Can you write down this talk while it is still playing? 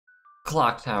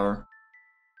Clock tower.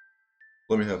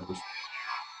 Let me have this.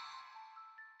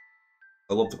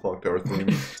 I love the clock tower theme.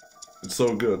 It's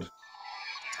so good.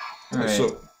 Alright.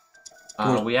 So,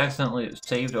 we accidentally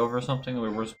saved over something that we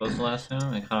were supposed to last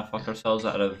time and kind of fucked ourselves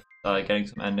out of getting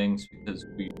some endings because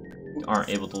we aren't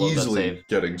able to load that save.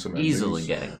 Getting some endings. Easily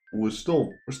getting. We're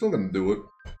still gonna do it.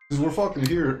 Because we're fucking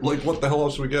here. Like, what the hell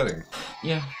else are we getting?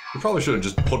 Yeah. We probably should have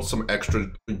just put some extra,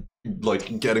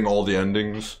 like, getting all the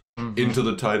endings into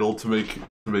the title to make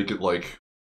it, like...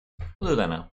 We'll do that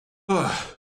now.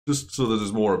 Just so that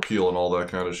there's more appeal and all that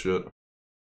kind of shit.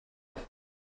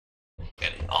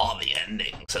 Getting all the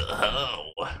endings,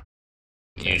 oh.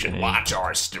 You should watch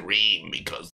our stream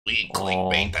because we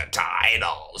clickbait the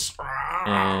titles.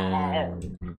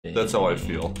 That's how I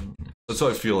feel. That's how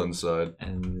I feel inside.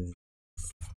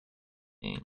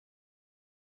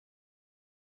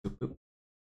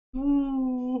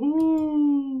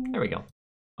 There we go.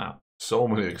 Wow. So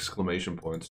many exclamation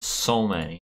points. So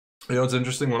many. You know, it's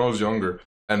interesting, when I was younger,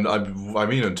 and I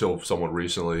mean until somewhat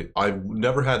recently, I've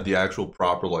never had the actual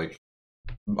proper, like,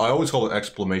 I always call it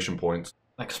exclamation points.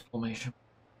 Exclamation.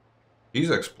 He's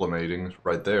exclamating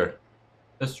right there.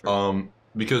 That's true.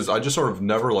 Because I just sort of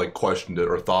never, like, questioned it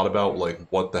or thought about, like,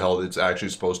 what the hell it's actually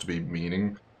supposed to be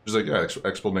meaning. Just like, yeah,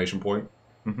 exclamation point.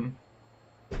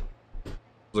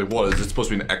 Like, what, is it supposed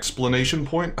to be an explanation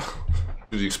point?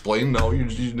 Did you explain? No,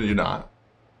 you're not.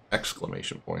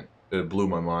 Exclamation point. It blew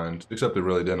my mind. Except it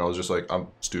really didn't. I was just like, I'm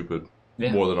stupid.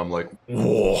 Yeah. More than I'm like,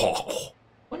 whoa.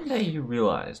 One day you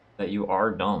realize that you are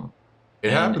dumb.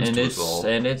 It happens to us all.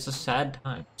 And it's a sad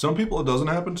time. Some people it doesn't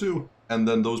happen to, and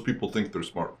then those people think they're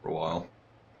smart for a while.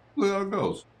 Look how it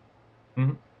goes.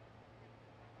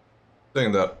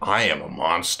 Saying that, I am a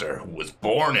monster who was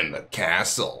born in the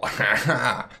castle.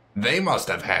 They must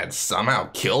have had somehow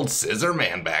killed Scissor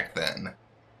Man back then.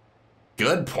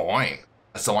 Good point.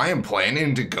 So I am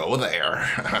planning to go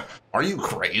there. Are you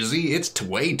crazy? It's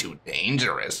way too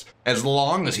dangerous. As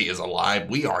long as he is alive,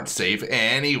 we aren't safe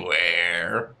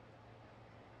anywhere.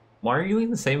 Why are you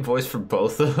doing the same voice for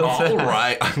both of them?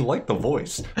 Alright. I like the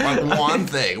voice. But one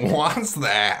thing, what's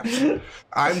that?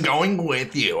 I'm going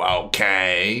with you,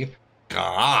 okay?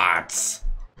 Gots.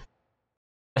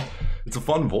 It's a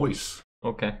fun voice.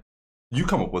 Okay. You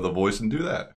come up with a voice and do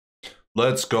that.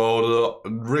 Let's go to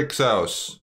Rick's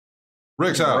house.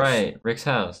 Rick's house. Right, Rick's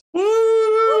house. Woo!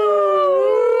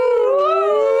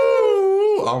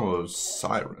 I'm a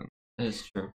siren. It's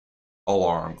true.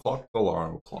 Alarm clock,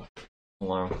 alarm clock.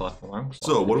 Alarm clock, alarm clock.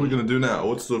 So, what are we gonna do now?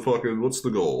 What's the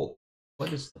goal?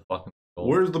 What is the fucking goal?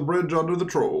 Where's the bridge under the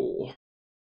troll?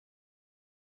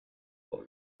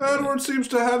 Edward seems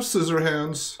to have scissor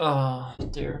hands. Oh,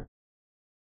 dear.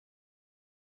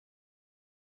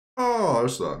 Oh,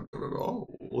 that's not good at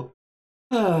all.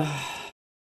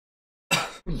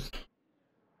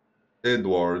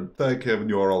 Edward, thank heaven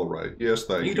you are all right. Yes,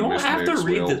 thank you. You don't have to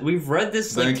read this. We've read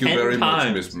this like 10 times. Thank you very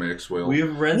much, Miss Maxwell.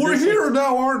 We've read We're this. We're here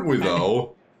now, aren't we?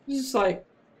 Though. Just like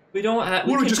we don't have.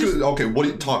 What are we just gonna? Okay, what do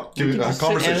you talk? Give me a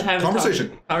conversation.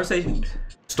 Conversation.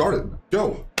 Start it.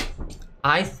 Go.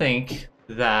 I think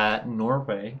that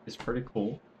Norway is pretty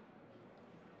cool.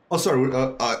 Oh, sorry.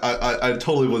 I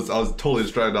totally was. I was totally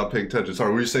distracted, not paying attention.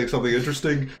 Sorry. Were you saying something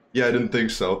interesting? Yeah, I didn't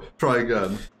think so. Try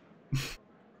again.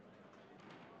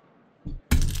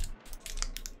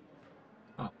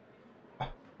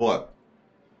 What?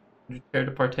 Would you care to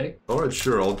partake? Alright,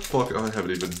 sure, I haven't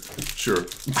even... Sure.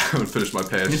 I haven't finished my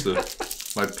pasta.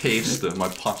 My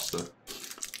pasta.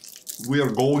 We are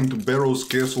going to Barrow's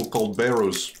castle called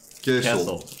Barrow's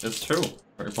Castle. It's true.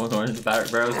 We're going to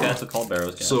Barrow's Castle called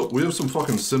Barrow's Castle. So, we have some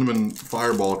fucking cinnamon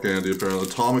fireball candy, apparently.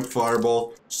 Atomic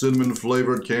fireball, cinnamon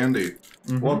flavored candy.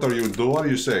 What are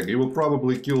you saying? You will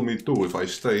probably kill me too if I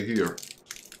stay here.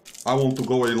 I want to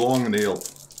go along and help.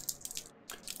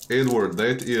 Edward,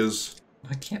 that is...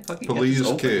 I can't fucking Please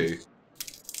K.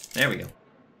 There we go.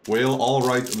 Well,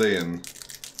 alright then.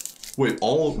 Wait,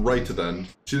 alright then.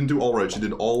 She didn't do alright, she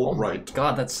did all right. My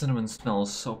God, that cinnamon smell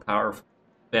is so powerful.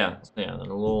 Yeah, then a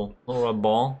little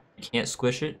ball. You can't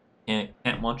squish it,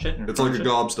 can't munch it. It's like a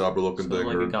gobstopper looking thing,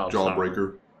 or a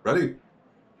jawbreaker. Ready?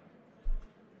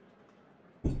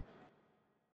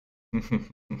 This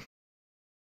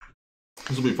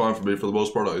will be fine for me for the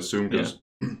most part, I assume, because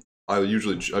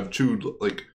I've chewed,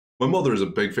 like, my mother is a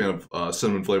big fan of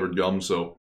cinnamon flavored gum,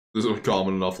 so this is a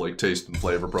common enough, like, taste and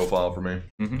flavor profile for me.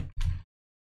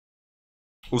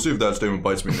 We'll see if that statement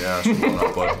bites me in the ass or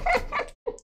not, but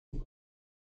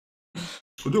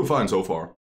we're doing fine so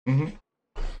far.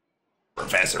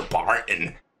 Professor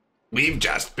Barton, we've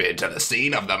just been to the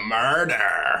scene of the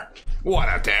murder. What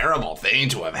a terrible thing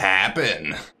to have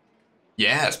happened.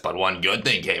 Yes, but one good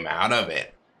thing came out of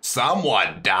it.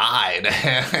 Someone died.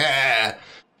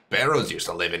 Pharaohs used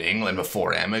to live in England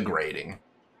before emigrating.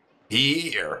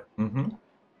 Here.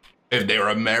 If they were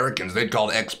Americans, they'd call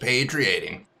it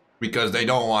expatriating because they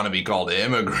don't want to be called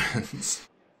immigrants.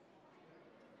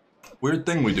 Weird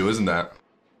thing we do, isn't that?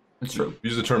 It's true.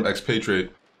 Use the term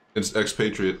expatriate. It's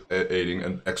expatriating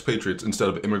and expatriates instead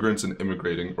of immigrants and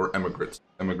immigrating, or emigrants.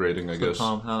 Emigrating, I guess.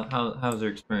 Tom, how's your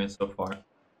experience so far?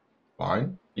 Fine.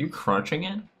 Are you crunching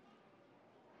it?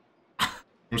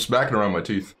 I'm smacking around my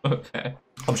teeth. Okay.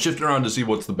 I'm shifting around to see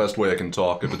what's the best way I can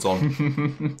talk, if it's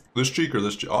on this cheek or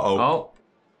this cheek. Uh-oh. Oh.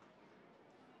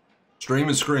 Stream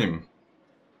and scream.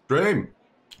 Stream!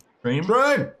 Stream?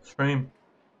 Stream! Stream.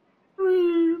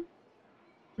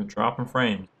 You're dropping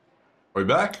frames. Are we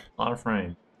back? A lot of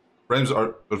frames.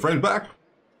 The frames back?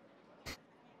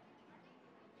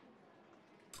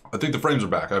 I think the frames are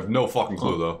back. I have no fucking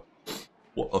clue, though.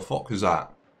 What the fuck is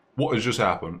that? What has just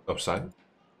happened? Upside?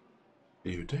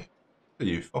 You did?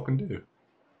 You fucking do.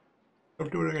 Never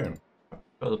do it again.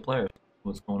 Show the players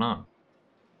what's going on.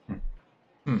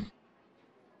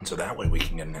 So that way we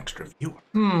can get an extra viewer.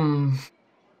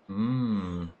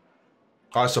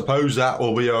 I suppose that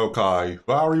will be okay.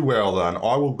 Very well then.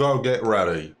 I will go get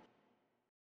ready.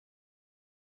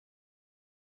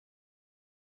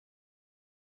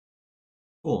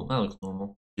 Cool, that looks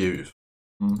normal. Use.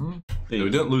 Mm-hmm. Yeah, we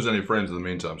didn't lose any frames in the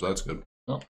meantime, so that's good.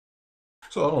 No.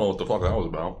 So I don't know what the fuck that was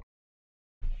about.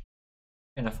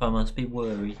 Jennifer must be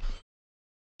worried.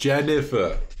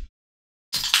 Jennifer.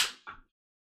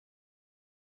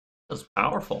 That's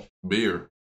powerful. Beer.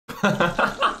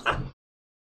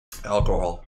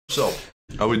 Alcohol. So,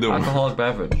 how we doing? Alcoholic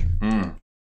beverage.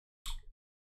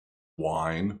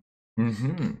 Wine.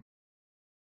 Mm-hmm.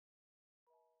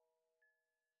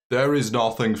 There is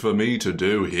nothing for me to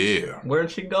do here.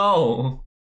 Where'd she go?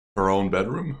 Her own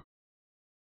bedroom?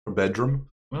 Her bedroom?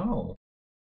 Oh.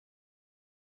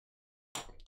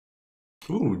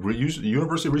 Ooh,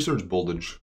 University Research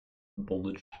Voltage.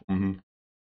 Voltage. Mm-hmm.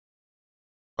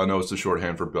 I know it's the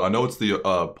shorthand for... I know it's the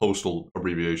postal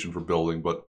abbreviation for building,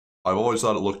 but I've always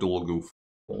thought it looked a little goof.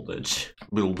 Voltage.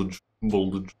 Voltage.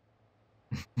 Voltage.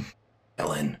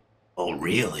 Helen, oh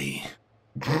really?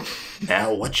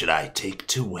 Now what should I take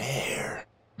to wear?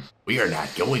 We are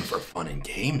not going for fun and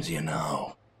games, you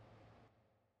know.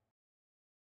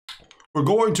 We're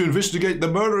going to investigate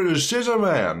the murder of the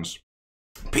Scissormans.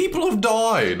 People have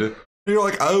died. And you're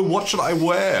like, oh, what should I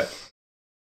wear?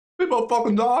 People are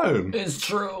fucking dying. It's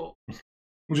true.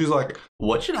 And she's like,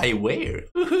 What should I wear?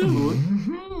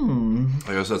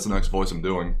 I guess that's the next voice I'm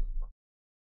doing.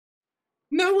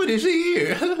 No one is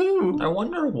here. I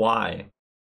wonder why.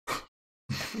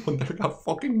 When they got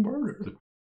fucking murdered.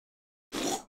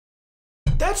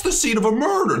 That's the scene of a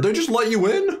murder. They just let you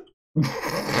in?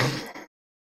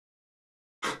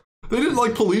 They didn't,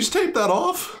 like, police tape that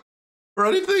off? Or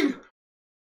anything?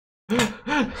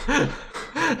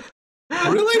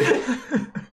 Really?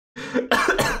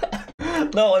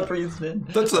 No, I breathed in.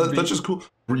 That's just cool.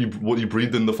 You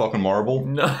breathed in the fucking marble?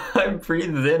 No, I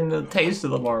breathed in the taste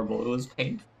of the marble. It was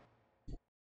painful.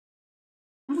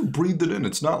 You breathed it in.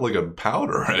 It's not like a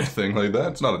powder or anything like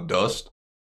that. It's not a dust.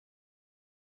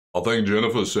 I think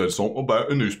Jennifer said something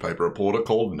about a newspaper reporter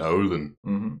called Northern.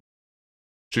 Mm-hmm.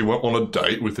 She went on a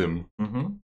date with him.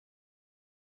 Mm-hmm.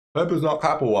 Pepper's not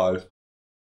capitalized.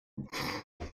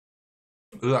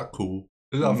 Is that cool?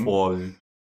 Is that funny?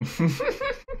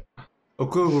 Of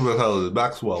course, what the hell is it?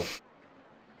 Maxwell.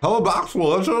 Hello,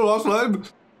 Maxwell. That's your last name.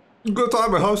 Good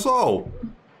time at her soul.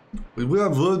 We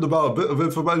have learned about a bit of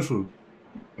information.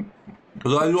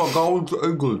 That you are going to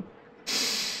England.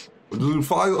 Did you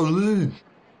find a lead?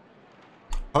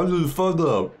 How did you find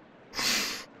out?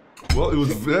 Well, it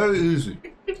was very easy.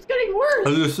 It's getting worse.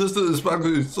 And the assistant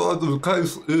inspector in charge of the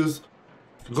case is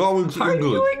going to How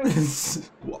England. are you doing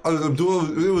this? I'm doing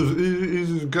it was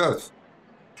easy to guess.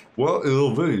 Well,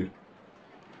 it'll be.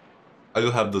 I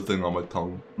just have the thing on my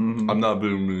tongue. Mm-hmm. I'm not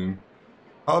being mean.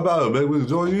 How about it? Maybe we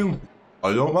join you?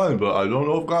 I don't mind, but I don't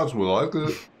know if guys will like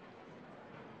it.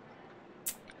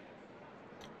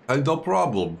 Ain't no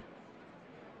problem.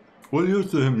 We're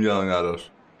used to him yelling at us.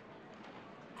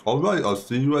 Alright, I'll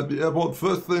see you at the airport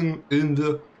first thing in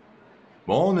the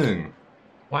morning.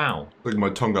 Wow. Like my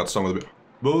tongue got stung with a bee.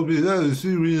 We'll be there to see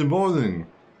you in the morning.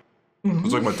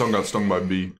 It's like my tongue got stung by a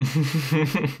bee.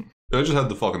 I just had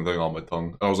the fucking thing on my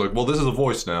tongue. And I was like, well, this is a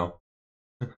voice now.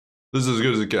 This is as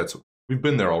good as it gets. We've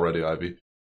been there already, Ivy.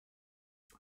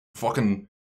 Fucking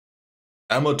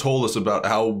Emma told us about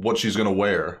what she's gonna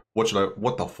wear. What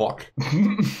the fuck?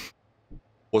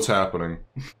 What's happening?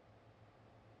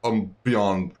 I'm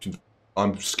beyond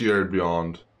I'm scared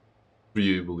beyond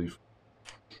belief.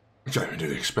 I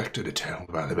didn't expect to tell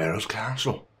about the Barrows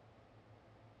Castle.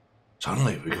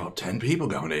 Suddenly we got 10 people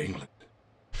going to England.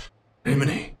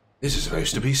 Jiminy, this is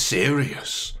supposed to be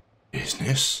serious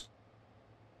business.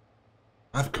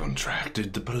 I've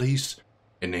contracted the police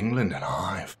in England and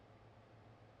I've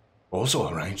also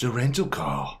arranged a rental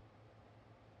car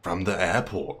from the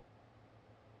airport.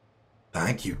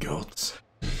 Thank you, Guts.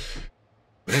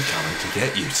 We're coming to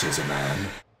get you, Scissor Man.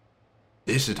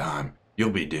 This time,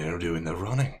 you'll be doing the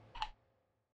running.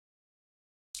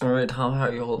 Alright, Tom, how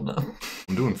are you holding up?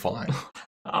 I'm doing fine.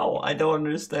 Oh, I don't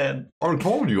understand. I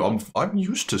told you, I'm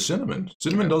used to cinnamon.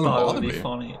 Cinnamon doesn't bother me.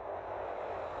 Funny.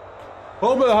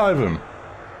 Copenhagen.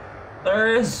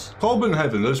 There is.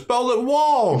 Copenhagen. They spelled it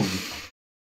wrong.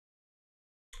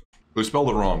 They spelled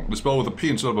it wrong. They spelled with a P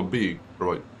instead of a B.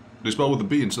 Right. They spelled with a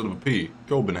B instead of a P.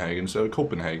 Copenhagen instead of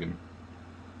Copenhagen.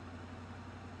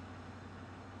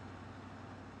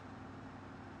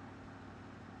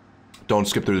 Don't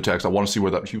skip through the text. I want to see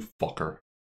where that... You fucker.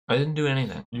 I didn't do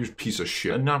anything. You piece of I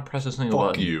shit. did not press a single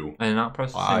button. Fuck you. I did not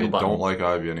press a single button. I don't like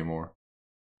Ivy anymore.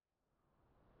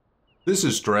 This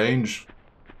is strange.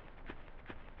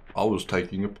 I was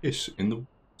taking a piss in the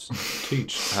woods.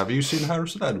 Teach, have you seen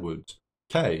Harrison Edwards?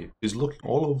 Kay is looking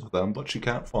all over them, but she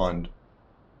can't find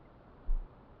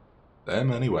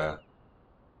them anywhere.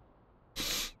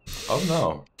 Oh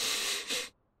no.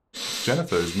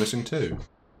 Jennifer is missing too.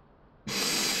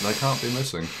 They can't be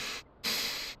missing.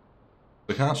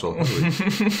 The castle,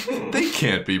 hurry. They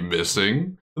can't be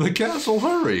missing. The castle,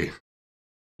 hurry.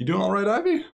 You doing alright,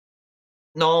 Ivy?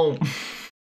 No.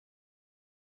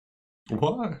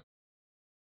 Why?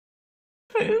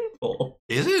 Painful.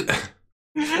 Is it?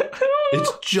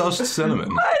 It's just cinnamon.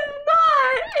 I'm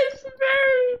not. It's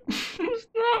very. It's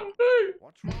not good.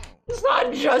 What's wrong? It's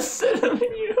not just cinnamon.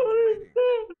 You don't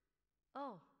understand.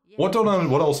 Oh, yeah.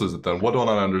 What else is it then? What don't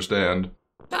I understand?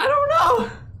 I don't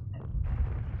know.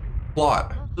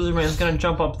 Plot. Scissorman's gonna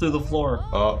jump up through the floor.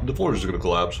 The floor is just gonna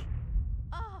collapse.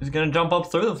 He's gonna jump up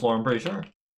through the floor, I'm pretty sure.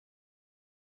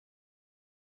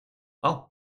 Oh.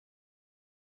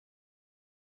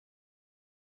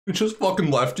 It just fucking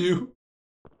left you?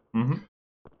 Mm-hmm.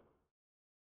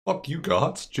 Fuck you,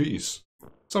 gods. Jeez.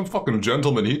 Some fucking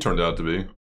gentleman he turned out to be.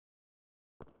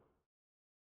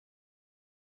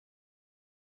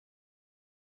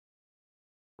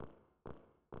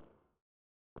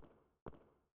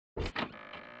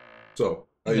 So,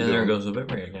 how you And there doing? goes the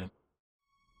bitrate again.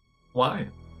 Why?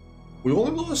 We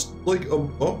only lost, like, oh,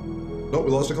 no,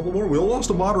 we lost a couple more. We only lost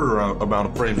a moderate amount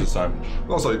of frames this time. We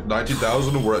lost, like,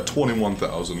 19,000, and we're at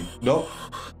 21,000. Nope.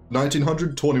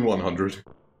 1,900, 2,100.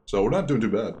 So we're not doing too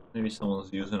bad. Maybe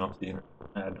someone's using up the internet.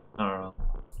 I don't know.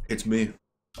 It's me.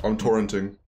 I'm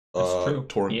torrenting. That's true.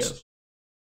 Torrents. He is.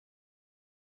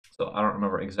 So I don't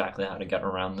remember exactly how to get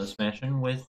around this mission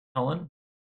with Helen.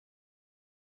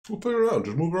 We'll figure it out.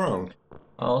 Just move around.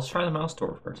 Let's try the mouse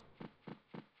door first.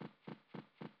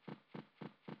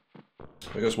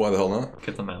 I guess why the hell not?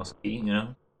 Get the mouse key, you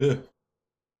know? Yeah.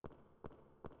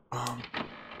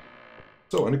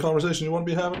 So, any conversation you want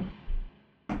to be having?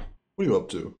 What are you up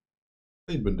to?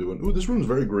 How you been doing? Ooh, this room's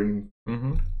very green.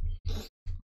 Mm-hmm.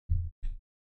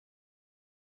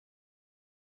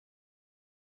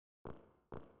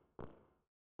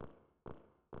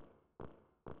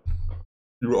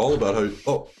 You were all about how...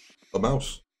 Oh, a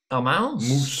mouse. A mouse?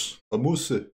 Moose. A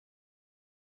moose.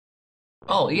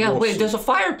 Oh, yeah, Mouse. wait, there's a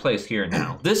fireplace here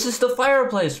now. This is the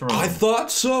fireplace room. I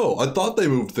thought so. I thought they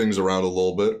moved things around a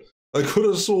little bit. I could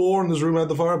have sworn this room had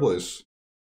the fireplace.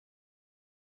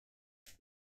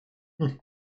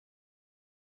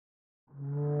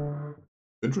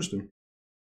 Interesting.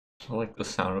 I like the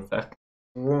sound effect.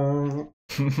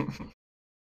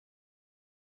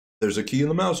 There's a key in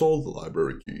the mouse hole, the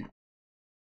library key.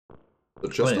 The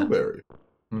Chesterberry.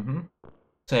 Mm-hmm.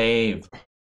 Save.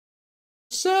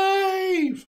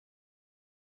 Save!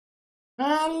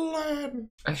 Helen!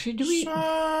 Actually, do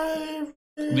Save!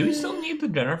 we still need the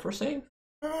Jennifer save?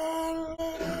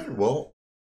 Helen! Well,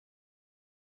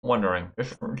 Wondering.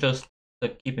 Just to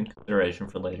keep in consideration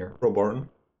for later. pro Barton.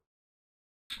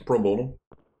 Pro bono.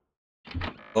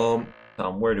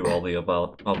 Where do all the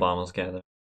Obamas gather?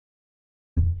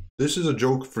 This is a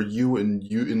joke for you and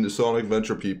the Sonic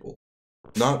Venture people.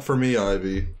 Not for me,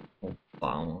 Ivy.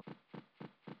 Obama.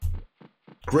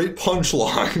 Great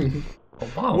punchline.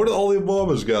 Obama. Where do all the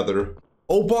Obamas gather?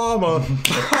 Obama!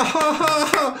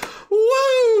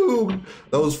 Woo!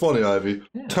 That was funny, Ivy.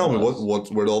 Yeah, Tell me, it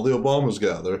was. where do all the Obamas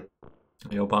gather?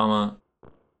 The Obama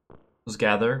was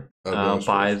gathered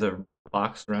by the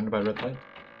box surrounded by red light.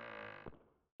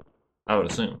 I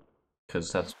would assume.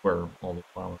 because that's where all the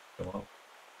flowers go up.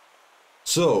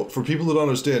 So, for people that don't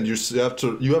understand, you have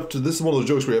to. This is one of those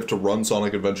jokes where you have to run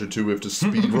Sonic Adventure 2. We have to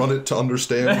speed run it to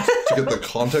understand, to get the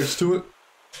context to it.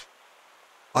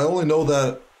 I only know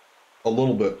that a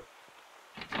little bit.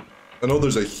 I know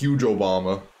there's a huge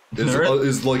Obama.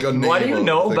 Is like a name. Why do you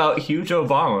know about huge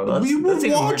Obama? We were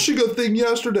watching a thing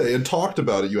yesterday and talked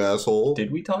about it, you asshole.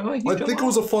 Did we talk about huge Obama? I think it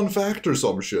was a fun fact or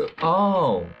some shit.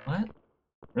 Oh, what?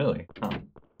 Really? Huh.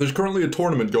 There's currently a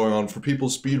tournament going on for people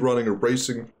speed running or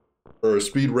racing, or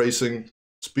speed racing,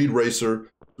 speed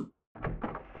racer.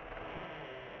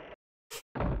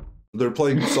 They're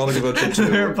playing Sonic Adventure 2.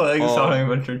 They're playing Sonic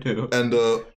Adventure 2. And,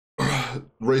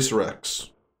 Racer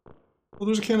X. Well,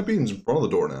 there's a can of beans in front of the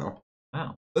door now.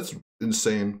 Wow. That's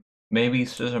insane. Maybe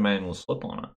Scissorman will slip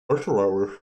on it. That's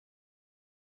hour.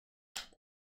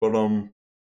 But,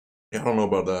 yeah, I don't know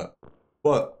about that.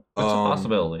 But, That's a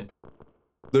possibility.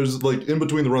 There's, like, in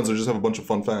between the runs, I just have a bunch of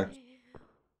fun facts.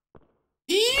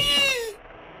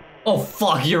 Oh,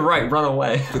 fuck, you're right, run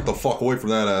away. Get the fuck away from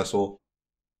that asshole.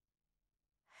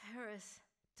 Harris,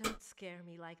 don't scare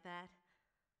me like that.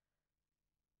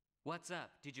 What's up?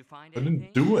 Did you find I anything?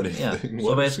 didn't do anything. Yeah.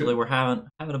 So basically, we're having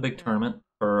a big tournament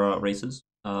for races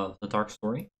of the Dark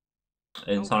Story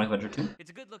in Sonic Adventure 2,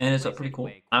 and it's pretty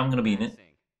cool. I'm gonna be in it.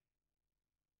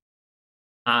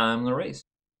 I'm gonna race.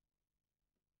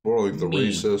 More like the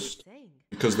racist,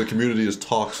 because the community is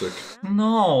toxic.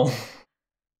 No.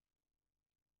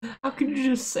 How can you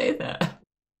just say that?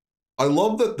 I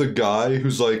love that the guy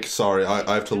who's like, sorry,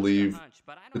 I have to leave.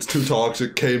 It's too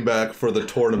toxic, came back for the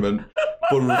tournament,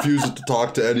 but refuses to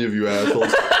talk to any of you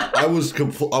assholes. I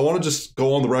want to just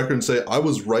go on the record and say I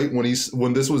was right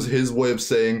when this was his way of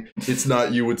saying it's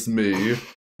not you, it's me.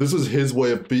 This was his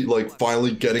way of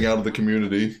finally getting out of the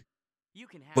community.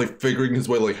 Like figuring his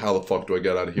way, like, how the fuck do I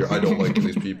get out of here? I don't like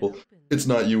these people. It's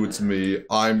not you, it's me.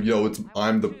 I'm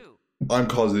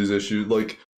causing these issues.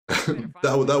 Like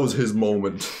that was his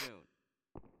moment.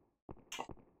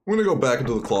 I'm gonna go back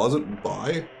into the closet.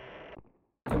 Bye.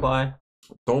 Goodbye.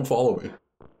 Don't follow me.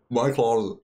 My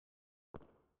closet.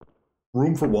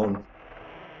 Room for one.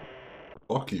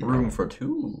 Fuck you. Room for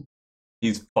two.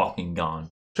 He's fucking gone.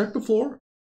 Check the floor.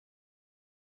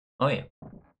 Oh yeah.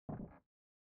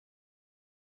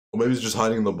 Or maybe he's just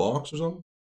hiding in the box or something.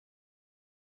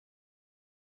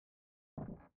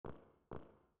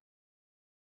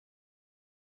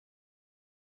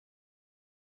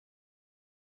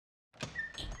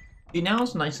 See, now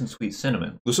it's nice and sweet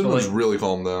cinnamon. The cinnamon's really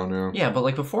calmed down, yeah. Yeah, but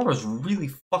like before it was really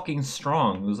fucking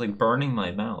strong. It was like burning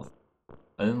my mouth.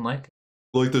 I didn't like it.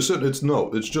 Like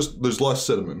it's just, there's less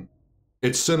cinnamon.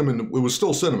 It's cinnamon, it was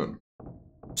still cinnamon.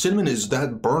 Cinnamon is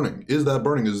burning is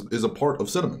a part of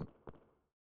cinnamon.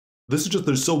 This is just,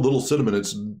 there's so little cinnamon,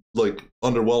 it's like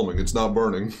underwhelming, it's not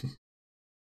burning.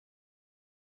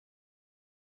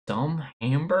 Dumb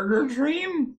hamburger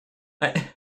dream?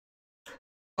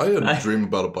 I had a dream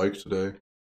about a bike today.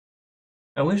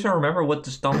 I wish I remember what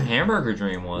this dumb hamburger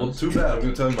dream was. Well, too bad. I'm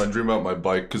gonna tell you my dream about my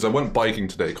bike because I went biking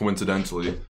today,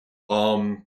 coincidentally.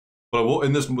 But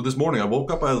this morning I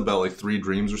woke up. I had about like 3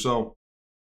 dreams or so.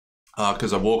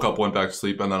 Because I woke up, went back to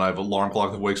sleep, and then I have an alarm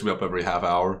clock that wakes me up every half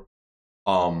hour.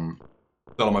 Set on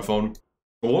my phone.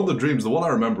 But one of the dreams, the one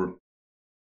I remember,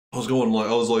 I was hanging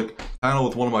out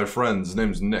with one of my friends. His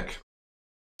name's Nick.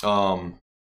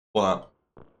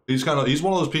 He's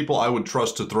one of those people I would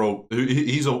trust to throw.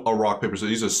 He's a rock paper scissors.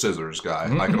 He's a scissors guy.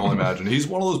 I can only imagine. He's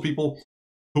one of those people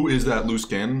who is that loose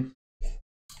cannon.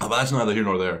 But that's neither here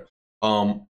nor there.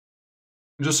 But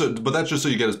that's just so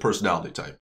you get his personality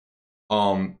type.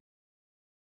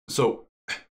 So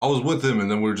I was with him,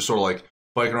 and then we were just sort of like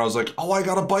biking around. I was like, oh, I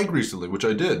got a bike recently, which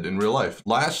I did in real life.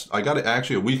 I got it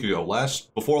actually a week ago.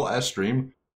 Before last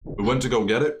stream, we went to go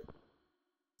get it.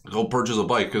 Go purchase a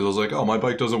bike because I was like, oh, my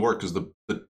bike doesn't work because the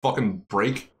fucking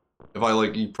brake, if I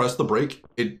you press the brake,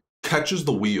 it catches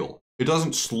the wheel. It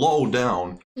doesn't slow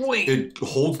down. Wait. It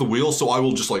holds the wheel, so I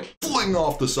will just fling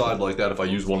off the side like that if I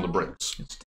use one of the brakes.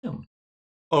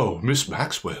 Oh, Miss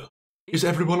Maxwell, is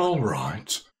everyone all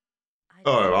right?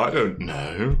 Oh, I don't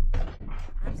know.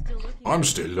 I'm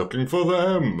still looking for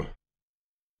them.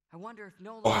 I wonder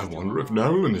if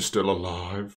Nolan is still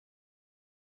alive.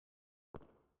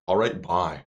 All right,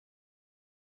 bye.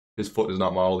 His foot is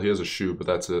not modeled. He has a shoe, but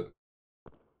that's it.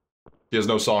 He has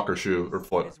no soccer shoe or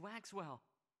foot. Ms. Waxwell,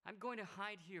 I'm going to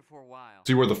hide here for a while.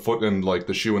 See where the foot and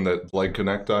the shoe and the leg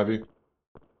connect, Ivy?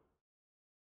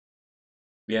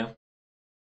 Yeah.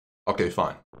 Okay,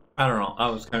 fine. I don't know. I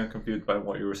was kind of confused by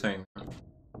what you were saying.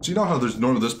 So you know how there's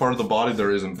normally this part of the body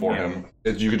there isn't for him.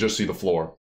 You can just see the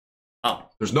floor. Oh.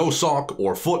 There's no sock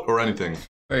or foot or anything.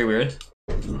 Very weird.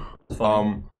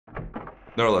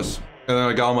 Nevertheless. And then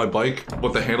I got on my bike,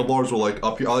 but the handlebars were like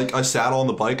up here. I sat on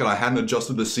the bike and I hadn't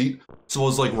adjusted the seat. So I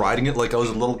was like riding it like I was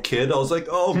a little kid. I was like,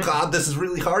 oh god, this is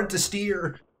really hard to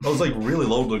steer. I was like really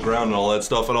low to the ground and all that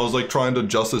stuff. And I was like trying to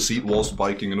adjust the seat whilst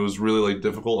biking and it was really like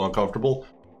difficult and uncomfortable.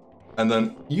 And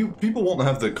then people won't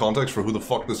have the context for who the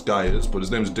fuck this guy is, but his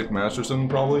name is Dick Masterson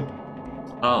probably.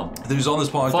 Oh. He's on this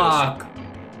podcast. Fuck.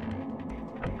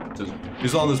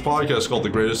 He's on this podcast called the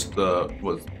greatest,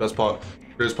 greatest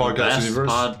podcast in the universe.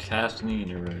 Podcast in the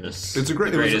universe. It's a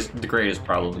great, the greatest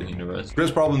problem in the universe.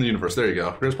 Greatest problem in the universe. There you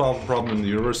go. Greatest problem in the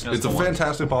universe. That's it's a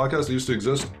fantastic podcast that used to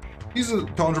exist. He's a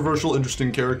controversial,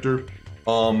 interesting character.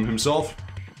 Himself,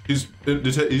 he's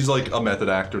like a method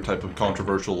actor type of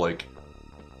controversial, like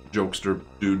jokester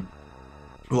dude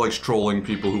who likes trolling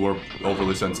people who are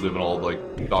overly sensitive and all,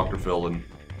 like Dr. Phil and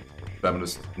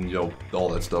feminists and all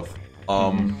that stuff.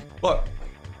 But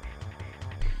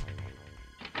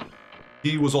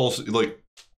he was also like,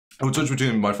 I would switch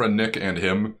between my friend Nick and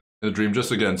him in a dream,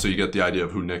 just again so you get the idea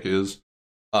of who Nick is.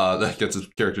 That gets his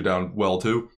character down well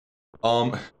too.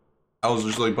 I was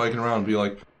just like biking around and be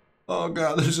like, oh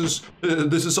god, this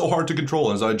is so hard to control.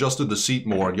 And as I adjusted the seat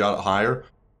more and got it higher,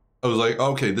 I was like,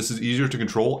 okay, this is easier to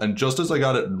control. And just as I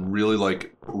got it really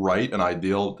like right and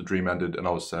ideal, the dream ended and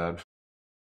I was sad.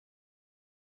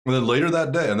 And then later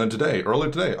that day, and then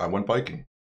earlier today, I went biking.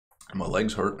 And my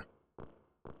legs hurt.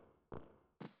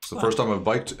 It's the first time I've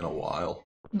biked in a while.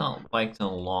 Not biked in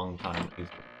a long time. And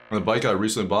the bike I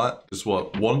recently bought, guess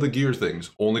what? One of the gear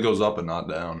things only goes up and not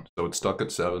down. So it's stuck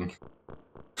at 7.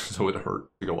 So it hurt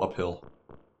to go uphill.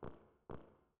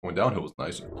 Going downhill was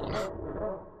nice and fun.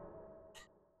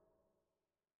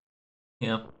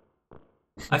 Yeah.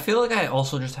 I feel like I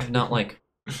also just have not, like,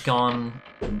 gone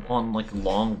on, like,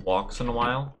 long walks in a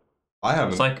while. I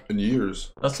haven't, like, in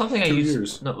years. That's something 2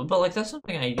 years. No, but, like, that's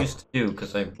something I used to do,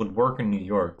 because I would work in New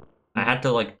York. I had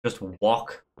to, like, just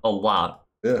walk a lot.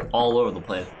 Yeah. All over the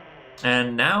place.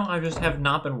 And now I just have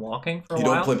not been walking for a while.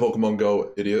 You don't play Pokemon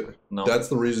Go, idiot. No. That's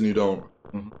the reason you don't.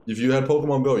 If you had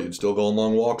Pokemon Go, you'd still go on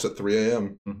long walks at 3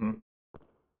 a.m.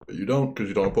 But you don't, because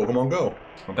you don't have Pokemon Go.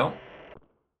 I don't.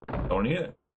 Don't need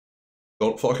it.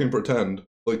 Don't fucking pretend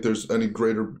like there's any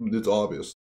greater, it's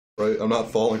obvious, right? I'm not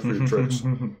falling for your tricks.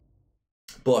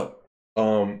 But,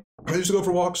 I used to go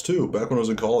for walks too, back when I was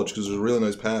in college, because there's a really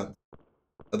nice path.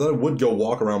 I thought I would go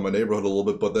walk around my neighborhood a little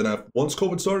bit, but then once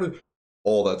COVID started,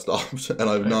 all that stopped, and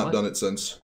I've not done it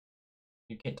since.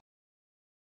 You can't.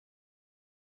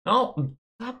 No,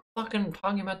 stop fucking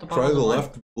talking about the Try the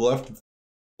left flank.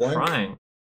 Trying.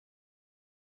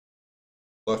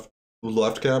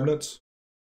 Left cabinets.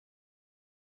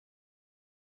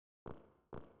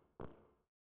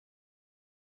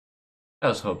 I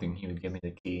was hoping he would give me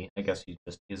the key. I guess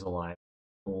he's alive.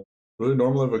 Cool. Really,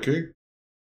 normally have a key?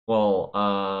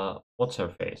 Well, what's her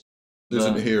face?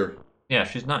 Isn't here. Yeah,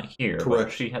 she's not here. Correct.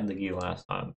 But she had the key last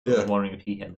time. Yeah. I was wondering if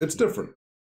he had. It's different.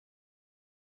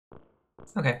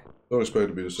 Okay. Don't expect it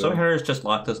to be the same. So Harris just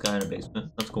locked this guy in a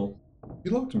basement. That's cool. He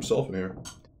locked himself in here.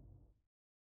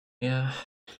 Yeah.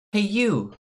 Hey,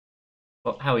 you.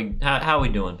 Well, how we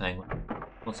doing, Penguin?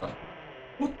 What's up?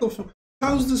 What the fuck?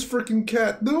 How's this freaking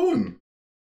cat doing?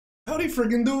 Howdy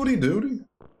freaking doody.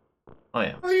 Oh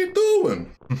yeah. How you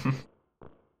doing?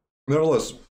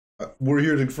 Nevertheless, we're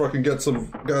here to fucking get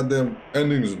some goddamn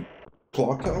endings in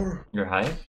Clock Tower. You're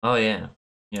hyped? Oh yeah.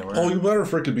 Yeah. Oh, you better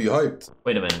freaking be hyped.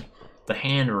 Wait a minute. The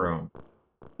hand room.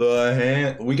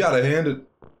 We gotta hand it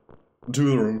to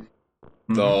the room.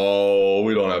 No,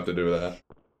 we don't have to do that.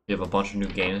 You have a bunch of new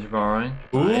games you're borrowing?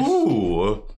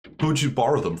 Ooh! Nice. Who'd you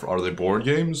borrow them from? Are they board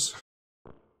games?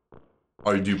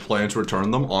 Do you plan to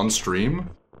return them on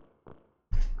stream?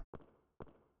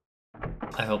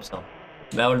 I hope so.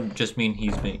 That would just mean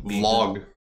he's being Vlog.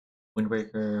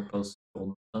 Windbreaker, Post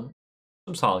Golden Sun.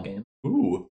 Some solid games.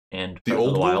 Ooh. And the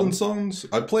old Golden Suns?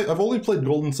 I've only played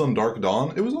Golden Sun Dark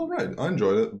Dawn. It was alright. I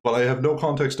enjoyed it. But I have no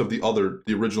context of the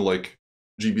original, like,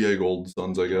 GBA Golden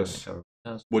Suns, I guess.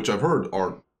 Which I've heard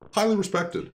are highly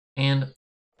respected. And...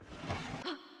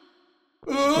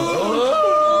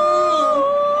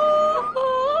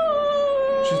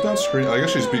 She's not screaming. I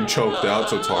guess she's being choked out,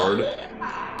 so it's hard.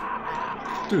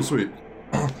 Dude, sweet.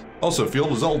 Also,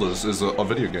 Field of Zeldas is a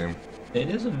video game. It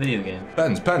is a video game.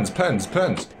 Pens.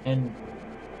 And...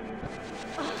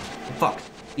 Fuck.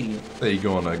 Idiot. They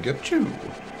gonna get you.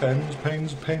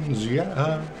 Pens,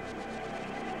 yeah.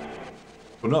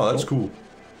 But no, that's cool.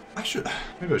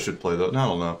 Maybe I should play that. I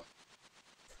don't know.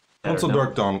 Once on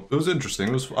Dark Dawn, it was interesting.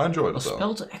 I enjoyed it though. A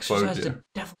spell to exorcise the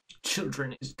devil's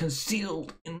children is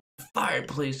concealed in the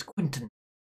fireplace, Quentin.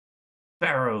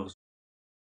 Barrows.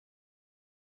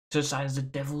 exercise the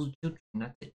devil's children.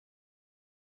 That's it.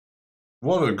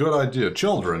 What a good idea.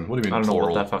 Children? What do you mean I don't know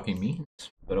plural? what that fucking means,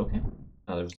 but okay.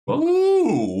 Now there's a book.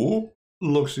 Ooh!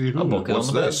 Look-see who. A book is What's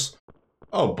on the this?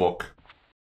 Oh, book.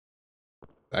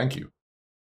 Thank you.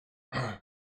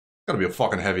 Gotta be a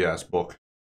fucking heavy-ass book.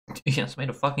 Yeah, it's made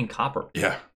of fucking copper.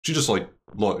 Yeah. She just, like,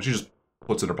 look, she just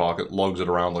puts it in her pocket, lugs it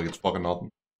around like it's fucking nothing.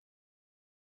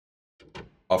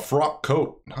 A frock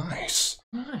coat. Nice.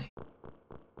 Nice.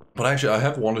 But actually, I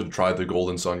have wanted to try the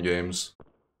Golden Sun games.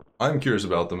 I'm curious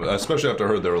about them, especially after I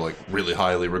heard they were, like, really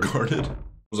highly regarded. I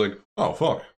was like, oh,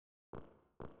 fuck.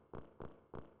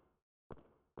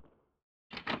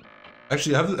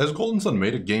 Actually, has Golden Sun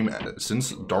made a game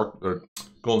since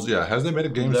has they made a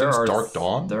game since Dark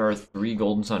Dawn? There are 3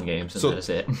 Golden Sun games, and that is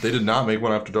it. They did not make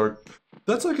one after Dark.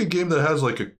 That's like a game that has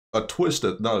like a twist,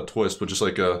 not a twist, but just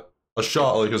like a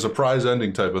shot, like a surprise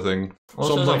ending type of thing.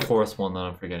 Well, there's a 4th one that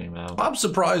I'm forgetting about. I'm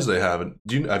surprised they haven't.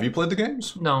 Have you played the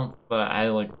games? No, but I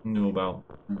like knew about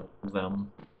them.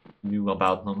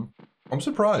 I'm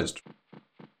surprised.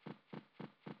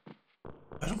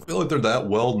 I don't feel like they're that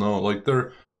well known. Like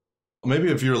they're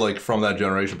maybe if you're like from that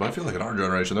generation, but I feel like in our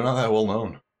generation they're not that well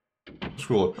known. It's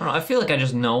cool. I don't know, I feel like I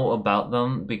just know about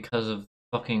them because of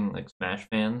fucking like Smash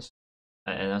fans,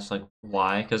 and that's like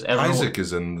why. Because Isaac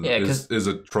is is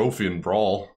a trophy in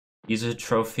Brawl. He's a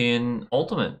trophy in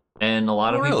Ultimate, and a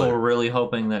lot of people were really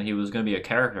hoping that he was going to be a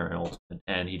character in Ultimate,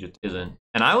 and he just isn't.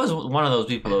 And I was one of those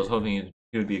people that was hoping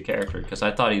he would be a character because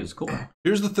I thought he was cool.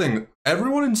 Here's the thing: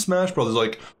 everyone in Smash Bros. Is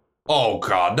like, oh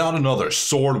god, not another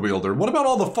sword wielder. What about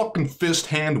all the fucking fist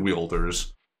hand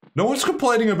wielders? No one's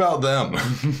complaining about them.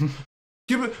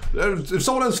 If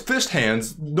someone has fist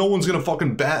hands, no one's gonna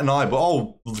fucking bat an eye. But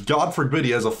oh, God forbid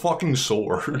he has a fucking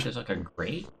sword. Which is like a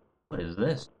grate? What is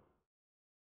this?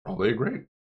 Probably a grate.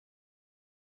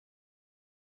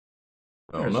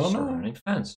 No, There's no, a no. surrounding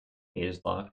fence. It is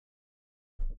locked.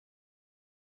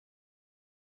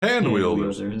 Hand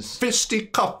wielders.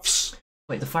 Fisty cuffs.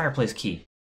 Wait, the fireplace key.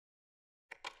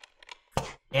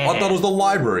 Yeah. I thought it was the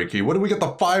library key. Where did we get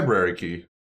the library key?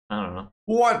 I don't know.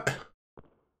 What?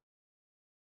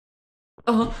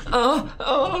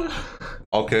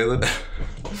 Okay, then.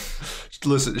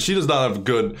 Listen, she does not have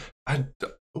good.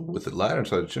 With the ladder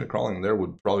inside, Chimney crawling in there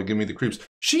would probably give me the creeps.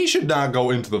 She should not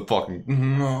go into the fucking.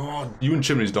 No, you and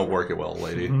chimneys don't work it well,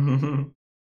 lady.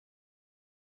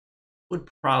 Would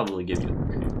probably give you the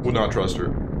creeps. Would not trust her.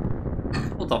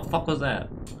 What the fuck was that?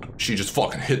 She just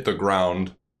fucking hit the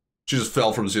ground. She just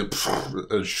fell from the ceiling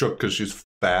and shook because she's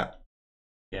fat.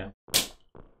 Yeah.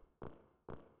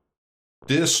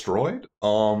 Destroyed?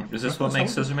 Is this what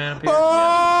makes Scissor Man appear?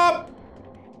 Yeah.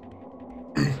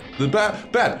 The bad.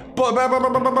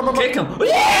 Kick him!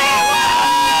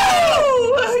 Yeah!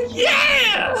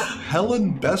 Yeah!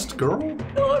 Helen, best girl?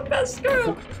 Helen, best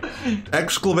girl!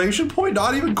 Exclamation point?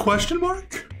 Not even question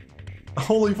mark?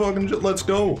 Holy fucking shit, let's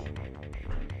go.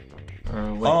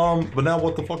 But now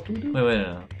what the fuck do we do? Wait,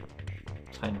 no.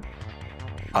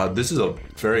 This is a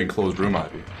very enclosed room,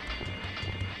 Ivy.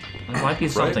 There might be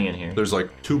something in here. There's like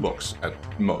 2 books at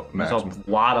maximum. There's a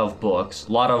lot of books.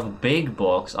 A lot of big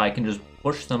books. I can just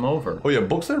push them over. Oh yeah,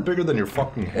 books that are bigger than your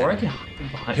fucking head. Or I can hide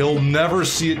behind. He'll never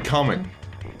see it coming.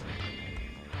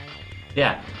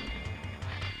 Yeah.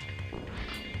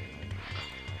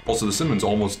 Also, the cinnamon's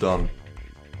almost done.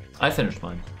 I finished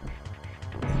mine.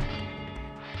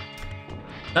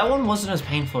 That one wasn't as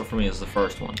painful for me as the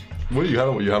first one. What, you had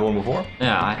one before?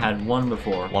 Yeah, I had one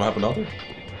before. Want to have another?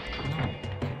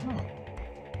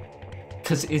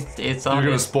 Because it's You're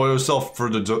gonna spoil yourself for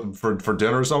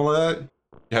dinner or something like that?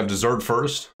 You have dessert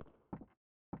first?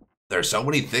 There's so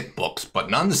many thick books, but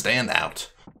none stand out.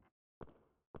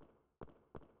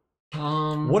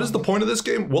 What is the point of this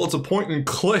game? Well, it's a point and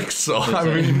click, so I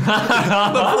mean,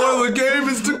 the point of the game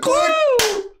is to click!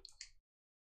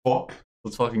 Fuck.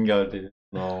 Let's fucking go, dude.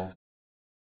 No.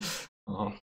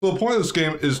 Oh. The point of this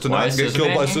game is to not get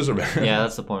killed by Scissor Man. Yeah,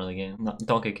 that's the point of the game.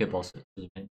 Don't get killed by Scissor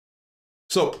Man.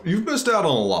 So, you've missed out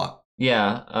on a lot.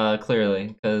 Yeah,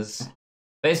 clearly, because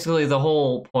basically the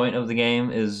whole point of the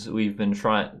game is we've been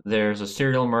trying. There's a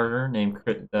serial murderer named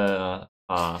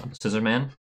Scissor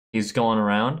Man. He's going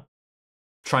around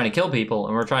trying to kill people,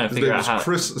 and we're trying to figure out how.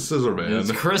 Chris Scissor Man.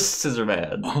 It's Chris Scissor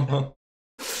Man.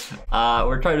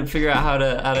 We're trying to figure out how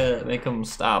to make him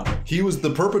stop. He was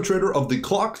the perpetrator of the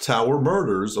Clock Tower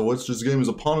murders, of which this game is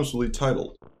eponymously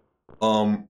titled.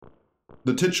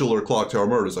 The titular Clock Tower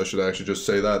murders. I should actually just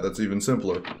say that. That's even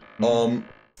simpler.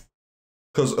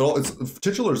 Because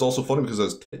titular is also funny because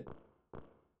it's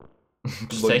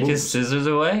just take his scissors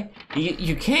away.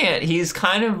 You can't. He's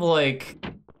kind of like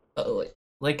a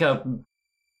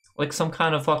like some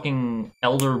kind of fucking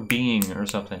elder being or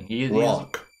something.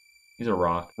 Rock. He's a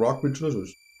rock. Rock, paper,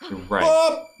 scissors. You're right.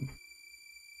 Ah!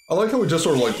 I like how we just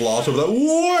sort of like gloss over that.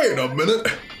 Wait a minute.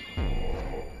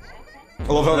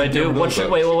 I love how What should I do? game What does should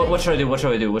that. wait? What should I do? What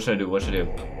should I do? What should I do? What should I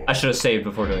do? I should have saved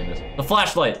before doing this. The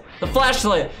flashlight! The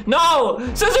flashlight! No!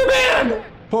 Scissor Man!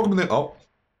 Poke him in the. Oh.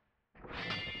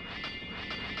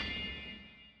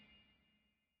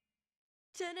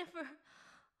 Jennifer,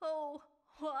 oh,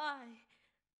 why?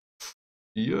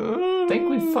 Yeah. I think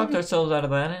we fucked ourselves out of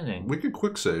that ending. We could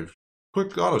quick save. Quick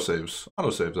autosaves.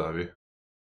 Autosaves, Ivy.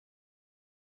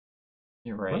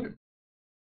 You're right. Right.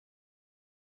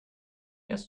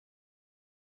 Yes.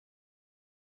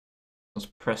 Let's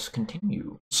press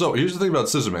continue. So here's the thing about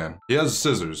Scissor Man. He has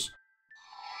scissors.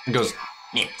 He goes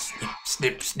snip, snip,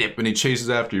 snip, snip, and he chases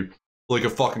after you like a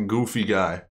fucking goofy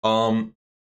guy. And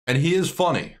he is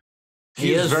funny.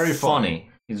 He is very funny.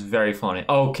 He's very funny.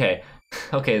 Okay.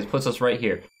 Okay, this puts us right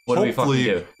here. What do we fucking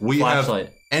do? We Flashlight.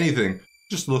 have anything.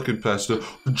 Just looking past it.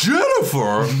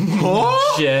 Jennifer!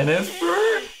 Huh?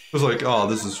 Jennifer? It's like, oh,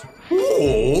 this is.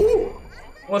 Whoa.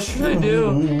 What should I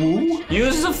do?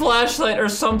 Use the flashlight or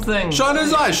something. Shine in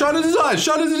his eye! Shine in his eye!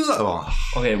 Shine in his eye! Oh.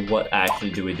 Okay, what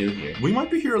actually do we do here? We might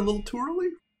be here a little too early.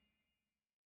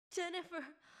 Jennifer,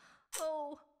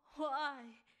 oh, why?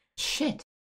 Shit.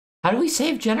 How do we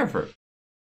save Jennifer?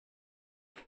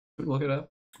 Look it up.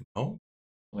 Oh,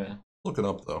 Yeah. look it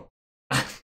up though.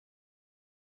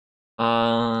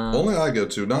 Uh. Only I get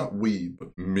to, not we,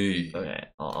 but me. Okay,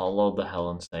 I'll load the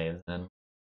Helen save then.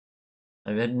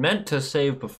 I had meant to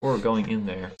save before going in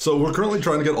there. So we're currently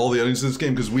trying to get all the endings to this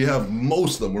game because we have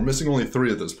most of them. We're missing only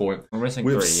 3 at this point. We're missing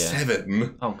We 3, have yeah.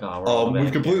 7. Oh god, we're all We've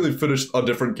back completely finished a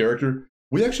different character.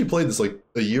 We actually played this like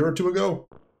a year or 2 ago.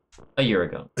 a year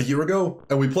ago. A year ago,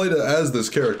 and we played it as this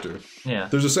character. Yeah.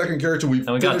 There's a second character we And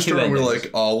we got finished 2 her, and we're endings.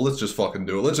 like, oh, well, let's just fucking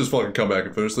do it. Let's just fucking come back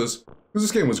and finish this. Because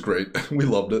this game was great. We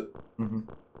loved it. Mhm.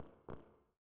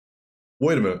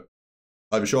 Wait a minute.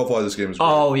 Ivy, show off why this game is great.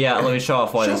 Oh yeah, let me show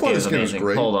off why Show this off why game this is game is amazing.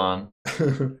 great. Hold on.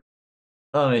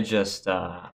 Let me just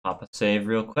pop a save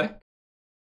real quick.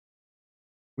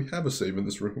 We have a save in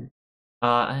this room.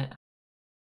 I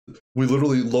We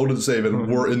literally loaded the save and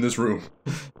we're in this room.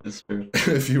 It's true.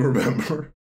 If you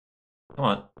remember. Come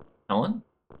on, Helen?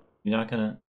 You're not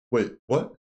gonna... Wait,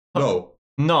 what? No.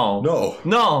 No. No.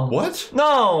 No. What?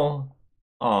 No.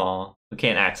 Oh, we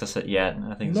can't access it yet.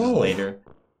 I think this is No. later.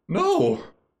 No.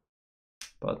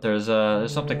 But there's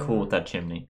something cool with that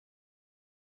chimney.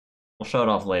 We'll show it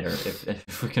off later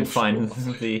if we can find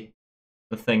the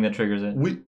thing that triggers it.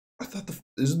 I thought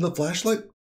isn't the flashlight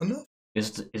enough?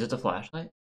 Is it the flashlight?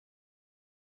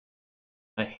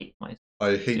 I hate mice.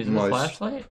 I hate Is it the mice.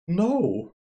 flashlight?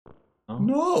 No. No.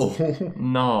 No.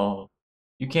 No.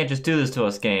 You can't just do this to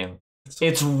us, game.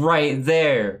 It's right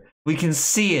there. We can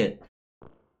see it.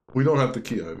 We don't have the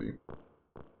key, Ivy.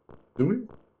 Do we?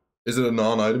 Is it a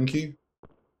non-item key?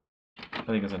 I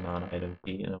think it's a non-item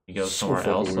key, and if we go So somewhere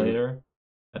fucking else weird. later,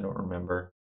 I don't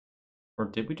remember. Or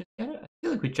did we just get it? I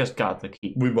feel like we just got the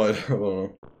key We might have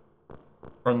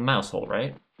from the mouse hole,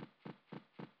 right?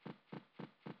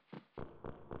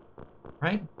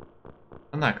 Right?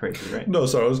 I'm not crazy, right? No,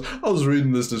 sorry, I was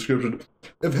reading this description.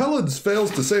 If Helen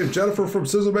fails to save Jennifer from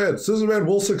Scissor Man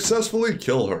will successfully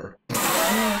kill her.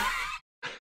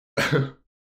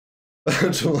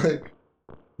 So, like,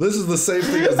 this is the same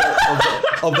thing as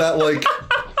that, of that, like,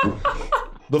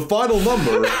 the final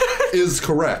number is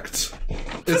correct.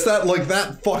 It's that, like,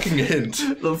 that fucking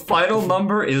hint. The final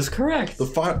number is correct. The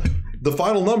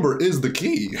final number is the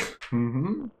key.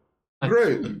 Mm-hmm.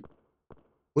 Great.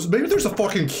 Maybe there's a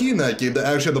fucking key in that game that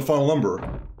actually had the final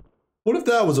number. What if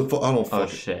that was I don't Oh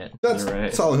fucking... shit. That's You're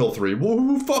right. Silent Hill 3. Well,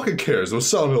 who fucking cares? It was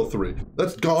Silent Hill 3.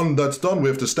 That's gone, that's done. We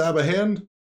have to stab a hand.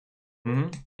 Mm-hmm.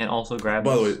 And also grab.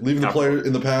 By the way, this leaving the apple. player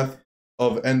in the path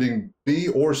of ending B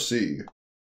or C.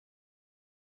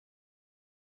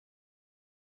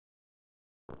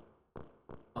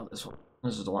 Oh, this one.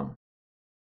 This is the one.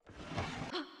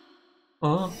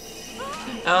 Oh.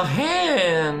 A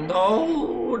hand!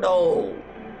 Oh no!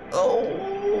 Oh!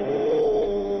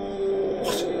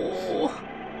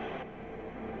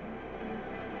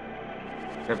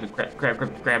 Grab it!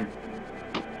 Grab!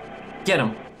 Get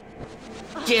him!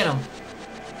 Get him!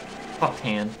 Fuck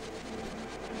hand!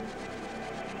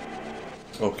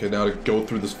 Okay, now to go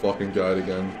through this fucking guide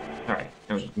again. All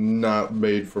right. Not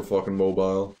made for fucking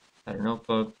mobile. Better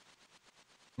notebook.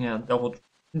 Yeah, double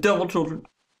children.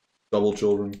 Double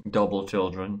children. Double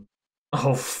children.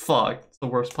 Oh fuck! It's the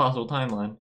worst possible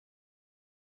timeline.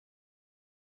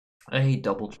 I hate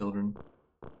double children.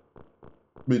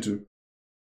 Me too.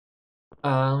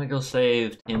 Let me go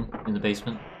save Tim in the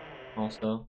basement.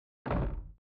 Also,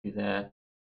 do that.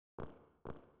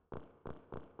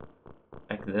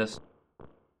 Check this.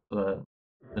 So that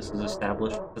this is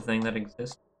established the thing that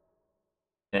exists.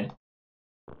 Okay.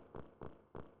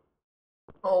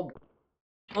 Oh.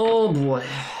 Oh boy.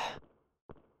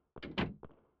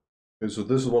 Okay, so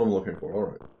this is what I'm looking for. All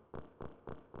right.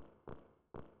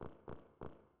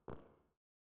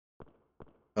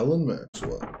 Helen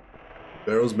Maxwell.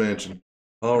 Barrow's Mansion.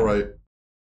 All right.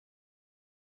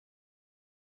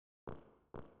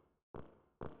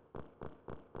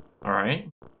 All right.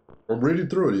 I'm reading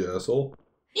through it, you asshole.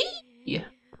 Yeah.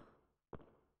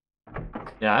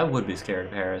 Yeah, I would be scared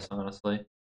of Harris, honestly.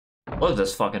 Look at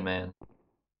this fucking man.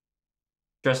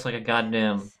 Dressed like a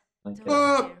goddamn... Like,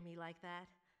 Don't scare me like that.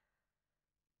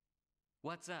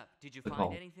 What's up? Did you The find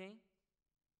call. anything?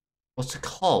 what's it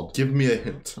called? Give me a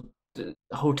hint.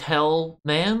 Hotel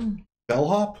man?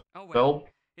 Bellhop? Oh well. Bell?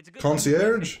 It's a good place to live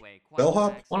Concierge? anyway, quite Bellhop?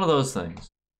 relaxed. One of those things.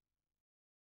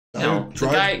 You Guy know, who the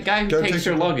drives- guy who guy who takes takes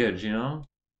your your- luggage, you know?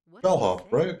 What did you Bellhop, say?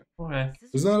 right? Okay.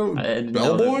 Isn't I that a didn't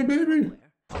know bellboy, maybe?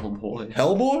 Hellboy.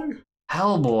 Hellboy?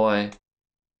 Hellboy.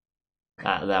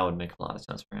 That would make a lot of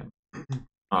sense for him.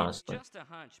 Honestly. It's just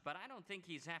a hunch, but I don't think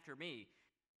he's after me.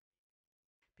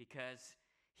 Because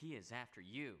he is after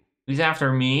you. He's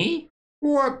after me?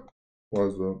 What? Why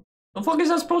is that? The fuck is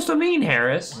that supposed to mean,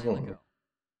 Harris? A while ago.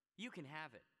 You can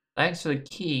have it. Thanks for the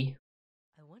key.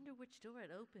 I wonder which door it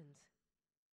opens.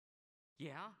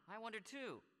 Yeah, I wonder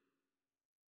too.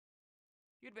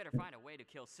 You'd better find a way to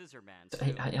kill Scissor Man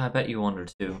soon. I bet you wonder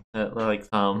too.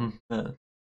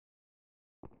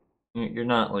 You're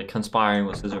not like conspiring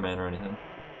with Scissor Man or anything.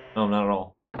 No, not at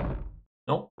all.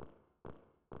 Nope.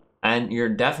 And you're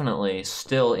definitely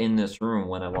still in this room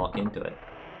when I walk into it.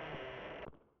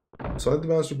 Inside the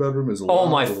master bedroom is a Oh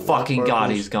lock my with a locked fucking god,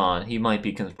 fireplace. he's gone. He might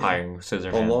be conspiring with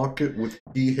Scissor Man. Unlock it with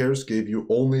key Harris gave you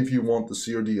only if you want the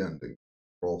CRD ending.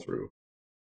 Crawl through.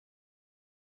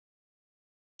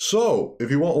 So,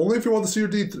 if you want the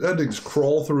CRD endings,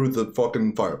 crawl through the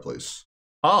fucking fireplace.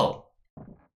 Oh.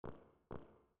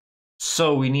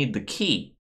 So we need the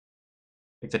key.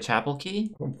 Like the chapel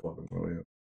key? I don't fucking know yet.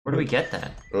 Where do we get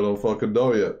that? I don't fucking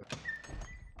know yet.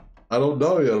 I don't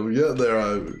know yet. I'm getting there.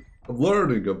 I'm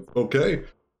learning. Okay?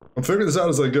 I'm figuring this out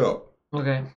as I go.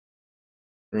 Okay.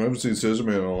 I haven't seen Scissor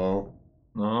Man in a while.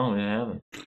 No, we haven't.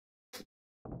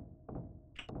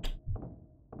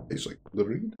 Tastes like the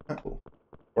green apple.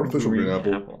 Artificial green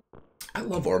apple. I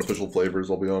love artificial flavors,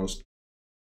 I'll be honest.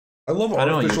 I love I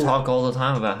know, you artificial... talk all the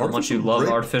time about how much you artificial love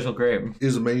grape artificial grape.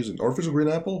 is amazing. Artificial green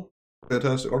apple,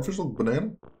 fantastic. Artificial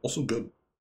banana, also good.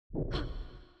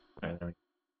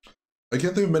 I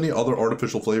can't think of many other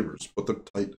artificial flavors, but they're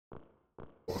tight.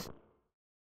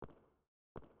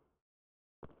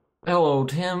 Hello,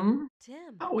 Tim.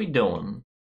 Tim. How we doing?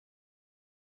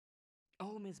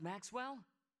 Oh, Ms. Maxwell?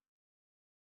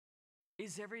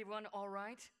 Is everyone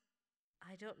alright?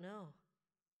 I don't know.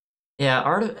 Yeah,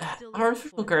 Still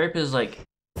artificial looking for grape is like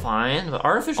fine, but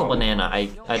artificial banana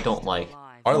I don't like.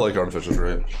 I like artificial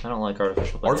grape. I don't like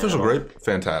artificial banana. Artificial grape,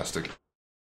 fantastic.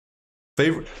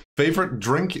 Favorite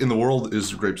drink in the world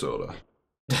is grape soda.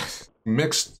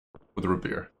 Mixed with root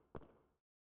beer.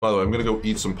 By the way, I'm gonna go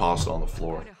eat some pasta on the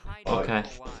floor. Okay.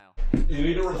 You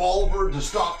need a revolver to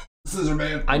stop Scissor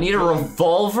Man. I need a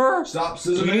revolver? Stop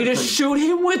Scissor You Man need to from- shoot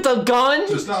him with a gun?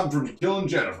 to stop him from killing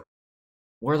Jennifer.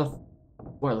 Where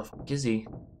the fuck is he?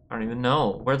 I don't even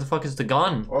know. Where the fuck is the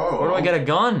gun? Oh. Where do I get a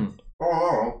gun?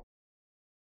 Oh.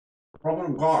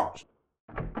 Problem box.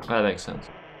 That makes sense.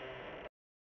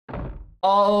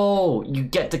 Oh, you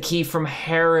get the key from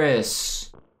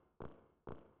Harris.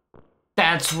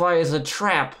 That's why it's a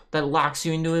trap that locks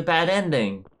you into a bad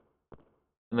ending.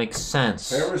 It makes sense.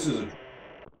 Harris is a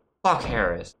Fuck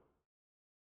Harris.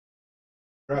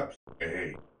 trap.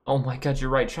 Hey. Oh my god, you're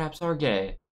right. Traps are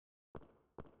gay.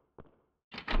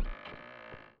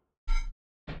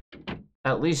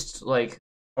 At least, like,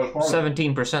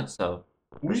 17% so.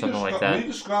 Or something like that. We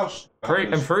discussed.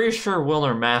 I'm pretty sure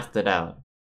Wilner mathed it out.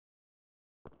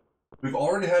 We've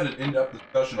already had an in-depth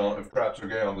discussion on if traps are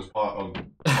gay on this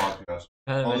podcast.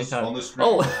 on this stream.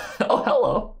 Oh, oh,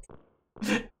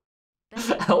 hello.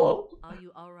 Hello. Are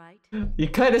you alright? You're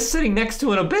kind of sitting next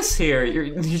to an abyss here.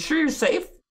 You sure you're safe?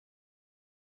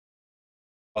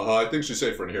 I think she's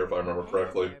safer in here if I remember Hang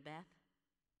correctly. there, Beth.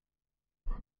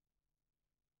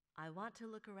 I want to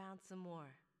look around some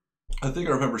more. I think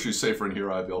I remember she's safer in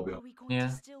here, Ivy. I'll be Are honest. we going Yeah.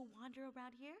 to still wander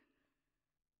around here?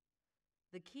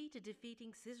 The key to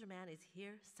defeating Scissorman is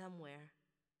here somewhere.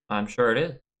 I'm sure it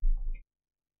is.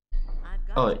 I've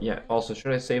got Oh, to yeah. find Also,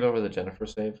 should I save over the Jennifer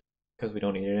save? Because we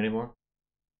don't need it anymore?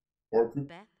 Or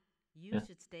Beth, you Yeah.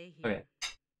 should stay here. Okay.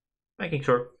 Making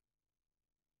sure.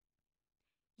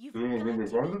 You've You think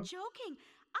it's got gonna be to be fun? joking.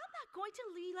 I'm not going to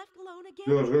be left alone again.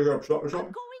 You guys gonna get upset or I'm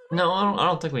something? going with No, you. I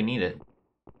don't think we need it.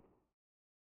 What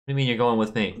do you mean you're going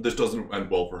with me? This doesn't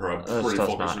end well for her. I'm This pretty does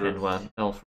fucking not sure.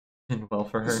 end well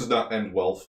for her. This does not end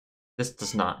well. This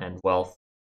does not end well.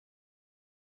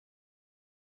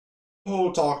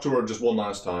 Oh, talk to her just one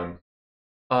last time.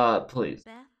 Please.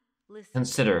 Beth, listen.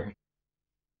 Consider.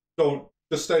 Don't.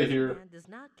 Just stay here. Man does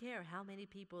not care how many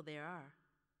people there are.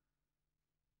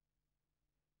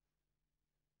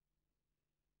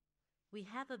 We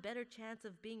have a better chance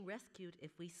of being rescued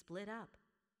if we split up.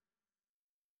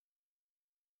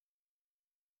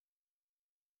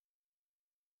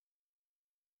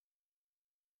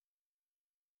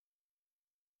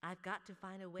 I've got to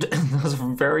find a way. That was a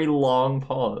very long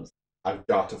pause. I've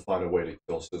got to find a way to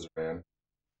kill Scissor Man.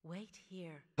 Wait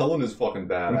here. Helen is fucking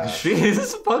badass.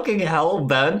 She's fucking hell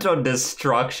bent on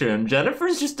destruction.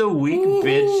 Jennifer's just a weak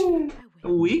bitch.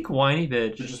 A weak, whiny She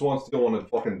bitch. just wants to go on a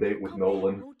fucking date with Come on,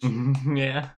 Nolan, won't you?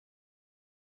 Yeah.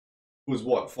 who's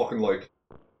what, fucking like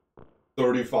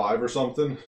 35 or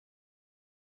something.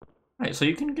 Right, so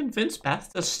you can convince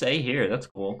Beth to stay here. That's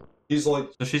cool. He's like,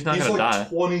 So she's not he's gonna like die.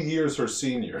 20 years her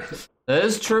senior. That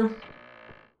is true.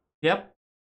 Yep.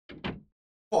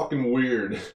 Fucking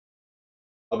weird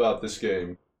about this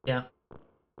game. Yeah.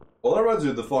 Well, that reminds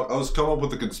me of the fuck. I was coming up with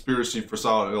the conspiracy for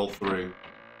Silent Hill 3.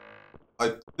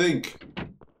 I think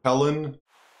Helen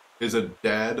is a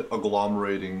dad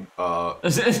agglomerating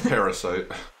parasite.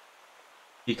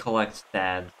 He collects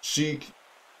dad.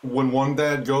 When one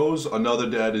dad goes, another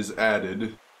dad is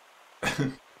added.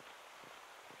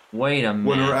 Wait a minute.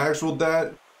 When her actual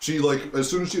dad, she like as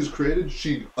soon as she was created,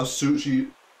 she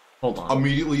Hold on.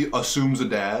 immediately assumes a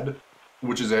dad,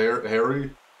 which is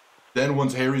Harry. Then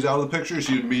once Harry's out of the picture,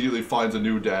 she immediately finds a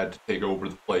new dad to take over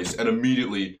the place and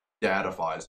immediately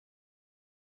dadifies.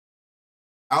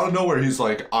 Out of nowhere, he's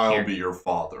like, "I'll be your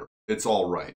father. It's all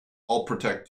right. I'll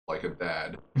protect you like a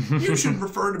dad. You should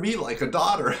refer to me like a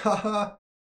daughter." Haha.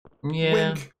 Yeah.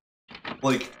 Wink.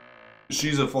 Like,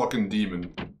 she's a fucking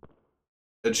demon.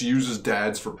 And she uses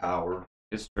dads for power.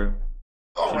 It's true.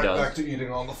 All She right, does. back to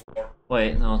eating on the floor.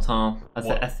 Wait, no, Tom.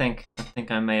 What? I think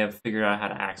I may have figured out how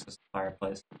to access the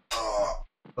fireplace.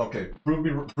 Okay, prove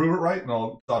it right, and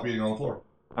I'll stop eating on the floor.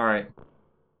 All right.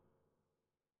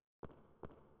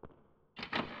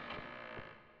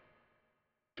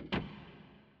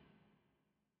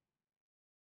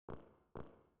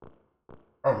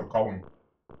 How's it going?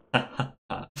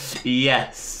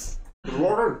 Yes. Is it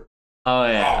working? Oh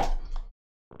yeah.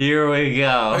 Here we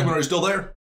go. Penguin, are you still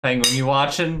there? Penguin, you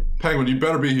watching? Penguin, you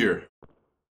better be here.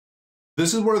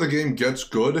 This is where the game gets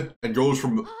good and goes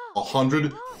from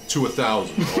 100 to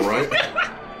 1,000, alright?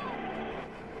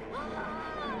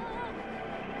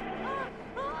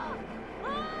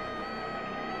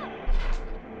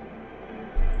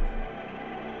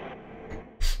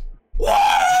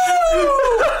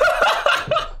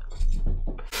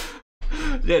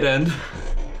 Did end.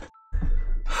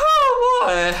 Oh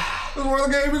boy. This is where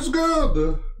the game is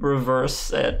good. Reverse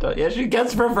Santa. Yeah, she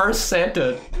gets reverse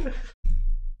Santa.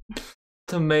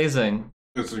 It's amazing.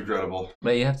 It's incredible.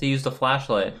 But you have to use the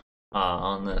flashlight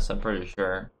on this, I'm pretty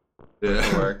sure. It'll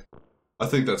Yeah, work. I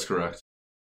think that's correct.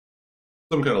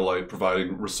 Some kind of light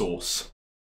providing resource.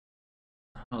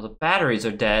 Oh, the batteries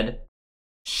are dead.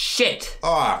 Shit!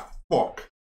 Ah, fuck.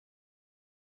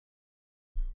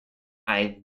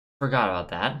 I forgot about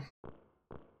that.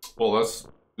 Well, that's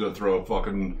gonna throw a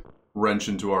fucking wrench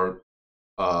into our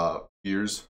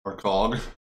gears, our cog.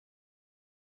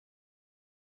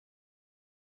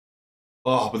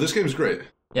 Oh, but this game's great.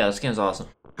 Yeah, this game's awesome.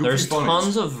 Goofy There's funnies.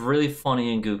 tons of really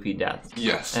funny and goofy deaths.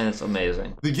 Yes. And it's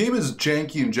amazing. The game is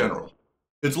janky in general.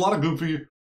 It's a lot of goofy,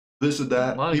 this and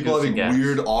that. A lot of People goofs having and gags.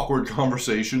 weird, awkward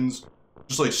conversations.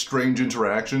 Just like strange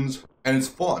interactions. And it's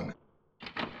fun.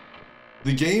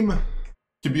 The game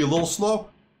can be a little slow,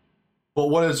 but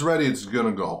when it's ready, it's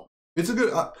gonna go. It's a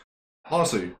good...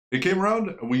 honestly, it came around,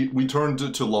 and we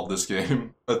turned to love this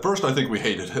game. At first, I think we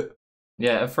hated it.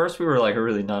 Yeah, at first we were like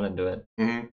really not into it.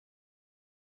 Mm-hmm.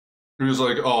 It was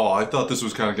like, oh, I thought this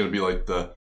was kind of gonna be like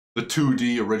the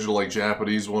 2D original, like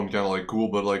Japanese one, kind of like cool,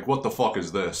 but like, what the fuck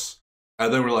is this?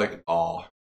 And then we're like, oh,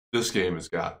 this game has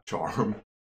got charm.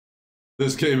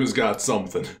 This game has got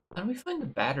something. How do we find the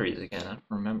batteries again? I don't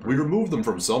remember. We removed them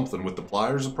from something with the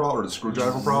pliers, or the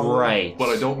screwdriver, probably. Right. But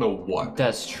I don't know what.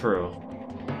 That's true.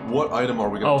 What item are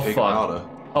we gonna take them fuck. out of?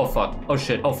 Oh fuck. Oh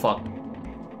shit. Oh fuck.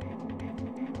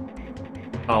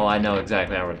 Oh, I know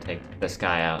exactly how we're gonna take this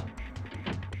guy out.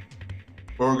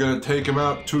 We're gonna take him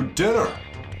out to dinner.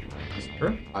 Is it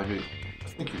true? I mean,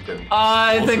 think you can.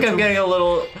 I think I'm getting a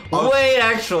little. Wait,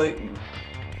 actually.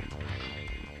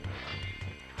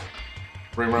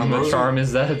 Bring around The the charm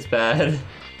is that it's bad.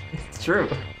 It's true.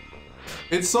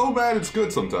 It's so bad it's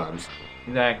good sometimes.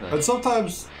 Exactly. And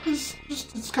sometimes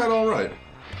it's kind of alright.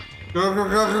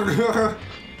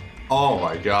 Oh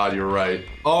my god, you're right.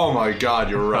 Oh my god,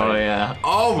 you're right. Oh yeah.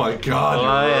 Oh my god,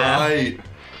 Oh, you're yeah. right.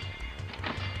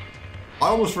 I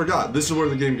almost forgot. This is where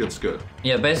the game gets good.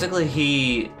 Yeah, basically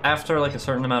he, after like a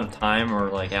certain amount of time, or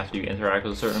like after you interact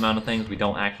with a certain amount of things we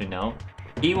don't actually know,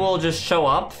 he will just show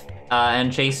up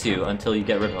and chase you until you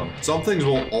get rid of him. Some things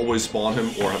will always spawn him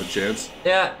or have a chance.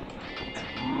 Yeah.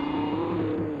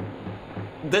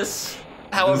 This, This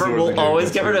however, is where the will game always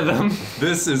gets get rid of him.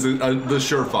 This is the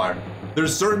surefire.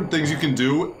 There's certain things you can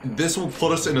do. This will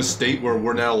put us in a state where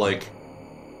we're now like,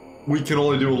 we can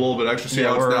only do a little bit extra. See Yeah,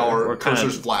 how it's now we're our kind of-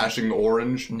 cursor's flashing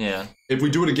orange? Yeah. If we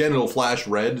do it again, it'll flash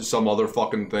red, some other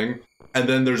fucking thing. And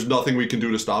then there's nothing we can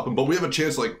do to stop him. But we have a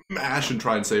chance to like mash and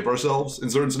try and save ourselves in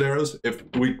certain scenarios. If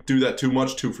we do that too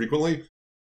much, too frequently,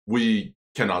 we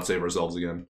cannot save ourselves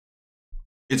again.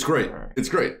 It's great. It's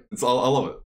great. I love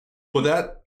it. But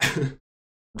that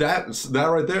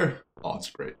right there, oh, it's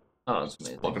great. Oh, it's Just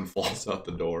amazing. fucking falls out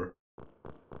the door.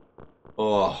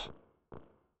 Oh,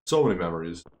 so many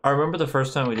memories. I remember the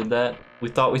first time we did that, we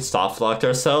thought we soft locked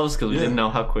ourselves because we didn't know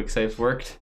how quick saves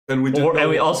worked. And we didn't And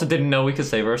we know- also didn't know we could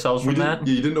save ourselves from that.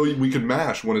 You didn't know we could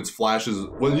mash when it flashes.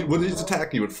 When he's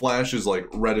attacking you, it flashes like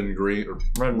red and green or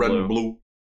Red and and blue.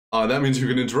 That means you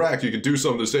can interact. You can do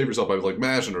something to save yourself by like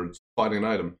mashing or finding an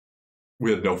item.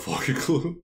 We had no fucking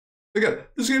clue. Again,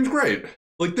 this game's great.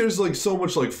 Like there's like so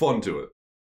much like fun to it.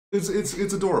 It's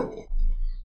adorable.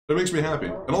 It makes me happy.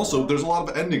 And also, there's a lot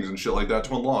of endings and shit like that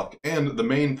to unlock. And the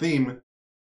main theme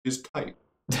is tight.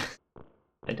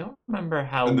 I don't remember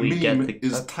how And the we get meme the.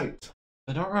 is tight.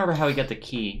 I don't remember how we get the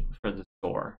key for the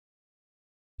door.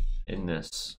 In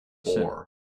this. Or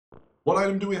what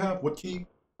item do we have? What key?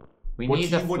 We What need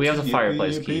key? the. What We have the key?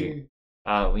 fireplace Yippee,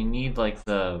 key. We need like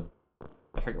the.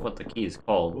 I forget what the key is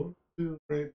called. 1, 2,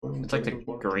 3, 4, It's like the 5, 6,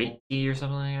 7, 8, great key or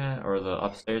something like that, or the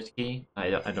upstairs key. I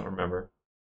don't remember.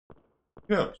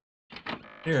 Yes.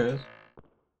 Here it is.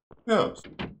 Yes.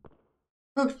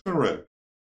 That's correct.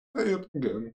 Say it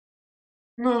again.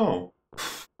 No.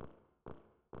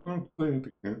 Don't say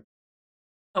it again.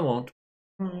 I won't.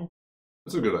 No.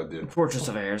 That's a good idea. Fortress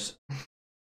of Airs.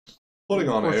 Putting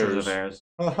on Fortress airs.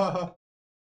 of Airs.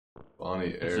 Bonnie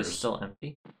Is airs. this still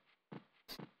empty?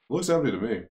 Looks empty to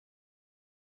me.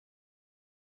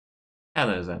 Yeah,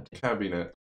 that is empty.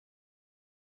 Cabinet.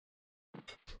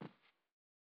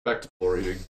 Back to floor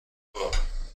eating. Ugh.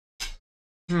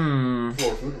 Hmm.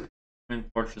 Floor food.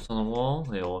 And portraits on the wall.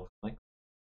 They all look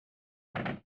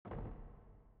like.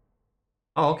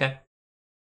 Oh, okay.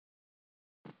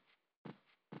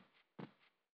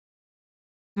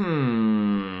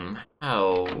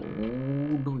 How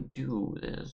do we do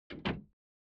this?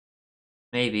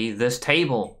 Maybe this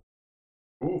table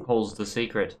Ooh. holds the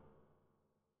secret.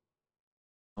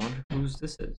 I wonder whose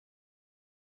this is.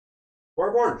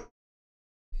 White words.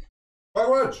 White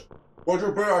words. What's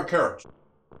your opinion on carrots?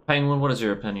 Penguin, what is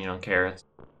your opinion on carrots?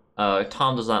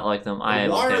 Tom does not like them. I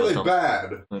am Why okay are with they them. bad?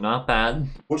 They're not bad.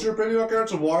 What's your opinion on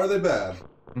carrots and why are they bad?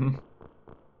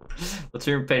 What's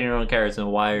your opinion on carrots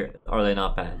and why are they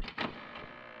not bad?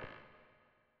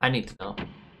 I need to know.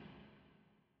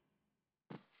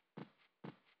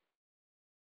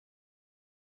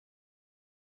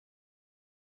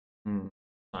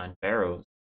 Fine, barrows.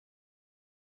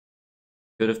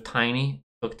 Good if tiny,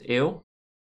 cooked ew.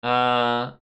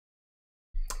 That's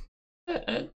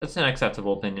an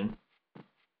acceptable opinion.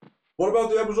 What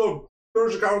about the episode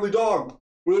There's a Cowardly Dog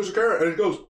where there's a carrot and it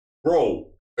goes grow,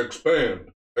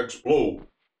 expand, explode,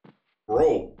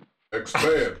 grow,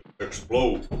 expand,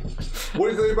 explode. What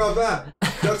do you think about that?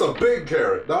 That's a big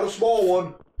carrot, not a small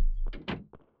one.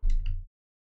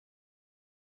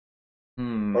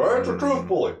 Answer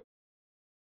truthfully.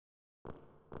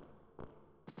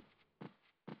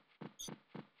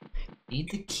 Need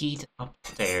the key to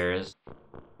upstairs.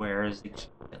 Where is the key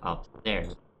to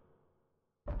upstairs?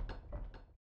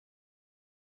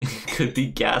 Could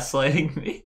be gaslighting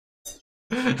me.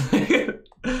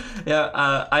 Yeah,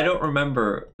 I don't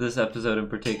remember this episode in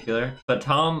particular, but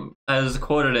Tom has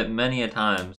quoted it many a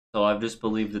time, so I've just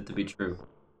believed it to be true.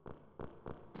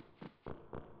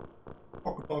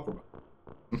 Talk about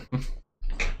it.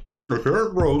 The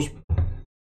carrot grows,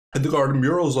 and the garden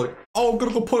mural is like, oh, I'm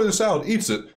gonna go put this out, eats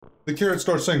it. The carrot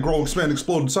starts saying grow, expand,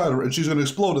 explode inside her, and she's gonna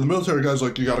explode. And the military guy's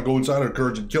like, you gotta go inside her,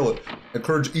 Courage, and kill it. And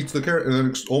Courage eats the carrot and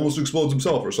then almost explodes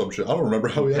himself or some shit. I don't remember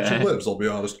how he actually lives, I'll be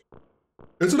honest.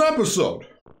 It's an episode.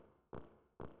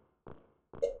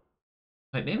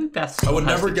 Wait, maybe Beth. I would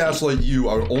never gaslight you.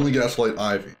 I would only gaslight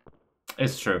Ivy.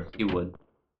 It's true. You would.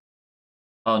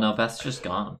 Oh no, Beth's just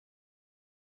gone.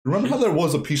 Remember how there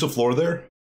was a piece of floor there?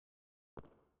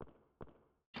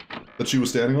 That she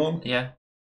was standing on? Yeah.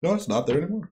 No, it's not there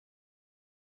anymore.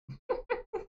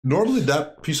 Normally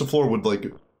that piece of floor would, like,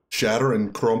 shatter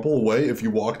and crumple away if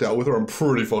you walked out with her, I'm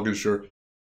pretty fucking sure.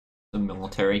 The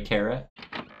military carrot?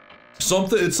 It's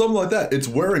something like that. It's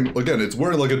wearing, again, it's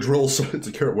wearing like a drill, it's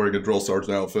a carrot wearing a drill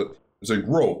sergeant outfit. It's like,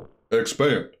 grow,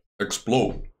 expand,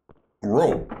 explode.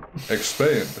 Grow,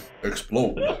 expand,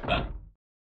 explode.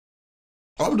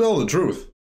 I'm telling the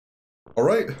truth.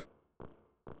 Alright?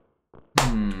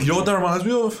 You know what that reminds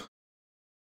me of?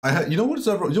 You know what's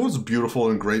a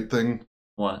beautiful and great thing?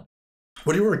 What?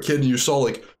 When you were a kid and you saw,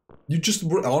 like, you just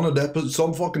were on an episode,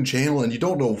 some fucking channel, and you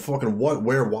don't know fucking what,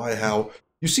 where, why, how.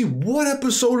 You see one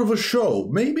episode of a show,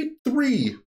 maybe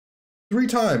three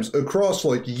times across,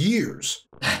 like, years.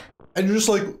 And you're just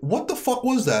like, what the fuck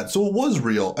was that? So it was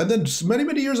real. And then just many,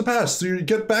 many years have passed, so you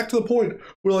get back to the point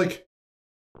where, like,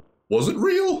 was it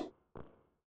real?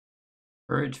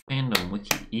 Courage fandom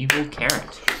wiki evil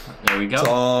carrot. There we go.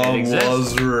 Tom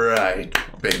was right,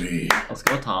 baby. Let's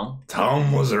go, Tom.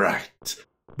 Tom was right.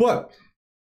 But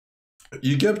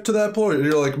you get to that point and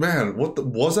you're like, man,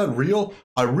 was that real?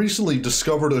 I recently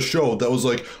discovered a show that was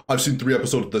like, I've seen 3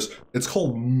 episodes of this. It's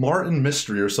called Martin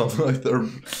Mystery or something like that or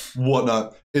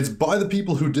whatnot. It's by the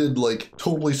people who did like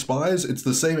Totally Spies. It's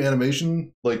the same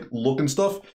animation, like look and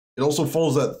stuff. It also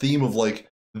follows that theme of like,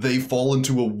 they fall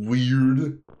into a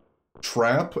weird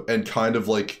trap and kind of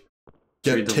like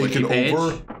get taken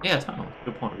over. Yeah, Tom,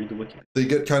 good point. Read the wiki. They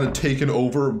get kind of taken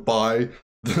over by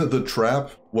the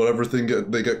trap, whatever thing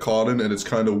they get caught in, and it's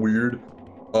kind of weird.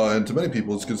 And to many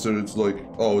people, it's considered like,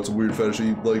 oh, it's a weird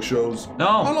fetishy like shows. No,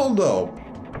 I don't know.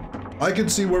 I can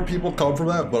see where people come from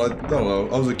that, but I don't know.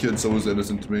 I was a kid, so it was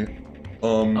innocent to me.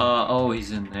 Oh,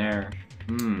 he's in there.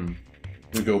 Let me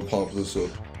go pop this up.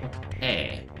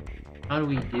 Hey, how do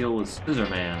we deal with Scissor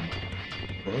Man?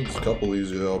 Well, there's a couple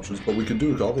easy options, but we could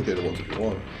do complicated ones if you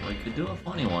want. We could do a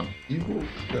funny one. Evil.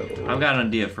 No. I've got an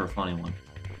idea for a funny one.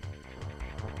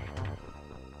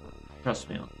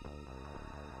 Trust me.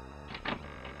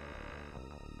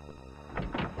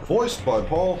 Voiced by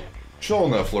Paul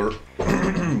Schellneffler.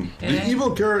 The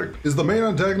evil carrot is the main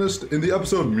antagonist in the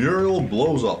episode Muriel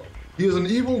Blows Up. He is an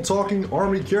evil talking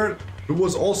army carrot who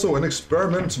was also an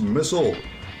experiment missile,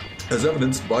 as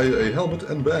evidenced by a helmet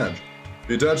and badge.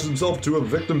 He attaches himself to a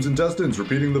victim's intestines,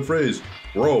 repeating the phrase,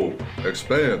 grow,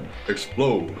 expand,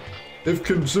 explode. If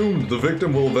consumed, the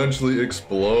victim will eventually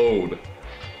explode.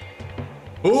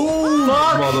 Ooh,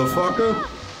 motherfucker!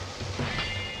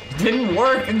 Didn't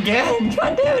work again!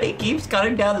 God damn it, he keeps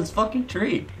cutting down his fucking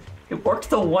tree. It worked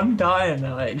the one time,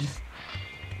 and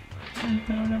it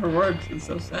never works. It's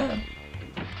so sad.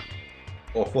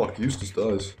 Oh fuck, Eustace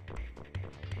dies.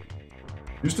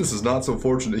 Eustace is not so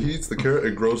fortunate. He eats the carrot,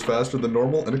 it grows faster than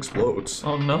normal, and explodes.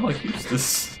 Oh no,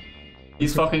 Eustace.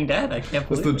 He's fucking dead, I can't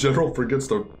believe As the general forgets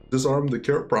to disarm the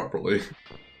carrot properly.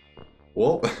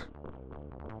 Well,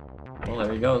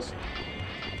 there he goes.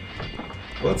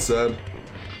 that's sad.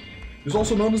 He's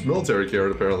also known as military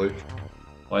carrot, apparently.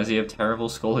 Why does he have terrible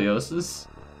scoliosis?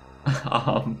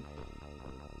 I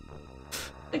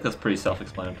think that's pretty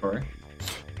self-explanatory.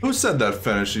 Who said that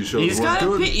fantasy shows He's weren't got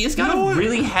good? He's got a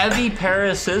really heavy pair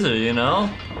of scissors, you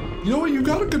know? You know what? You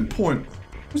got a good point.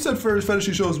 Who said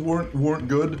fantasy shows weren't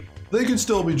good? They can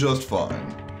still be just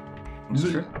fine.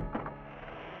 Sure.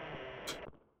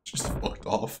 Just fucked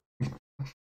off.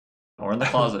 Or in the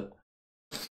closet.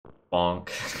 Bonk.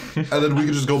 And then we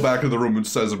can just go back to the room and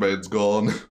Caesarmaid's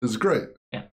gone. It's great.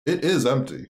 Yeah. It is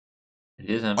empty. It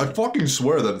is empty. I fucking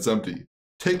swear that it's empty.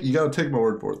 You gotta take my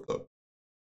word for it, though.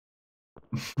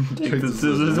 Take the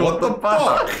scissors. What the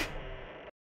fuck?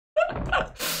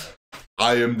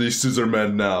 I am the scissor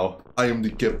man now. I am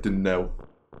the captain now.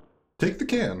 Take the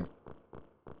can.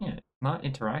 Yeah, not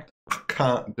interact. I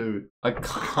can't do it. I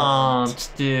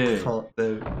can't do it. Can't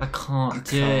do it. I can't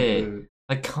do it.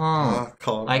 I can't.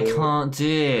 I can't do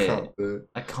it. Can't do it.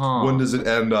 I can't. When does it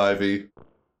end, Ivy?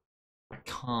 I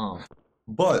can't.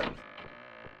 But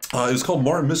it was called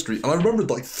Martin Mystery, and I remembered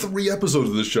like 3 episodes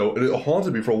of this show, and it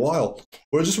haunted me for a while.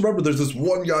 Where I just remember there's this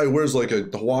one guy who wears like a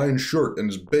Hawaiian shirt and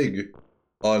is big,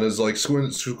 and his like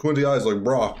squinty eyes like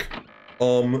Brock.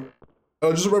 I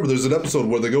just remember there's an episode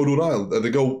where they go to an island and they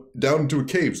go down into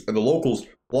caves, and the locals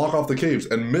block off the caves,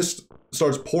 and mist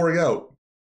starts pouring out.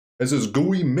 It says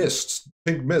gooey mist,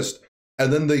 pink mist,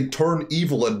 and then they turn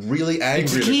evil and really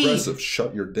angry and aggressive.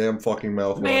 Shut your damn fucking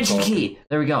mouth. Magic key.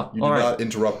 There we go. You do not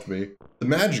interrupt me. The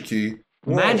magic key.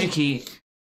 Magic key.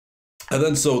 And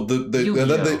then so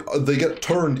they get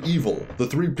turned evil. The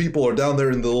 3 people are down there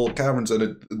in the little caverns,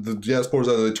 and the gas pours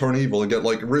out, and they turn evil and get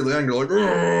like really angry, like.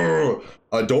 Argh!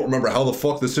 I don't remember how the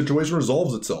fuck this situation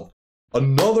resolves itself.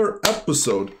 Another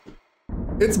episode.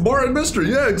 It's Martin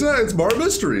Mystery. Yeah, exactly. It's Martin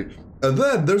Mystery. And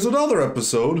then there's another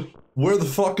episode where the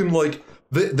fucking like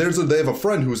they have a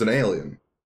friend who's an alien.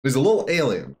 He's a little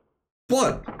alien.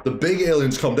 But the big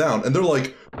aliens come down and they're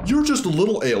like, you're just a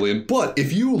little alien, but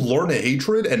if you learn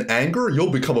hatred and anger,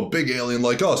 you'll become a big alien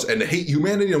like us and hate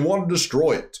humanity and want to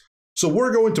destroy it. So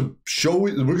we're going to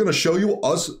show you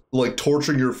us like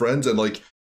torturing your friends and like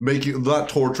making, not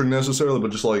torturing necessarily,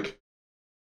 but just like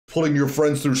putting your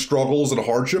friends through struggles and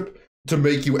hardship to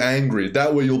make you angry.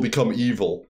 That way you'll become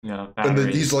evil. Yeah, and then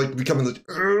he's like becoming like,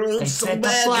 I'm so mad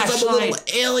because I'm a little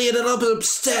alien and I'm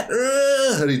upset.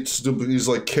 And he's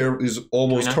like, he's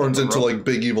almost turns into like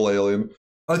big evil alien.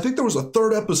 I think there was a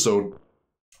 3rd episode,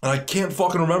 and I can't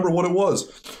fucking remember what it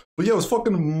was. But yeah, it was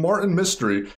fucking Martin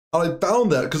Mystery. And I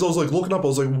found that because I was like looking up, I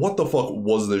was like, what the fuck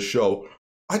was this show?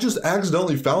 I just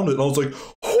accidentally found it, and I was like,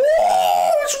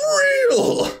 oh, it's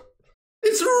real!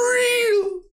 It's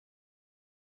real!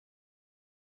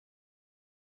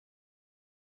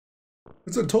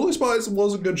 It's a Totally Spies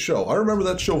was a good show. I remember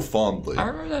that show fondly. I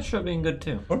remember that show being good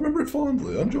too. I remember it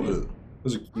fondly. I enjoyed it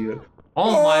as a kid.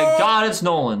 Oh my god, it's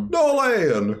Nolan.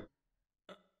 Nolan!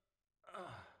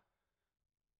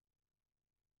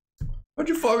 How'd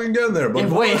you fucking get in there, buddy?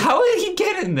 Yeah, wait, how did he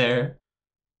get in there?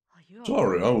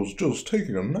 Sorry, I was just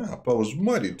taking a nap. I was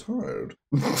mighty tired.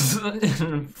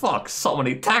 Fuck,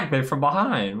 somebody attacked me from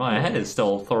behind. My head is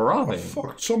still throbbing. Oh,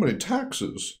 fuck, so many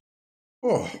taxes.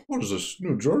 Oh, what is this,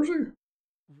 New Jersey?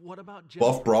 What about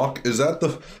Buff Brock? Is that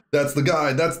that's the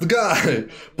guy, that's the guy!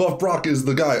 Buff Brock is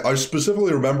the guy. I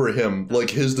specifically remember him,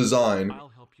 like his design.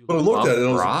 But I looked at it and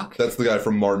I was like, that's the guy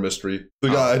from Martin Mystery. The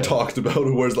guy I talked about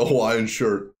who wears the Hawaiian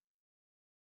shirt.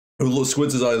 Who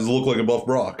squints his eyes look like a Buff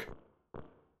Brock.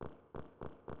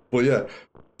 But yeah,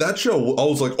 that show, I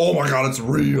was like, oh my god, it's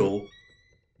real.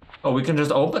 Oh, we can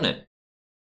just open it.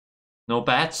 No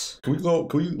bats? Can we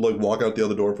like walk out the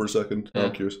other door for a second? Yeah.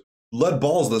 I'm curious. Lead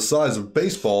balls the size of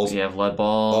baseballs. We have lead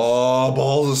balls. Oh,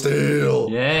 balls of steel.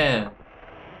 Yeah.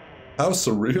 How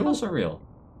surreal. How surreal.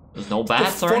 There's no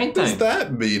bats or anything. What does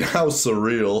that mean? How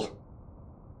surreal.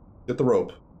 Get the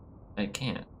rope. I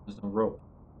can't. There's no rope.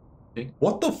 See?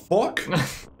 What the fuck?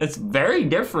 It's very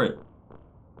different.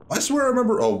 I swear I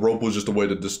remember. Oh, rope was just a way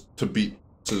to beat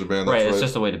Scissor Man. Right, it's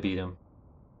just a way to beat him.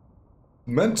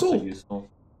 Mental. Also useful.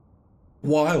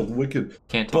 Wild, wicked.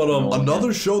 Can't talk But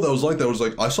another show that was like that was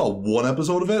like I saw one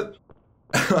episode of it.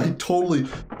 And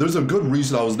there's a good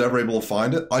reason I was never able to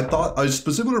find it. I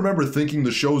specifically remember thinking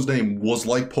the show's name was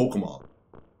like Pokemon,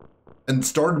 and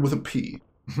started with a P.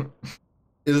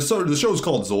 The show is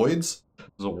called Zoids.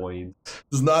 Zoids.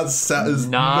 It's not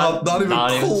even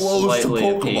close to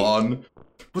Pokemon.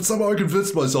 But somehow I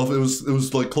convinced myself it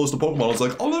was like close to Pokemon. I was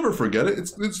like, I'll never forget it.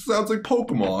 It sounds like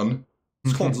Pokemon.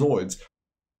 It's called Zoids.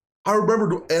 I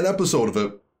remembered an episode of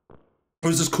it. It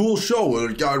was this cool show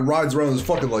where a guy rides around this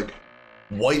fucking like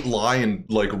white lion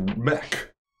like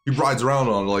mech. He rides around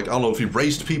on like, I don't know if he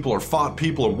raced people or fought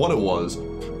people or what it was.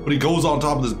 But he goes on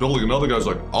top of this building and another guy's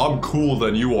like, I'm cooler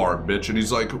than you are, bitch. And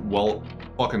he's like, well,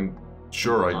 fucking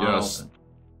sure, I guess.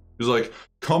 He's like,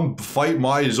 come fight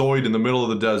my Zoid in the middle of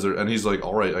the desert. And he's like,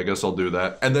 alright, I guess I'll do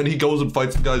that. And then he goes and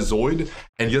fights the guy's Zoid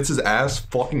and gets his ass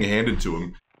fucking handed to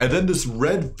him. And then this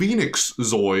red Phoenix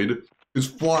Zoid is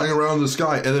flying around the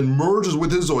sky and then merges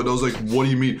with his Zoid. I was like, what do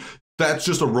you mean? That's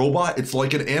just a robot? It's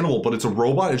like an animal, but it's a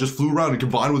robot. It just flew around and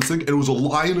combined with this thing. And it was a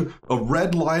lion, a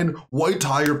red lion, white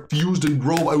tiger, fused in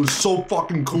robot. It was so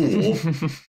fucking cool.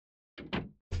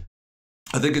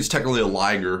 I think it's technically a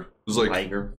Liger. It's like,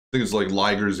 Liger. I think it's like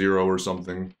Liger Zero or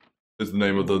something. It's the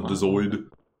name of the Zoid.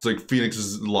 It's like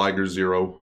Phoenix's Liger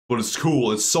Zero. But it's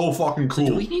cool. It's so fucking cool.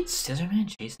 So do we need Scissorman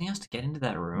chasing us to get into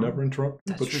that room? Never interrupt.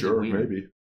 That's But really sure, weird. maybe.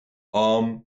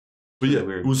 But yeah,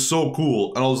 Weird. it was so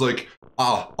cool. And I was like,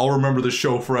 I'll remember this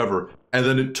show forever. And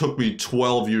then it took me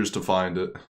 12 years to find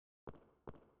it.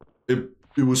 But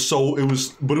it was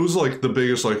like the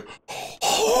biggest like,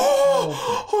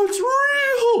 oh, it's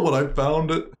real when I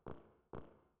found it.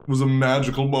 It was a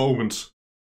magical moment.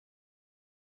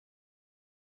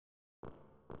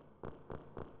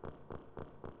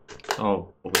 Oh,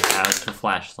 we have the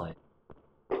flashlight.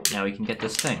 Now we can get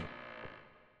this thing.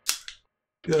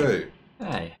 Yay.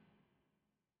 Hey.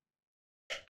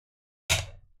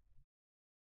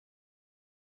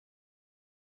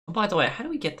 Oh, by the way, how do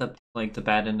we get the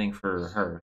bad ending for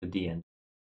her, the D end?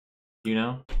 Do you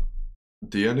know?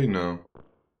 The ending? No.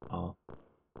 Oh.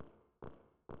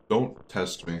 Don't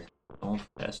test me. Don't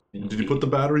Self-esteem. Did you put the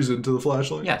batteries into the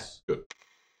flashlight? Yes. Good.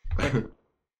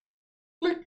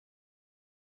 Click.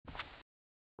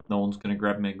 No one's gonna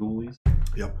grab my ghoulies.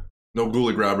 Yep. No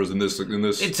ghoulie grabbers in this.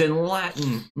 It's in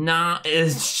Latin. Nah,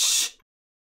 it's...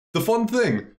 The fun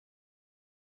thing.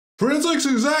 Translates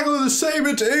exactly the same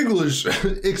into English,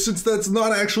 since that's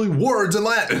not actually words in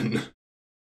Latin.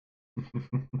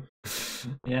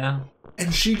 Yeah.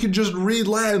 And she can just read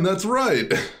Latin, that's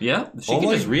right. Yeah, she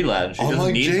can just read Latin. She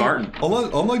doesn't need Barton.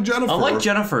 Unlike Jennifer. Unlike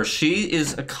Jennifer, she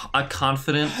is a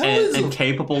confident and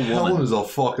capable woman. Helen is a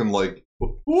fucking, like,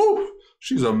 woo,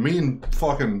 she's a mean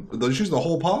fucking, she's the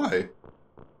whole pie.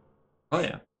 Oh,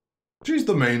 yeah. She's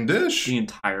the main dish. The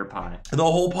entire pie. The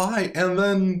whole pie, and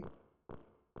then...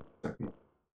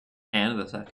 And the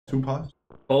second. 2 pies?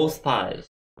 Both pies.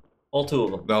 All 2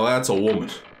 of them. Now that's a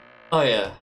woman. Oh,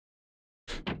 yeah.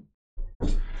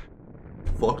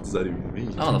 Fuck does that even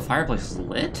mean? Oh, the fireplace is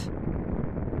lit?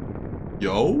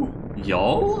 Yo?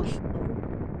 Yo?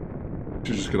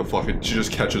 She's just gonna fucking, she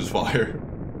just catches fire.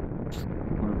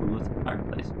 What who lit the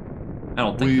fireplace? I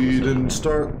don't think We didn't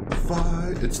start the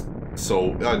fire. It's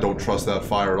so, I don't trust that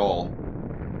fire at all.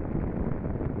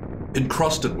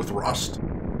 Encrusted with rust.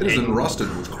 It is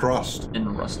encrusted with crust.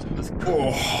 Encrusted with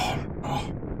crust.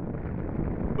 Oh.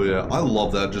 But yeah, I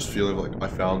love that just feeling like I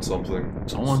found something.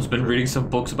 Someone's been reading some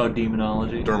books about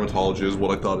demonology. Dermatology is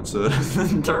what I thought it said.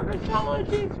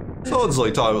 Dermatology? So it's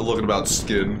like looking about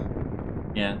skin.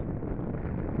 Yeah.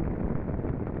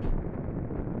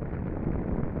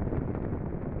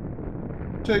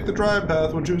 Take the drive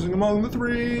path when choosing among the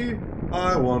 3.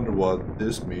 I wonder what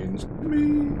this means to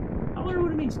me. I wonder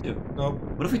what it means too. Nope.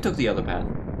 What if we took the other path?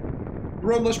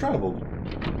 Road less traveled.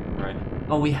 Right.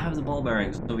 Oh, we have the ball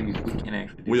bearings, so we can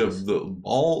actually do We this. have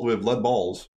we have lead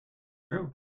balls.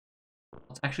 True.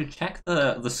 Let's actually check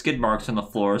the skid marks on the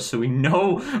floor so we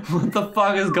know what the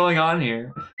fuck is going on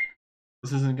here.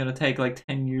 This isn't gonna take like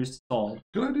 10 years to solve.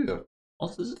 Good idea.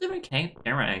 Also, this is a different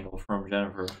camera angle from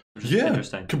Jennifer, which is Yeah,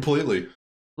 interesting. completely.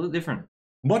 Completely different.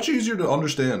 Much easier to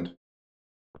understand.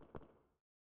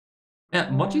 Yeah,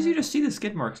 much easier to see the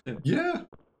skid marks too. Yeah.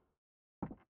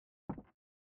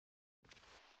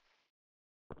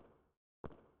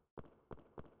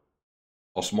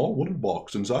 A small wooden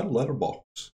box inside a letter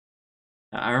box.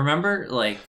 I remember,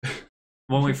 like,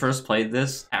 when we first played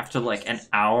this, after like an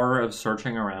hour of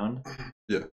searching around.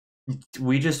 Yeah.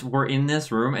 We just were in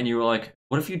this room, and you were like,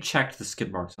 "What if you checked the skid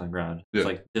marks on the ground?" Yeah. It's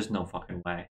like, "There's no fucking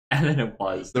way," and then it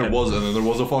was. There was, and then there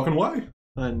was a fucking way.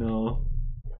 I know.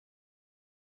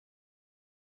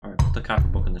 All right, put the copy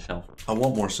book on the shelf. I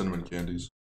want more cinnamon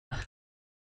candies.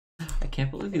 I can't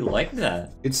believe you like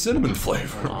that. It's cinnamon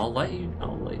flavor. I'll let you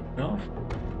know.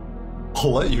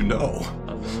 I'll let you know.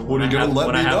 What are you gonna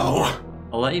let me know?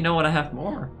 I'll let you know when I have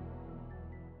more.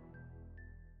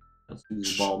 Let's do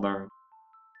this ball bearing.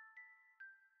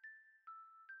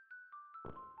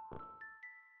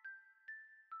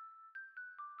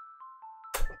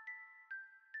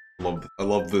 I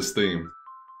love this theme.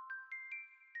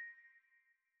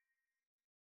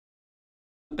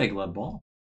 Big lead ball.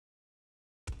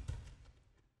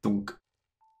 Dunk.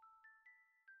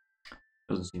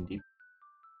 Doesn't seem deep.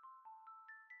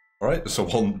 Alright, so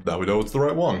now we know it's the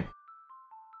right one.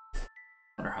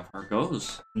 Wonder how far it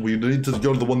goes. We need to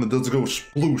go to the one that doesn't go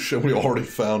sploosh, and we already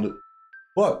found it.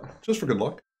 What? Just for good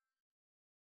luck.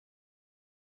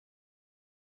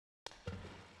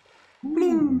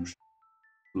 Sploosh.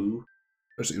 Blue.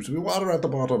 There seems to be water at the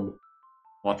bottom.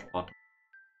 Watch bottom.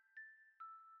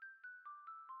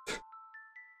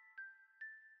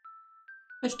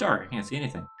 It's dark. I can't see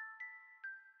anything.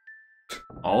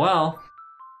 Oh well.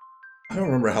 I don't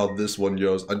remember how this one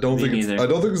goes. I don't Me think neither. I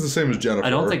don't think it's the same as Jennifer. I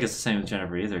don't think it's the same as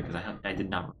Jennifer either, because I did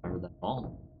not remember that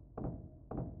ball.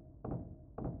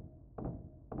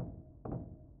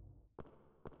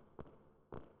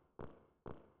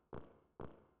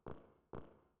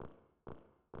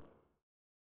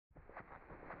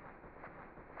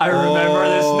 I remember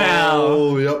this now.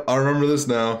 Oh, yep, I remember this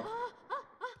now.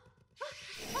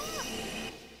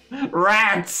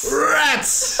 Rats!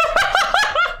 Rats!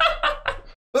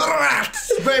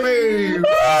 Rats, baby!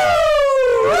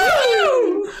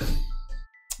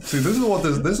 See, this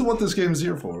is what this game's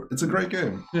here for. It's a great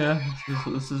game. Yeah,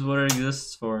 this is what it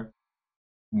exists for.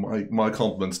 My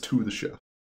compliments to the chef.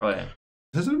 Oh yeah.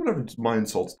 Has anyone ever my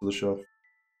insults to the chef?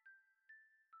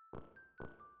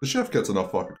 The chef gets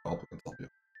enough fucking compliments, I'll be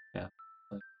honest. Yeah.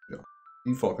 Yeah.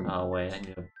 He fucking... Oh wait, I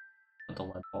need to put the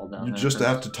lead ball down You there just first.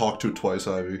 have to talk to it twice,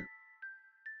 Ivy.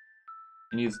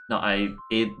 It needs, no, I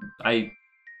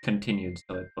continued,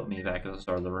 so it put me back at the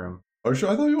start of the room. Are you sure?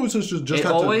 I thought you always just It had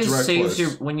to always interact saves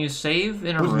twice. when you save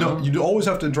in a But room. no, you always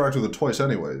have to interact with it twice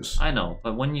anyways. I know,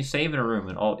 but when you save in a room,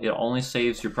 it only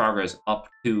saves your progress up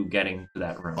to getting to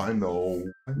that room. I know.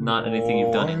 Not anything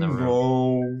you've done in the room.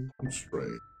 No, it's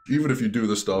strange. Even if you do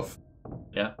the stuff.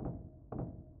 Yeah.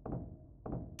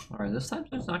 Alright, this time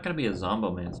there's not gonna be a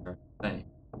Zombomancer. Hey,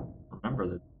 remember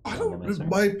the I don't. It Zombomancer.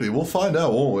 might be. We'll find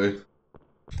out, won't we?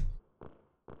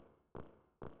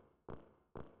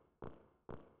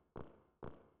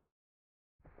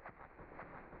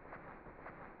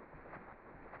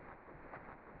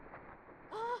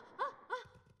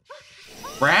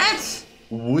 Rats?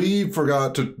 We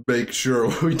forgot to make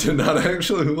sure we did not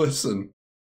actually listen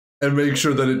and make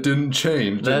sure that it didn't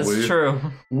change. That's did we? true.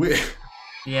 Yeah,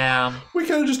 Yeah. we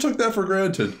kind of just took that for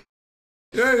granted.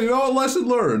 Yeah, you know what? Lesson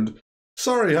learned.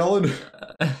 Sorry, Helen.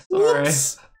 Sorry.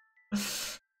 Whoops.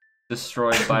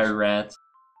 Destroyed by rats.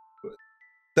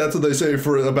 That's what they say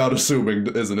for about assuming,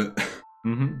 isn't it?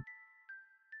 Mm-hmm.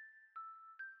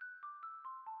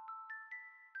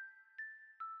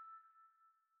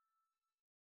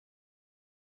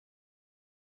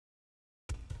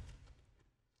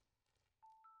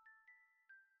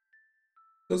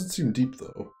 Doesn't seem deep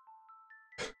though.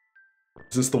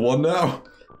 Is this the one now?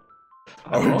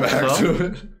 Are we back to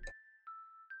it?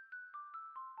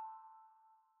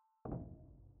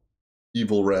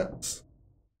 Evil rats.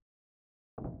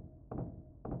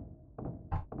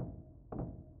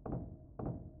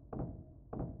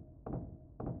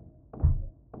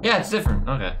 Yeah, it's different.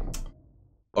 Okay.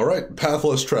 Alright, path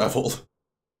less traveled.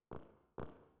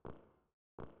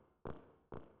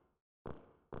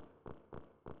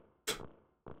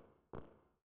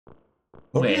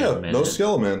 Oh Wait a yeah, minute. no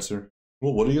Skelemancer.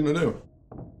 Well, what are you gonna do?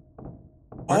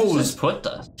 Where does Oh, this is put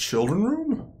us? children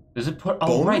room? Does it put? Oh,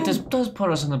 Bone right. room? This does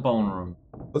put us in the bone room.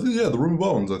 I think, yeah, the room of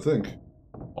bones, I think.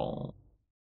 Bone.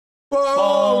 Bones!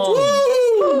 Bones!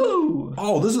 Woo! Woo!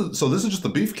 Oh, this is just the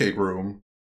beefcake room.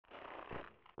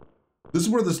 This is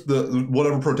where the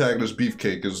whatever protagonist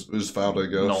beefcake is found, I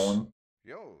guess. Nolan.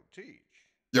 Yo, teach.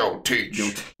 Yo, teach.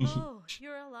 Oh,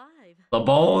 you're alive. The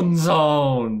bone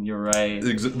zone. You're right.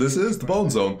 This is the bone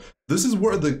zone. This is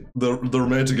where the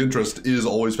romantic interest is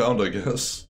always found, I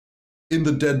guess. In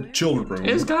the dead children room.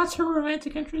 Is God's her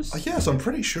romantic interest? Yes, I'm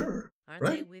pretty sure. Aren't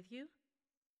Right? they with you?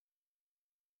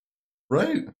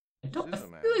 Right? I feel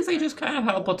like they just kind of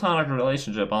have a platonic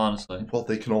relationship, honestly. Well,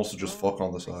 they can also just fuck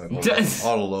on the side. I Yes.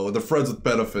 don't know. They're friends with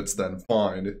benefits, then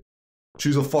fine.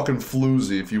 She's a fucking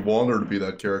floozy if you want her to be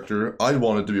that character. I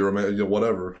want it to be romantic, you know,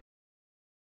 whatever.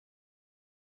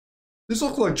 These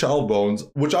look like child bones,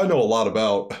 which I know a lot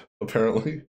about,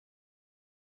 apparently.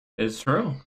 It's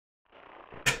true.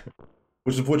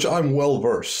 Which I'm well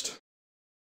versed.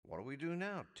 What do we do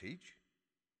now, teach?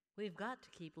 We've got to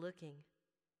keep looking.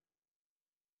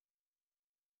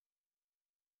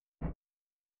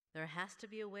 There has to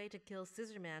be a way to kill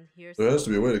Scissorman here. There has to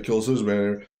be a way to kill Scissorman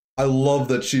here. I love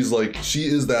that she's like, she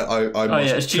is that I Oh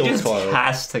yeah, must she kill just Kyle.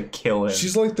 has to kill him.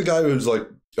 She's like the guy who's like,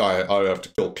 I have to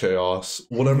kill Chaos.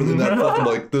 Whatever in that fucking,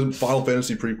 like, the Final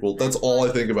Fantasy prequel. That's all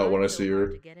I think about when I see her.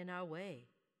 To get in our way.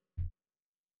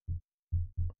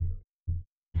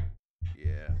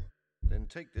 Yeah. Then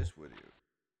take this with you.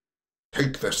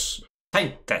 Take this.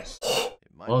 Take this. It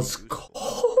might be Let's useful.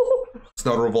 go. It's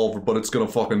not a revolver, but it's gonna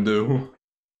fucking do.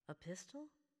 A pistol?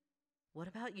 What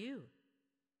about you?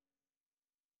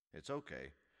 It's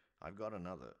okay. I've got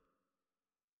another.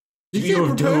 You You came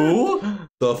prepared? do?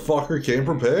 The fucker came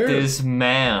prepared? This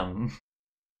man.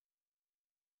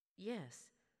 Yes.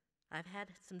 I've had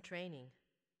some training.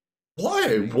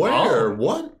 Why? Where? Oh.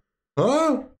 What?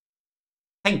 Huh?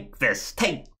 Take this.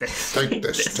 Take this. Take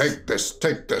this, take this,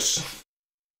 take this.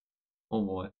 Oh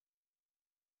boy.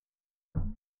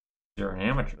 You're an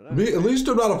amateur. But Me, at least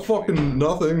I'm not a fucking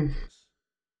nothing.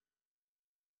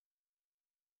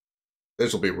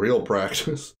 This'll be real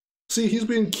practice. See, he's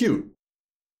being cute.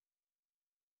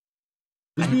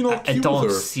 He's being all I cute don't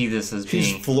with her. see this as He's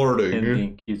being him flirting.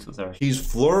 being cute with her. He's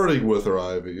flirting with her,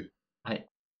 Ivy.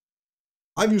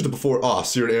 I've used it before. Ah,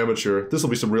 so you're an amateur. This'll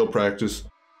be some real practice.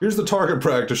 Here's the target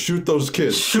practice. Shoot those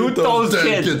kids. Shoot those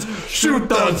dead kids. Shoot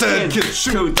those dead kids.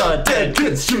 Shoot the dead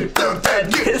kids. Shoot those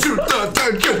dead kids. Shoot those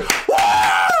dead kids.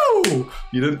 Woo!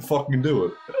 You didn't fucking do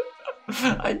it.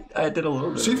 I did a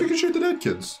little bit. See if you can shoot the dead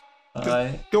kids.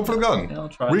 I Go for the gun. Yeah, I'll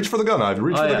try. Reach for the gun, Ivy.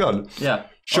 Reach Oh, for yeah. the gun. Yeah.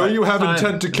 Show Alright, you have time.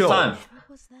 intent to It's kill. time. What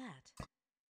was that?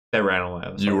 They ran away. I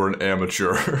was You like, were an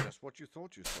amateur. That's what you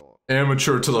thought you saw.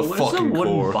 Amateur to the what is a fucking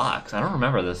wooden core. box? I don't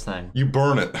remember this thing. You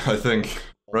burn it, I think.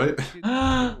 Right? All the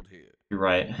kids killed here. You're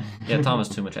right. Yeah, Tom has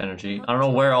too much energy. I don't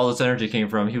know where all this energy came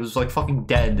from. He was like fucking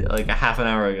dead like a half an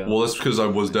hour ago. Well, that's because I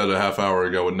was dead a half hour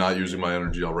ago and not using my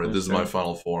energy already. This is my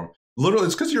final form. Literally,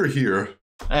 it's because you're here.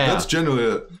 Yeah. That's genuinely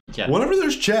it. Yeah. Whenever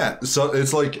there's chat, so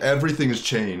it's like everything has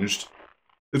changed.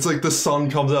 It's like the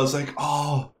sun comes out. It's like,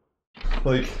 oh,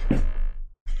 like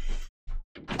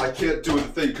I can't do the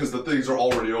thing because the things are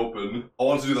already open. I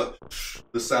want to do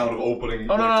the sound of opening.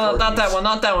 Oh no, not that one,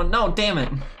 not that one. No, damn it.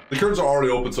 The curtains are already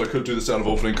open, so I couldn't do the sound of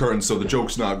opening curtains. So the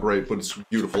joke's not great, but it's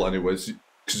beautiful anyways,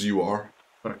 because you are.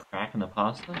 Put a crack in the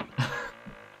pasta.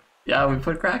 Yeah, we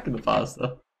put crack in the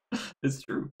pasta. It's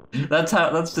true. That's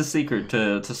the secret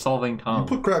to solving Tom. You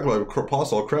put crack in my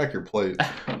pasta, I'll crack your plate.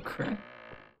 Crack.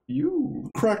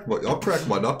 You. I'll crack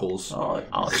my knuckles. I'll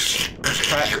My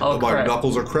crack.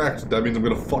 knuckles are cracked. That means I'm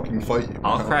gonna fucking fight you.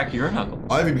 I'll crack your knuckles.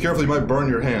 Ivy, be careful, you might burn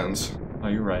your hands. Oh,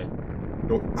 you're right.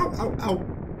 Go, ow, ow, ow.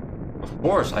 Of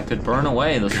course, I could burn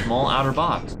away the small outer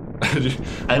box and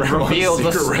Grandma's reveal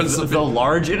secret recipe. the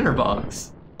large inner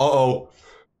box. Uh-oh.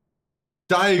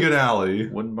 Diagon Alley.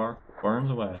 Wooden bar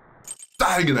burns away.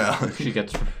 Diagon Alley. She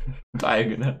gets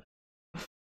diagonal.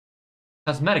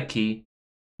 Cosmetic key.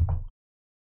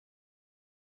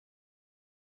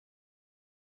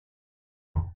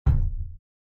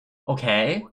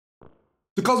 Okay.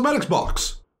 The cosmetics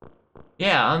box.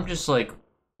 Yeah, I'm just like,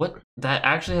 what? That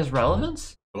actually has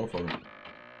relevance? I don't fucking...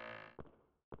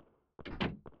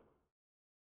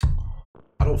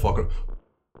 I don't fucking...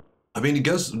 I mean, I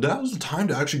guess that was the time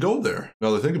to actually go there.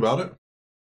 Now that I think about it.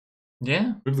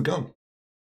 Yeah. We have the gun.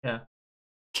 Yeah.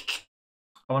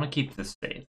 I want to keep this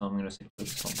safe, so I'm gonna say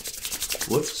this one.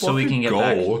 Let's so we can get go.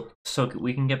 back. So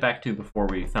we can get back to before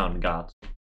we found Gots.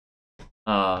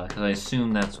 Because I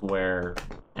assume that's where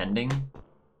ending,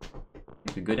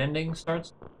 like the good ending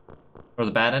starts, or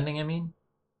the bad ending. I mean,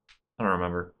 I don't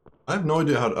remember. I have no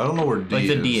idea how. I don't know where D like is.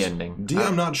 the D ending. D,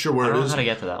 I'm not sure where I don't it know is. how to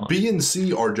get to that one. B and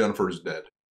C are Jennifer's dead.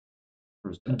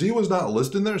 D was not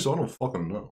listed there, so I don't fucking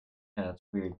know. Yeah, that's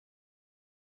weird.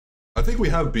 I think we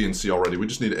have B and C already. We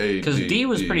just need A. Because D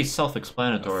was D. pretty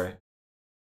self-explanatory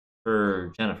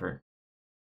for Jennifer.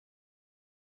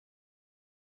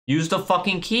 Use the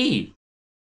fucking key.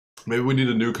 Maybe we need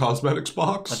a new cosmetics A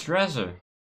box. dresser.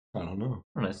 I don't know.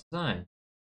 What a nice design.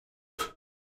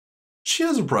 She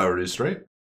has her priorities straight.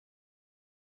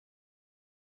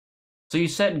 So you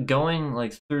said going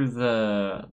like through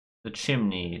the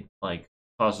chimney like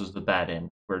causes the bad end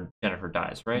where Jennifer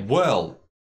dies, right? Well,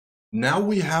 now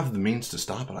we have the means to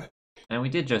stop it. And we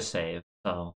did just save,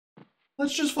 so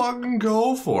Let's just fucking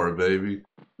go for it, baby.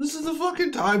 This is the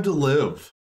fucking time to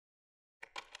live.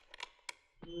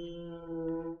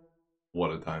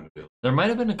 What a time to be. there might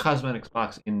have been a cosmetics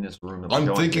box in this room. that we're I'm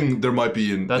going thinking to. there might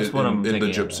be in That's what I'm in the thinking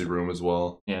of, gypsy yeah. room as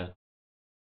well. Yeah.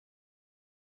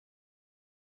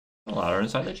 A ladder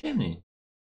inside the chimney.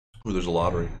 Ooh, there's a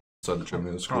lottery inside the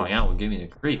chimney. That's cool. Crawling out will give me the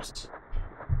creeps.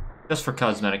 Just for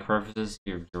cosmetic purposes,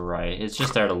 you're right. It's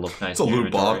just there to look nice. It's a in your loot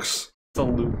inventory. box. It's a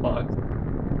loot box.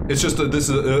 It's just that this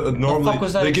is normally fuck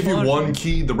was that they give you explosion? one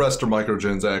key. The rest are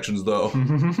microtransactions, though.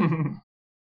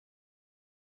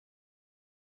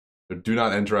 Do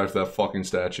not interact with that fucking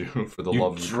statue for the You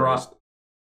love of drop- Christ.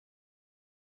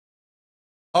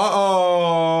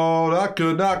 Uh-oh! Not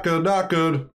good, not good, not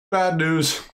good. Bad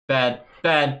news. Bad.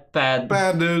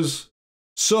 Bad news.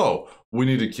 So, we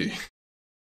need a key.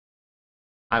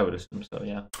 I would assume so,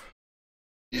 yeah.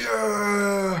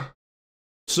 Yeah!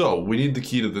 So, we need the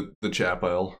key to the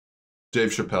chapel. Dave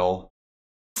Chappelle.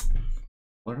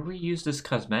 What do we use this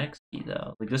cosmetics key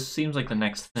though? Like this seems like the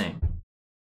next thing.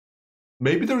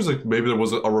 Maybe there was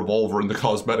a revolver in the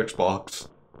cosmetics box.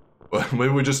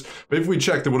 Maybe if we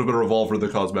checked, there would have been a revolver in the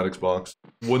cosmetics box.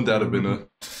 Wouldn't that have been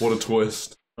what a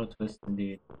twist? No twist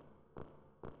indeed.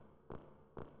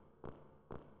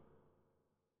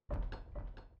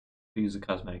 We use a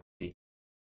cosmetic key.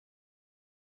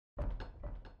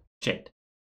 Shit.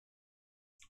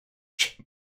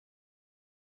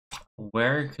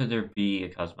 Where could there be a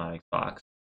cosmetics box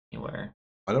anywhere?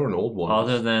 I know an old one.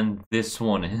 Other than this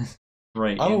one is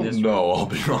right I in this don't know, room. I'll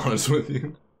be honest with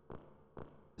you.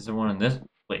 Is there one in this?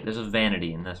 Wait, there's a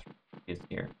vanity in this room. It's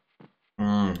here.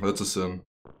 That's a sin.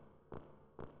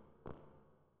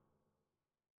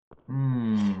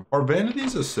 Are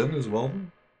vanities a sin as well?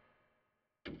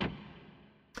 I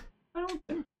don't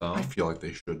think so. I feel like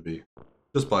they should be.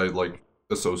 Just by, like,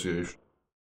 association.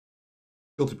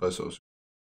 Guilty by association.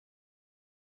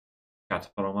 Got to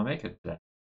put on my makeup today.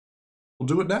 We'll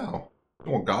do it now. I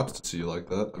don't want gods to see you like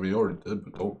that. I mean, you already did,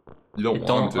 but you don't I want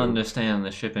don't to. understand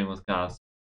the shipping with gods.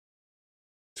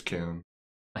 Just can.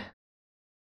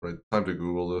 Right, time to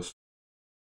Google this.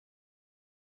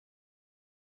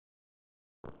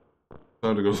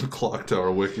 Time to go to the Clock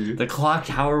Tower wiki. The Clock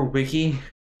Tower wiki.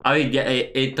 I mean, yeah,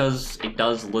 it does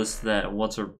list that.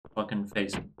 What's her fucking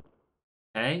face?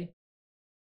 K.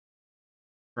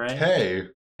 Right? K.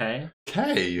 K.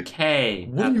 K. K.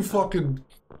 What are you fucking?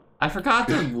 I forgot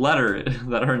the letter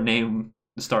that her name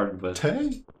started with.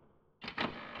 K.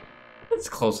 It's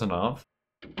close enough.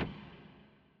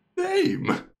 Name.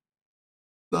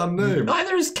 Not a name.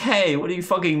 Neither is K. What do you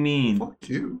fucking mean? Fuck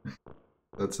you.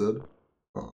 That's it.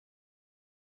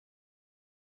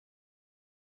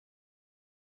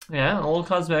 Yeah, an old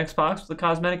cosmetics box with a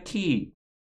cosmetic key.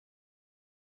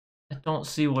 I don't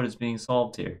see what is being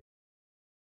solved here.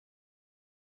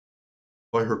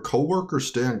 By her co-worker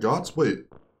Stan Gotts? Wait,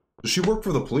 does she work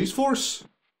for the police force?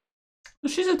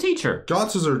 She's a teacher.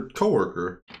 Gotts is her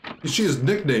co-worker. She is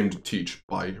nicknamed Teach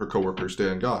by her co-worker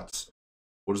Stan Gotts.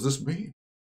 What does this mean?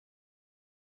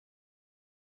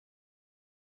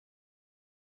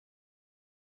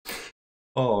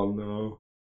 Oh no.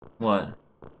 What?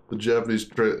 The Japanese,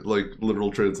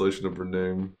 literal translation of her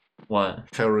name. What?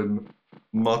 Helen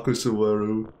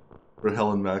Makusuwaru for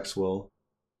Helen Maxwell.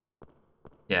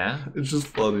 Yeah? It's just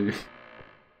funny.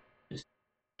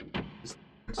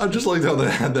 I just liked how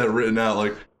they had that written out,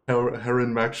 like,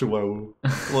 Helen Maxwell.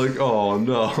 Like, oh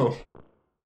no.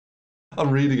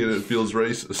 I'm reading it, it feels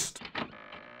racist.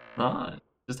 Not.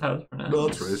 Just how it's pronounced. No,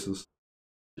 it's racist.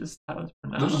 Just how it's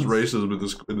pronounced. There's just racism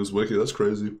in this wiki, that's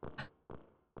crazy.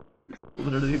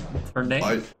 Literally, her name.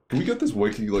 Can we get this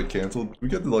wiki, like, canceled? Can we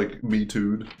get, like, Me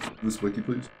Too'd this wiki,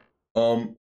 please?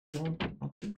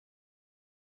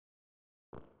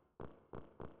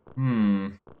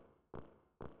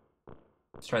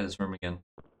 Let's try this room again.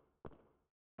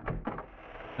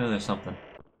 Oh, there's something.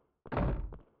 Could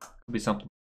be something.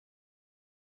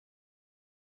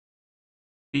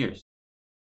 Fears.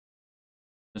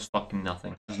 There's fucking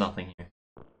nothing. There's nothing here.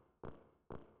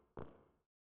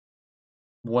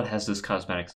 What has this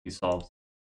cosmetics key solved?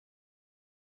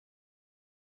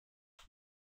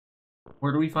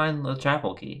 Where do we find the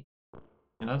chapel key?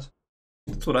 You know,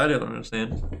 that's what I don't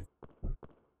understand.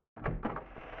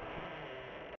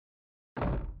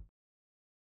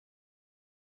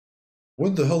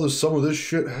 When the hell does some of this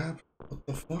shit happen? What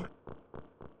the fuck?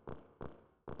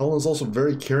 Helen is also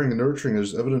very caring and nurturing,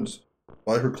 as evidenced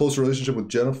by her close relationship with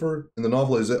Jennifer in the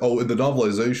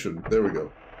novelization. There we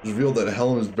go. It's revealed that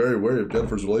Helen is very wary of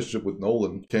Jennifer's relationship with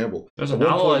Nolan Campbell. There's a At one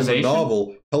point in the novelization?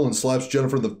 novel, Helen slaps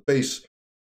Jennifer in the face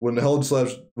when Helen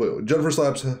slaps Jennifer's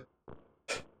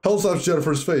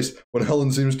face when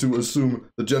Helen seems to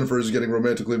assume that Jennifer is getting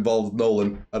romantically involved with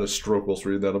Nolan. I had a stroke whilst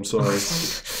reading that, I'm sorry.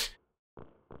 It's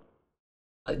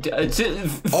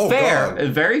Oh, fair. God.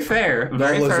 Very fair.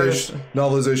 Very fair.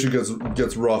 Novelization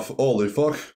gets rough. Holy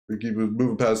fuck. We keep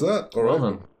moving past that. Alright.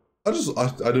 Well I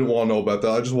didn't want to know about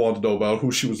that. I just wanted to know about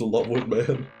who she was in love with,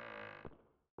 man.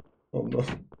 Oh no.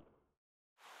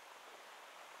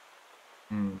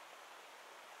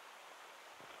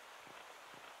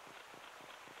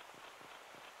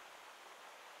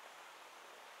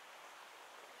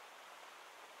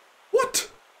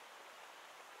 What?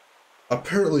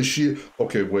 Apparently she...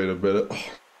 Okay, wait a minute. Oh,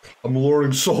 I'm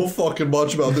learning so fucking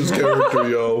much about this character,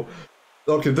 yo.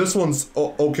 Okay, this one's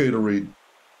okay to read.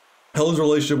 Helen's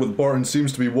relationship with Barton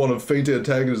seems to be one of faint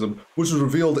antagonism, which was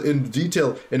revealed in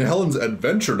detail in Helen's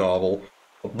adventure novel.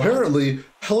 Apparently,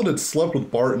 Helen had slept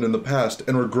with Barton in the past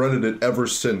and regretted it ever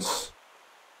since.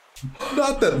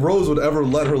 Not that Rose would ever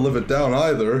let her live it down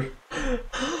either.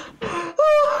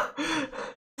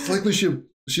 It's likely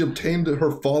she obtained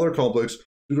her father complex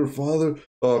due to her father.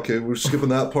 Oh, okay, we're skipping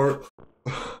that part.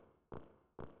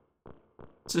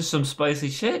 It's just some spicy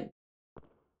shit.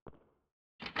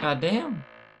 God damn.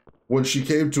 When she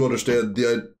came to understand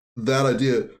that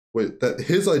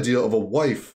his idea of a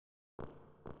wife.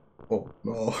 Oh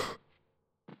no.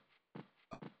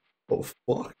 Oh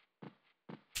fuck.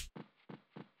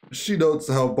 She notes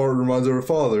how Barton reminds her of her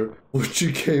father. When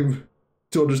she came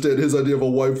to understand his idea of a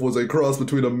wife was a cross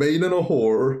between a maid and a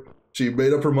whore, she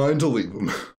made up her mind to leave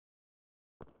him.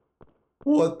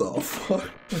 What the fuck?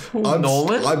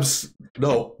 Nolan?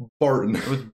 No, Barton.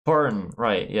 With Barton,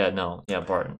 right? Yeah, no, yeah,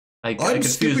 Barton. I I'm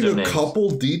confused skipping their a names.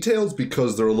 couple details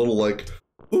because they're a little like,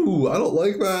 ooh, I don't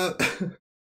like that.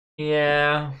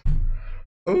 Yeah.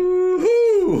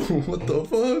 Ooh, what the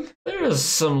fuck? There's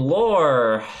some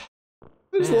lore.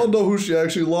 I just want to know who she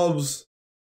actually loves.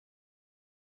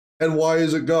 And why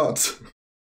is it Gotts?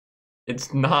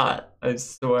 It's not, I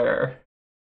swear.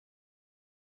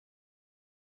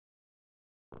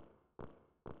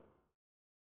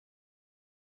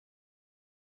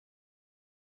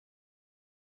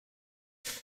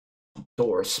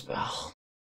 Door spell.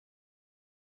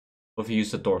 What if you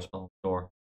use the door spell? Door.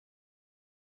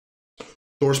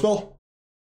 Door spell?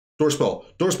 Door spell.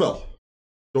 Door spell.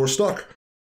 Door stuck.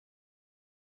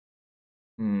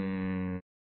 Hmm.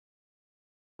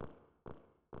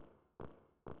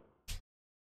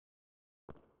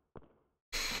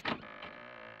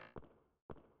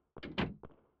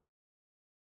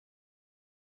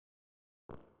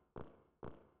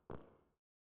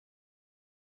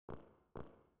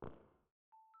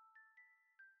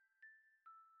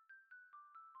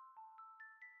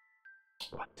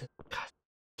 What does the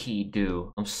key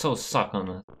do? I'm so stuck on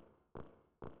this.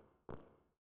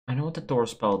 I know what the door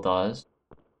spell does.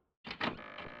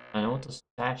 I know what the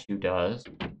statue does.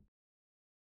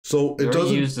 So We it already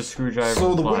doesn't use the screwdriver.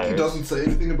 So the pliers. wiki doesn't say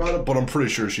anything about it, but I'm pretty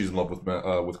sure she's in love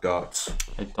with gods.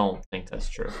 I don't think that's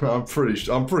true. I'm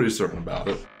pretty certain about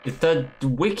it. If the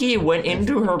wiki went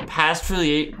into her past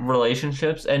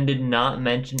relationships and did not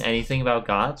mention anything about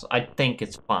gods, I think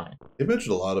it's fine. It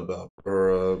mentioned a lot about her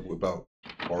about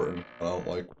Martin. I don't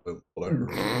like what I heard.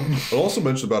 It also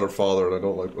mentioned about her father, and I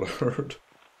don't like what I heard.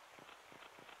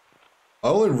 I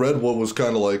only read what was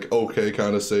kind of like okay,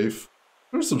 kind of safe.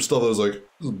 There's some stuff that was like, this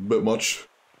is a bit much.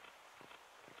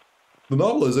 The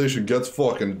novelization gets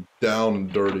fucking down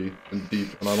and dirty and deep,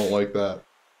 and I don't like that.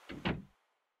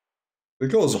 It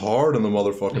goes hard in the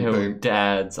motherfucking Ew, paint.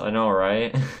 dads, I know,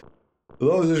 right? The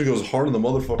novelization goes hard in the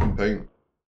motherfucking paint.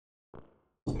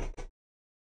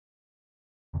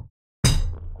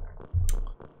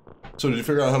 So did you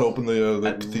figure out how to open the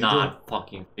I've cathedral? not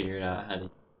fucking figured out how to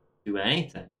do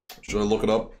anything. Should I look it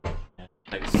up?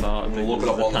 I saw it. We'll look it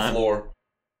up on the floor.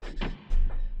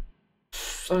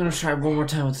 I'm gonna try one more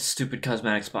time with the stupid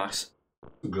cosmetics box.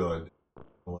 Good.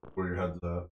 I like where your head's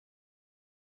at.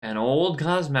 An old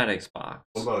cosmetics box.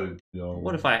 What about it? You know,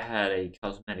 What if I had a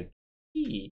cosmetic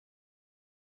key?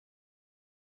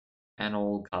 An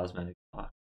old cosmetic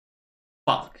box.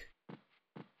 Fuck.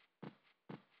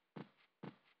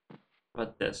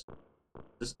 What this? Is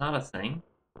this not a thing?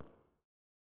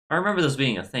 I remember this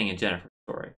being a thing in Jennifer's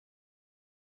story.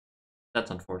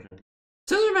 That's unfortunate.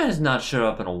 Scissorman has not showed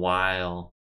up in a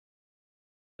while.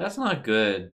 That's not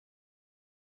good.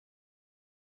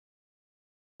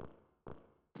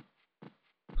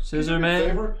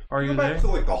 Scissorman, are you Go there? back to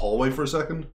like the hallway for a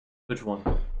second. Which one?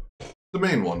 The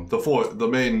main one, the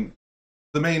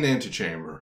main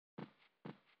antechamber.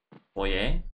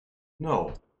 Foyer?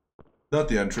 No, not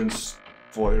the entrance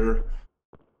foyer.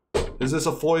 Is this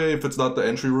a foyer if it's not the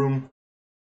entry room?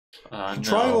 No.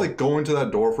 Try like going to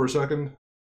that door for a second.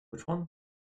 Which one?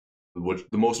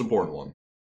 The most important one.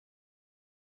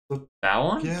 That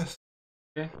one? Yes.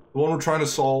 Okay. The one we're trying to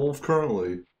solve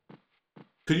currently.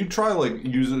 Could you try like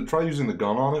try using the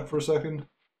gun on it for a second?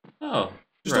 Oh.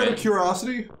 Just out right. of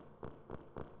curiosity.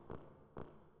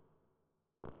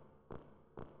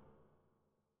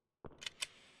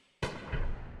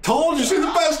 Told you she's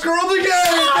the best girl in the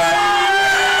game!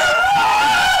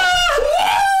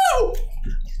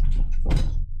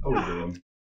 How we doing?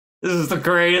 This is the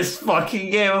greatest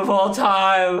fucking game of all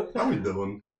time. How we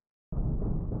doing?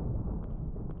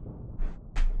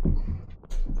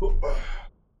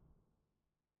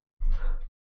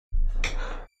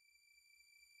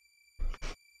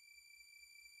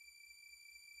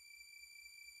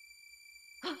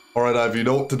 All right, Ivy, you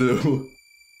know what to do.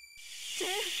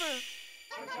 Jennifer!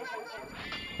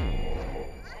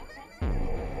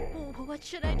 Oh, what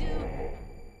should I do?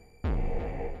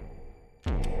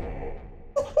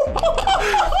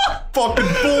 Fucking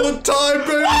bullet time,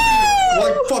 baby!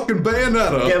 Like fucking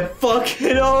Bayonetta. You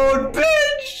fucking old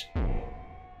bitch!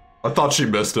 I thought she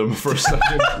missed him for a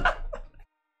second.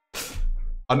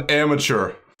 An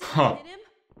amateur. Huh. Hit him?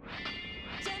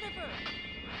 Jennifer!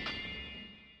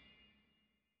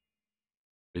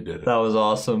 He did it. That was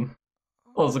awesome.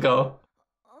 Let's go.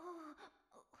 Oh.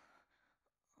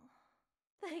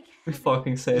 Thank We heaven.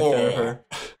 fucking saved Oh. Jennifer.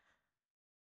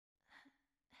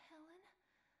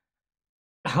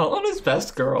 Helen? Helen is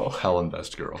best girl. Helen,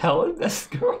 best girl. Helen,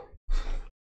 best girl.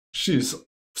 She's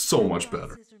so much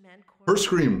better. Scissorman Her cornered.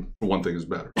 scream, for one thing, is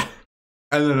better.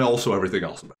 And then also everything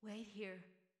else. Wait here.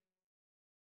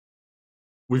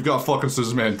 We've got fucking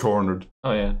Scissorman cornered.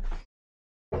 Oh yeah.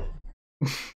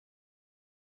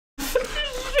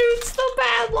 Shoots the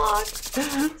padlock.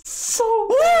 So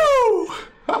Woo!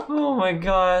 Oh my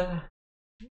god.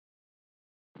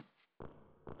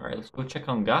 Alright, let's go check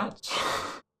on Gots.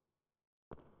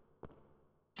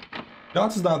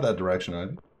 Gaunt's is not that direction,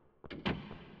 Ivy.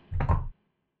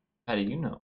 How do you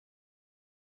know?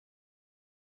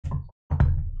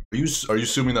 Are you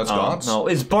assuming that's Gaunt's? No,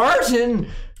 it's Barton!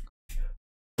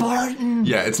 Barton!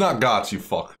 Yeah, it's not Gaunt's, you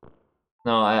fuck.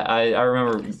 No, I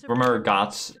remember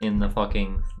Gots in the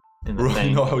fucking Really?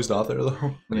 thing. No, he's not there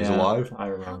though. He's alive. I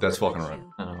remember. That's fucking right.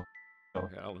 I know.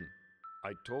 Helen,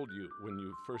 I told you when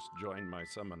you first joined my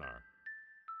seminar.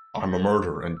 I'm a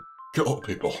murderer and kill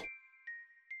people.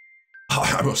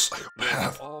 I'm a There's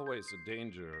psychopath. always a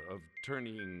danger of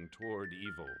turning toward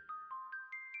evil.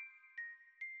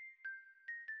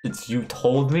 You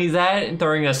told me that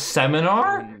during a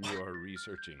seminar? When you are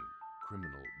researching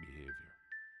criminal behavior.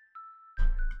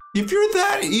 If you're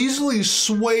that easily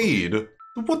swayed,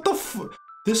 what the f?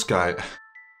 This guy.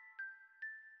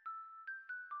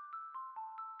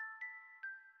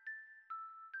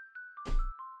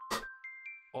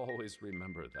 Always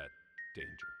remember that danger.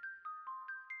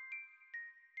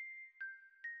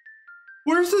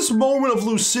 Where's this moment of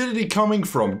lucidity coming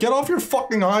from? Get off your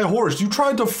fucking high horse. You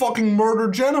tried to fucking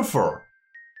murder Jennifer.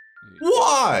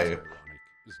 Why? It's ironic,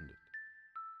 isn't it?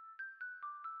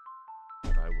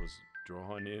 But I was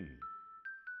drawn in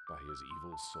by his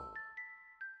evil soul.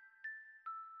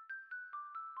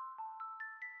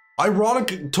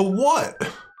 Ironic to what?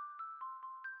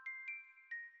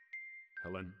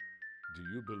 Helen, do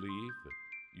you believe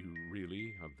that you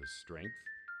really have the strength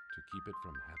to keep it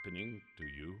from happening to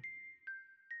you?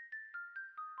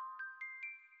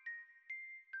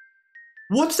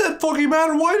 What's that fucking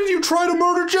matter? Why did you try to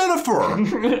murder Jennifer?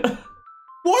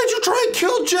 Why'd you try and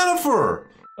kill Jennifer?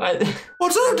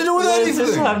 What's that have to do with anything?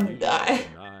 Deny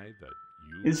that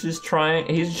you He's just trying.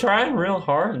 He's trying real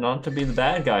hard not to be the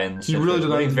bad guy in this. He really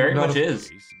situation. He denied- very not much a- is.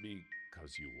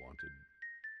 because you wanted to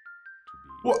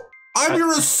be. What? I'm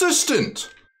your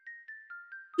assistant.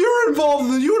 You involved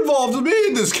me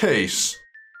in this case.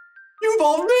 You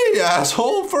involved me,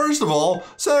 asshole. First of all,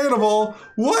 second of all,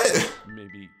 what?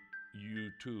 Maybe you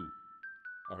too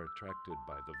are attracted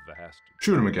by the vast.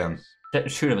 Shoot him again.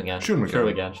 Shoot him again. Shoot him Shoot him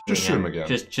again. again. Just shoot him again.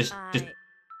 Just.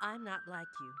 I'm not like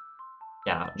you.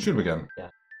 Yeah. Shoot him again.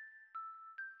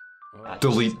 Oh,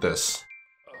 Delete this.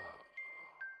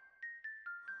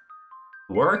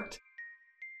 Worked.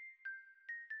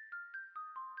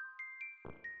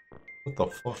 What the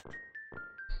fuck?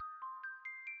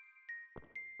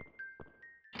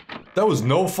 That was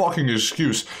no fucking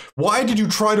excuse. Why did you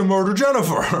try to murder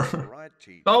Jennifer? Right,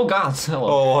 Chief. Oh God. Hello.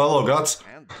 Oh, hello, Guts.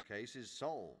 And the case is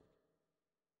solved.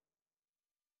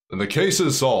 And the case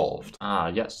is solved. Ah,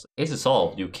 yes. Case is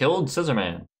solved. You killed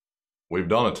Scissorman. We've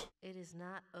done it. It is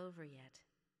not over yet.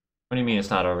 What do you mean it's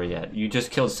not over yet? You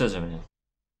just killed Scissorman.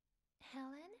 Helen?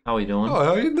 How we doing? Oh,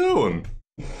 how you doing?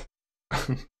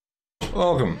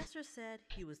 Welcome. Professor said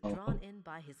he was drawn in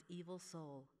by his evil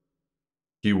soul.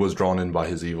 He was drawn in by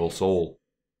his evil soul.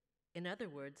 In other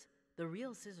words, the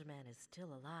real Scissorman is still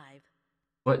alive.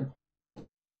 What?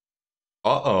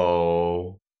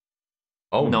 Uh-oh.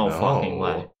 Oh, no fucking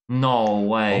way. No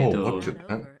way, Oh, dude. look Not at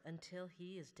that. over until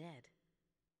he is dead.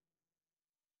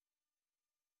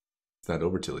 It's not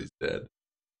over till he's dead.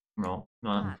 No,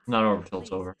 Potts, not over till it's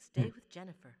please over. Stay with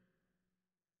Jennifer.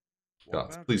 What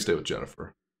Guts, about please you? stay with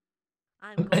Jennifer.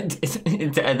 I'm going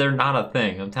They're not a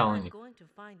thing. I'm telling I'm you. going to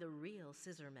find the real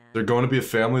Scissorman. They're going to be a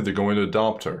family. They're going to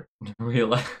adopt her. The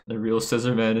real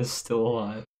Scissorman is still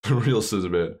alive. The real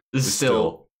Scissorman Is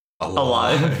still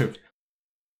alive. alive.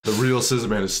 The real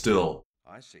Scissorman is still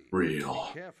I see. real.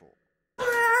 Be careful.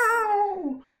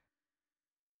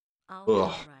 I'll be Ugh.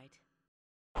 all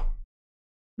right.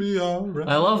 Be alright.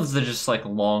 I love the just like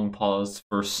long pause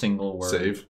for a single word.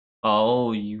 Save.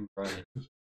 Oh, you right.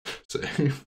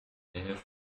 Save. If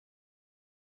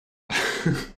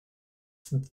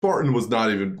Barton was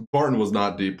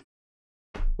not deep.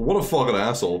 What a fucking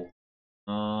asshole.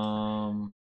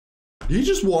 He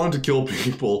just wanted to kill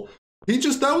people.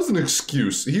 That was an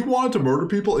excuse. He wanted to murder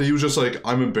people and he was just like,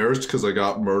 I'm embarrassed because I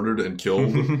got murdered and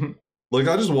killed. Like,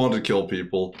 I just wanted to kill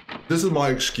people. This is my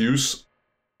excuse.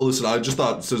 Listen, I just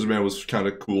thought Scissorman was kind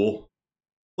of cool.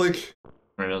 Like,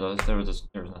 there was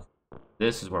nothing.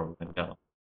 This is where we're gonna go.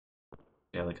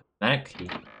 Yeah, the cosmetic key.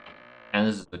 And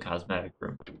this is the cosmetic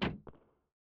room.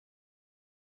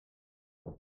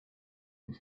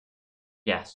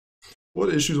 Yes.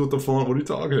 what issues with the font? What are you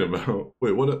talking about?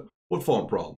 Wait, what font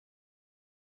problem?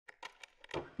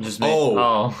 Just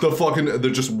The fucking,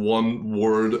 they're just one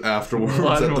word afterwards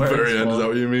One at the word, very end. Is well. that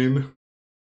what you mean?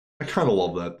 I kind of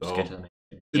love that Just get to though. the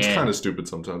main- It's Yeah. kind of stupid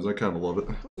sometimes. I kind of love it.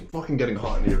 It's fucking getting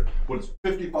hot in here. When it's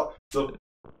 55,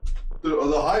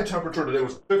 the high temperature today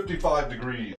was 55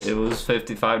 degrees. It was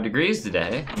 55 degrees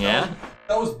today. Yeah.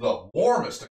 That was the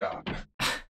warmest it got.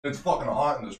 It's fucking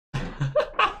hot in this.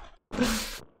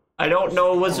 I don't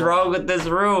know what's wrong with this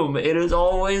room. It is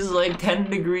always like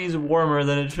 10 degrees warmer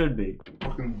than it should be.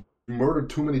 Fucking murdered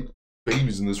too many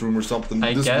babies in this room or something.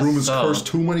 I This guess room is so. cursed.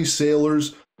 Too many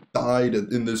sailors died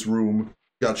in this room.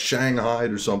 Got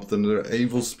shanghaied or something. The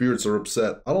evil spirits are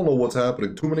upset. I don't know what's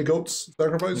happening. Too many goats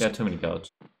sacrificed? We got too many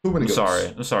goats. Too many I'm goats. sorry.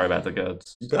 I'm sorry about the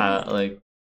goats. You got Like,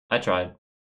 I tried.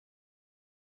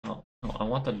 Oh, no, I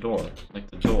want the door. Like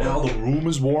the door. Now the room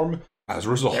is warm as a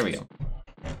result. There we go.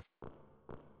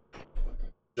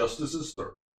 Justice is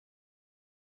served.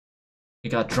 He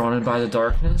got drawn in by the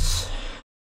darkness.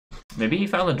 Maybe he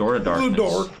found the door to darkness. The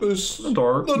darkness. The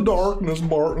dark. The darkness,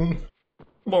 Martin.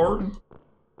 Martin.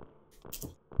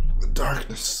 The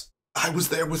darkness. I was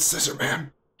there with Scissor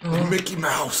Man and Mickey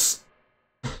Mouse.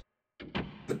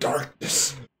 The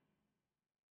darkness.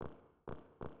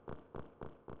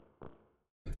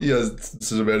 Yeah,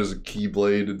 Scissor Man is a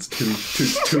keyblade. It's two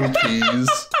keys.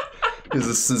 He's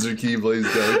a scissor keyblade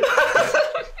guy.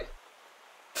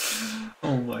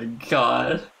 Oh my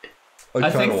god. I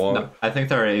kind of want. I think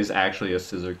there is actually a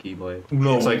scissor keyblade.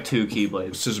 No, It's like 2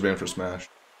 keyblades. Scissor Man for Smash.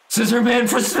 Scissor Man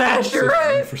for Smash, you're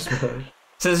right! For Smash.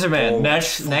 Scissor Man, Oh,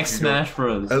 next fucking Smash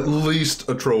Bros. At least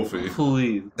a trophy.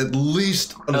 Please. At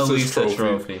least an At assist least trophy. a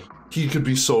trophy. He could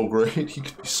be so great. He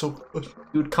could be so good.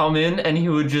 He would come in and he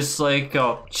would just like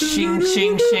go shing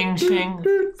shing shing shing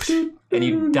and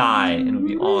he'd die and it would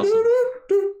be awesome.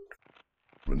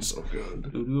 Been so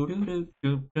good.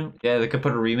 Yeah, they could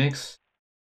put a remix.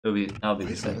 That'll be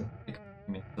the same.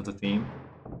 Remix of the theme.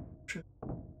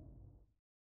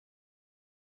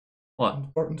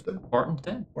 What? Barton's dead. Barton's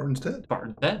dead. Barton's dead.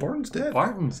 Barton's dead. Barton's dead.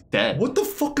 Barton's dead. What the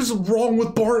fuck is wrong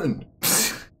with Barton?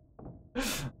 I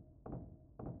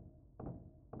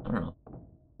don't know.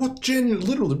 What genuine?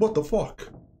 Literally, what the fuck?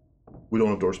 We don't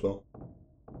have Doorspell.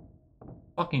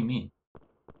 Fucking me.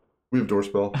 We have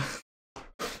Doorspell.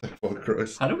 Fuck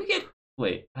Christ. How do we get?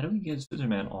 Wait. How do we get Scissor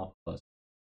Man off us?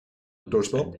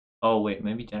 Doorspell? Oh wait,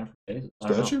 maybe Jennifer Days. I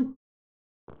don't know. Statue?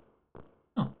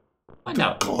 Find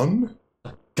out. Gun?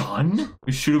 Gun?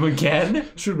 We shoot him again?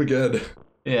 Shoot him again.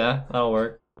 Yeah, that'll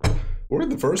work. Worked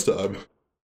the first time.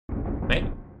 Maybe.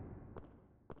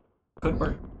 Could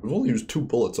work. We've only used 2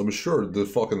 bullets. I'm sure there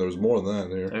was more than that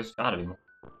in here. There's gotta be more.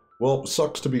 Well,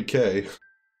 sucks to be K.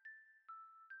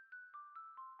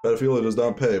 Pedophilia does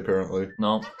not pay, apparently.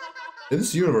 No. In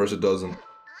this universe, it doesn't.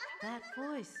 That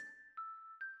voice.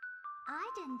 I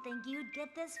didn't think you'd get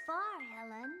this far,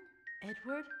 Helen.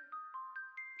 Edward?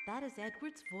 That is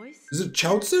Edward's voice? Is it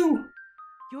Chaozu?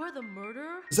 You're the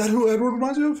murderer? Is that who Edward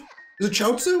reminds me of? Is it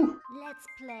Chaozu? Let's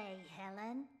play,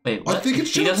 Helen. Wait, what? I think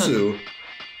it's He doesn't- Chaozu.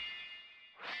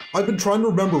 I've been trying to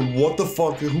remember what the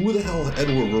fuck, who the hell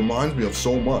Edward reminds me of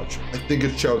so much. I think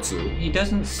it's Chaozu. He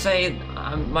doesn't say,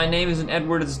 my name isn't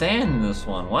Edward, it's Dan in this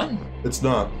one. What? It's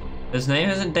not. His name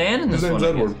isn't Dan in this His one. name's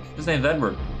I guess. Edward. His name's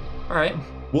Edward. Alright.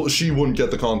 Well, she wouldn't get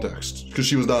the context, because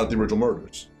she was not at the original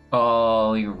murders.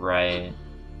 Oh, you're right.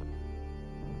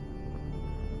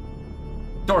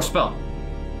 Door spell.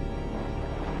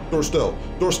 Door still.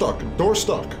 Door stuck. Door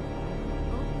stuck.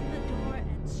 Open the door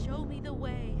and show me the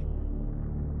way.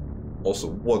 Also,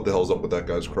 what the hell's up with that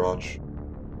guy's crotch?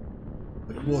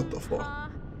 Like, what the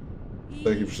fuck?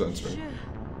 Thank you for censoring.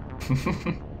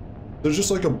 There's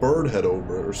just like a bird head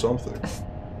over it or something.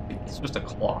 It's just a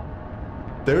claw.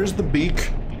 There's the beak.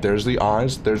 There's the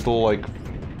eyes. There's the, like,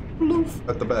 floof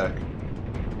at the back.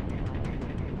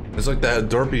 It's like that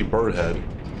derpy bird head.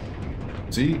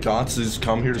 See, Gotts has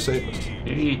come here to save us.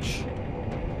 Each.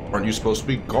 Aren't you supposed to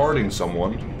be guarding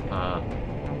someone?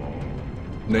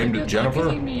 Named Not Jennifer?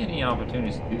 giving me any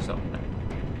opportunities to do something.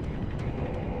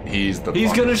 He's the He's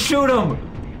fucking- gonna shoot him!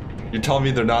 You're telling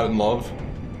me they're not in love?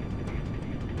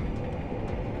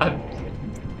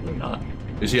 They're not.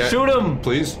 Is he Shoot him!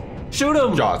 Please? Shoot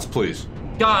him! Gotts, please.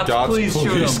 Gots, please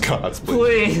shoot him. Gotts,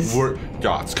 please. Please.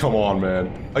 Gotts, come on,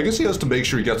 man. I guess he has to make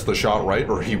sure he gets the shot right,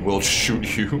 or he will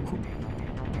shoot you.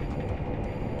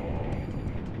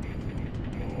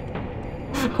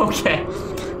 Okay.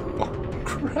 Oh,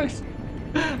 Christ.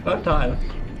 About time.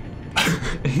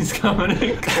 He's coming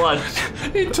in clutch.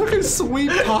 He took his sweet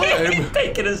time. He's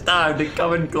taking his time to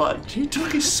come in clutch. He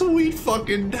took his sweet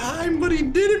fucking time, but he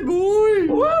did it, boy.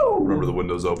 Woo! Remember, the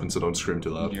window's open, so don't scream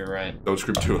too loud. You're right. Don't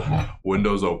scream too loud.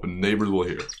 Window's open. Neighbors will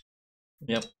hear.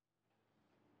 Yep.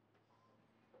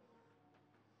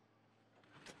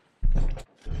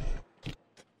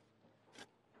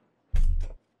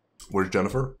 Where's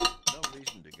Jennifer? No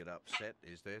reason to get upset,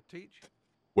 is there, Teach?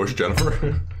 Where's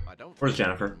Jennifer? I don't Where's think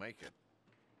Jennifer? we'll make it.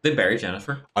 They buried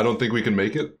Jennifer. I don't think we can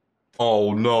make it.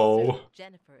 Oh, no.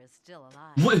 Jennifer is still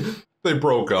alive. What? They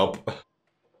broke up.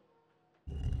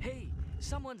 Hey,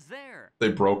 someone's there. They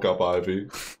broke up, Ivy.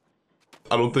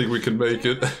 I don't think we can make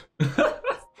it. Helen,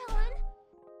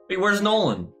 Wait, where's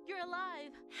Nolan? you're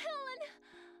alive. Helen,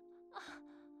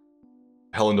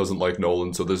 Helen doesn't like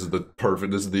Nolan, so this is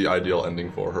the ideal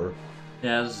ending for her.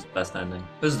 Yeah, this is the best ending.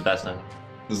 This is the best ending.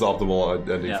 This is optimal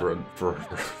ending Yeah.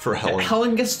 for Helen.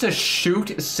 Helen gets to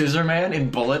shoot Scissor Man in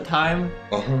bullet time.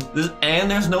 Uh-huh. And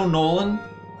there's no Nolan.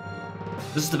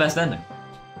 This is the best ending.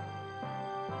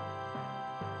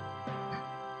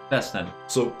 Best ending.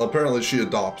 So apparently she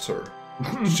adopts her.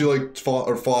 She like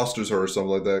fosters her or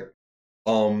something like that.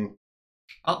 Oh.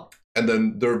 And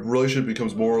then their relationship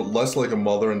becomes less like a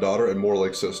mother and daughter and more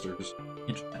like sisters.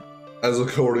 Interesting. As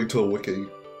according to Wiki.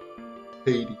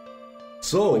 Haiti.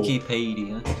 So,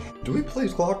 Wikipedia. do we play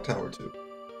Clock Tower 2?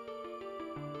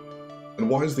 And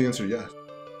why is the answer yes?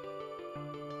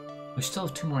 We still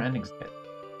have 2 more endings to get.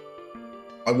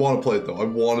 I want to play it though. I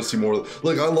want to see more.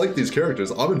 Like, I like these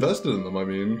characters. I'm invested in them. I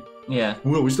mean, Yeah.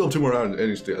 well, we still have 2 more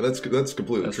endings to get. That's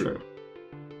completely That's true. true.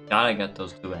 Gotta get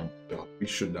those 2 ends. Yeah, we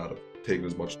should not have taken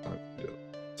as much time to do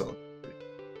it. So,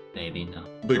 Maybe no.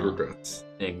 big regrets.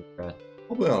 Big regret.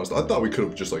 I'll be honest. I thought we could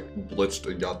have just like blitzed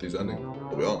and got these endings.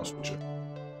 I'll be honest with you.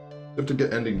 We have to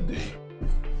get ending D.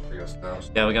 I guess now.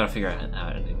 Yeah, we gotta figure out how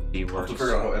ending D I have works. to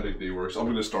figure out how ending D works. I'm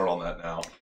gonna start on that now.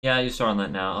 Yeah, you start on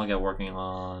that now. I'll get working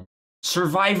on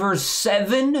Survivor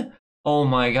 7. Oh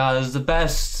my god, this is the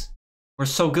best. We're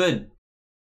so good.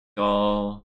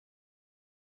 Go.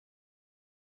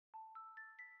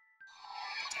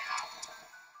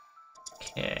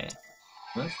 Okay.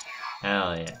 This?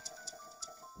 Hell yeah.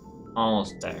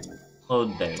 Almost there.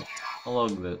 Load there. I'll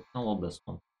load this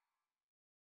one.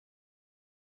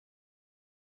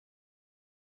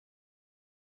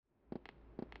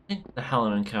 I think the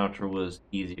Helen encounter was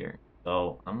easier,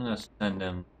 so I'm gonna send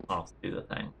him off to do the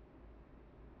thing.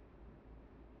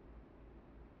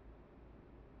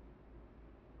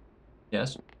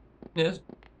 Yes. Yes.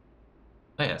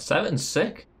 Oh yeah, 7's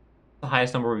sick. The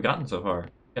highest number we've gotten so far.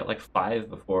 Got like 5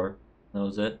 before. That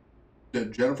was it. Yeah,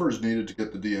 Jennifer's needed to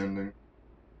get the D ending.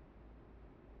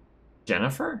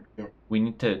 Jennifer? Yeah. We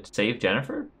need to save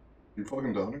Jennifer? You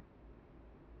fucking done it?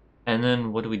 And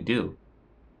then what do we do?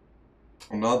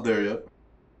 I'm not there yet.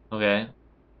 Okay.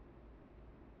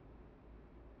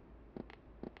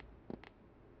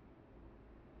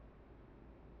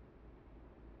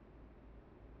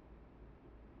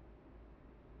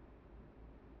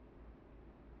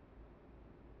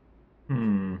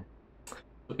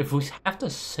 If we have to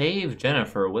save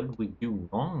Jennifer, what did we do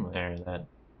wrong there then?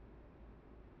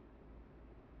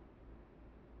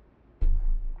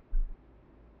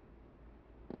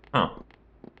 Huh.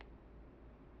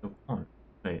 Good point.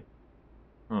 Wait.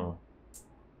 Oh.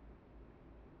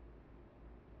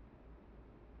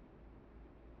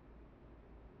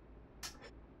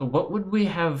 So what would we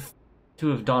have to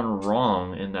have done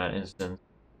wrong in that instance?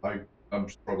 I'm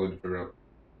struggling to figure out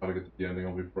how to get to the ending.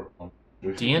 I'll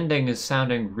be The ending is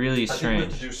sounding really I think we strange.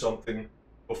 have to do something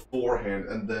beforehand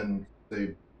and then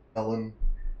say Helen.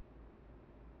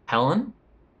 Helen?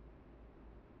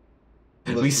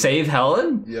 We Listen. save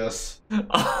Helen? Yes.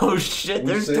 Oh shit,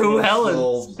 We there's save 2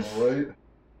 ourselves, Helens. alright?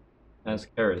 Ask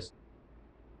Harris.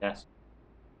 Yes.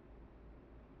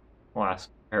 We'll ask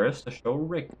Harris to show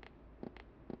Rick.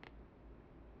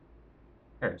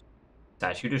 Harris.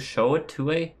 Statue to show it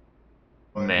to a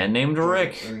man named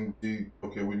Rick.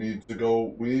 Okay, we need to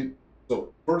go.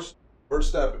 So first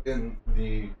step in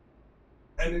the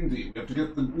ending D. We have to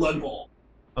get the lead ball.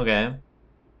 Okay.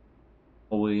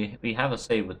 Well, we have a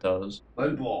save with those.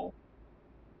 Lead ball.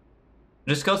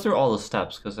 Just go through all the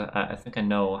steps, because I think I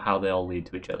know how they all lead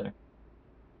to each other.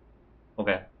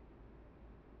 Okay.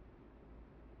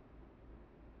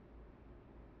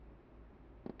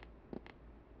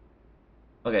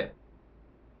 Okay.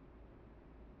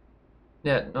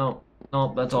 Yeah, no,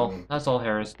 that's all. That's all,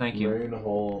 Harris. Thank you. Rain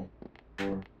hole.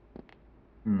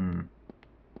 Hmm.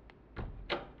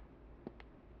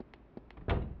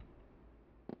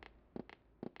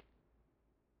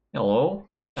 Hello.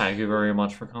 Thank you very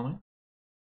much for coming.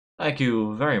 Thank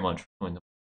you very much for coming.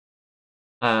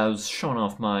 I was showing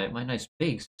off my nice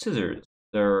big scissors.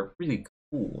 They're really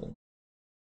cool.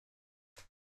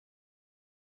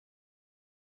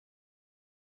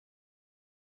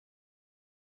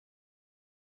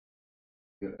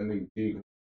 Ending D.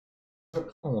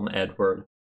 Call him Edward.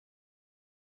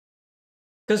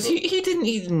 Because he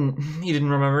didn't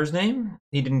remember his name.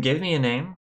 He didn't give me a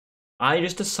name. I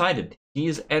just decided he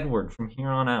is Edward from here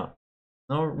on out.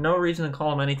 No reason to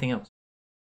call him anything else.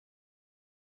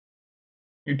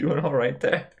 You doing all right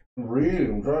there?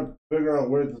 Reading. I'm trying to figure out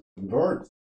where this converts.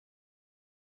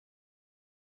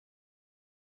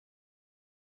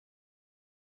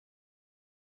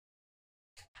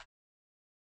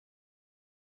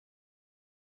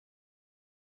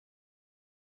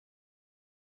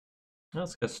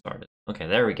 Let's get started. Okay,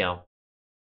 there we go.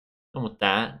 Done with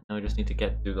that. Now we just need to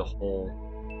get through the whole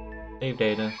save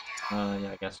data. Yeah,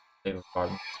 I guess save a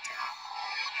garden.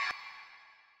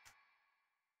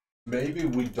 Maybe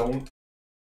we don't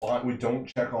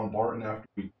check on Barton after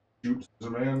we shoot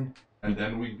Scissorman, and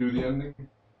then we do the ending.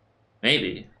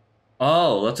 Maybe.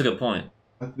 Oh, that's a good point.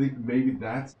 I think maybe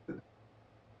that's it.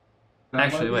 That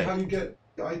Actually, might be wait. how you get.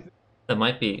 That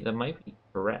might be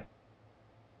correct.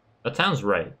 That sounds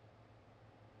right.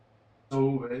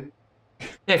 So,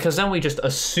 Yeah, because then we just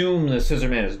assume the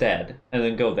Scissorman is dead, and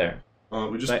then go there.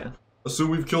 we just assume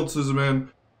we've killed Scissorman.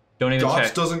 Don't even Dots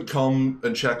check. doesn't come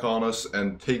and check on us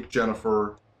and take care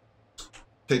of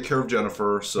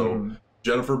Jennifer. So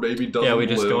Jennifer maybe doesn't. Yeah, we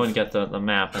just live. go and get the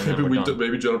map, and Maybe then we're done.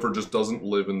 maybe Jennifer just doesn't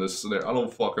live in this scenario. I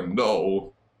don't fucking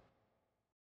know.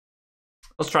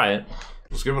 Let's try it.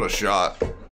 Let's give it a shot. We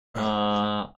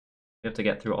have to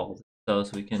get through all of this, though,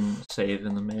 so we can save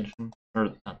in the mansion.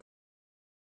 Or not.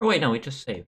 Or wait, no, we just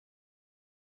saved.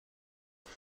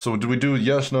 So do we do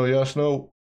yes, no, yes, no?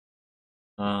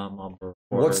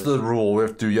 What's the rule? We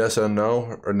have to do yes and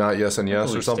no, or not yes and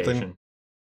yes, or something? Station.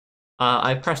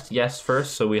 I pressed yes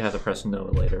first, so we have to press no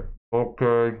later.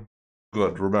 Okay.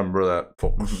 Good. Remember that,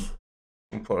 folks.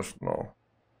 Press no.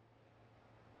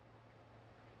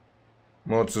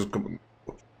 No, it's just good.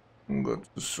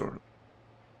 Sort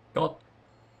Got.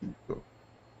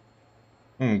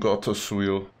 got a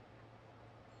wheel.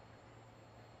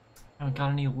 I haven't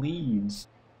got any leads.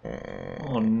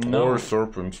 Oh no. Or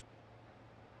serpents.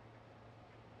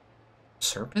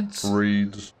 Serpents?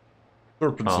 Reeds.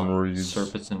 Serpents and reeds.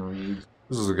 Serpents and reeds.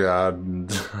 This is a guy.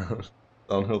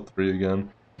 Downhill 3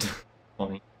 again.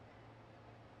 Funny.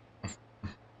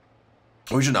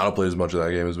 We should not have played as much of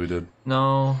that game as we did.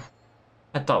 No.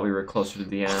 I thought we were closer to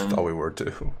the I end. thought we were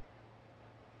too.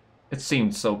 It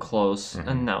seemed so close,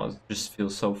 and now it just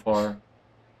feels so far.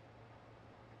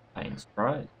 I ain't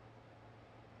surprised.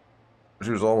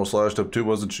 She was almost lashed up too,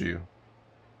 wasn't she?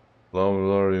 Well, we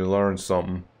already learned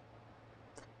something.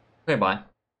 Okay, bye.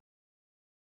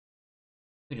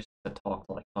 We just have to talk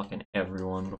to like fucking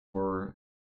everyone before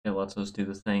it lets us do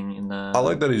the thing in the... I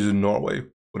like that he's in Norway,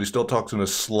 but he still talks in a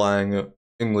slang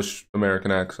English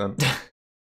American accent.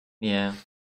 Yeah.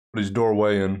 But he's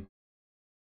Norwegian.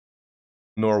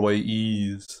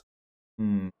 Norwayese.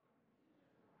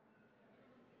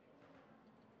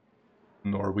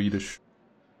 Norwedish.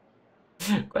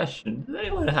 Question: does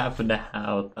anyone happen to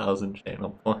have 1,000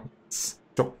 channel points?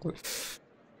 Chocolate.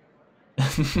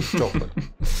 Chocolate.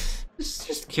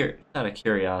 just out of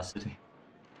curiosity.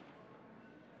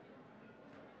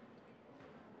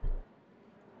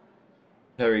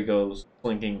 There he goes,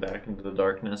 slinking back into the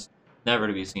darkness, never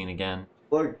to be seen again.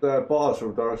 Like that boss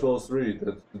from Dark Souls 3,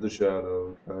 that's the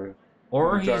shadow, okay?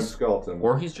 Or Giant he's skeleton.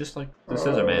 Or he's just like the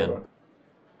Scissor Man.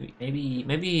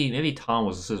 Maybe Tom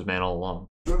was the Scissor Man all along.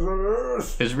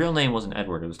 Scissors! His real name wasn't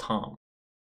Edward, it was Tom.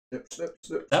 Snip, snip,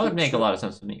 snip, That would snip, make a snip. lot of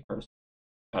sense to me first.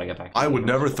 Gotta get back to I would work.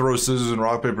 never throw scissors and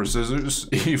rock, paper, scissors,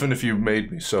 even if you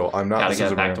made me, so I'm not Gotta the Scissor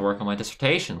get back Man. to work on my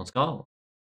dissertation. Let's go.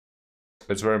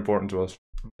 It's very important to us.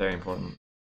 Very important.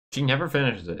 She never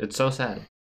finishes it. It's so sad.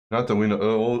 Not that we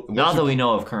know. Not that we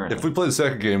know of currently. If we play the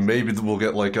second game, maybe we'll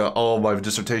get like, oh, my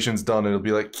dissertation's done, and it'll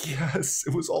be like, yes,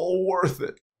 it was all worth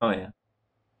it. Oh yeah.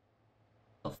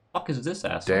 The fuck is this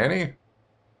asshole? Danny?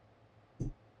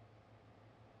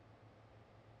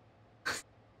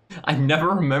 I never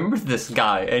remembered this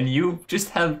guy, and you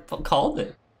just have called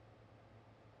it.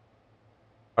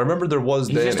 I remember there was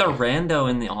He's Danny. just a rando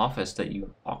in the office that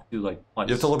you talk to like twice.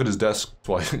 You have to look at his desk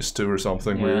twice, too, or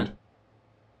something Yeah. weird.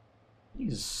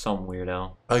 He's some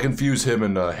weirdo. I confuse him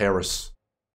and Harris.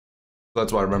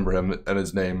 That's why I remember him and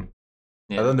his name.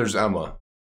 Yeah. And then there's Emma,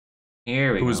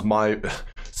 Here we who go. is my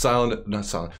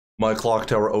my clock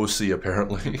tower OC,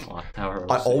 apparently. Clock tower.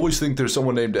 I always think there's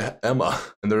someone named Emma,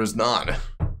 and there is not.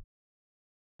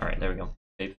 Alright, there we go.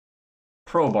 Save.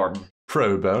 Pro Barton.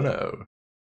 Pro bono.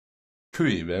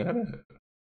 Cui bono.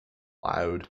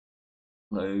 Loud.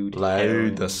 Load. Loud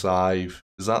heroin. the save.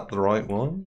 Is that the right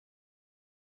one?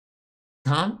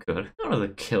 I'm good. Go to the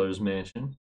killer's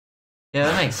mansion. Yeah,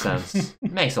 that makes sense.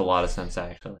 It makes a lot of sense,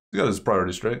 actually. He got his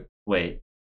priorities straight. Wait,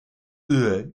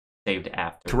 Ugh. saved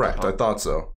after. Correct, I thought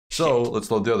so. So, Shit. let's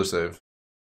load the other save.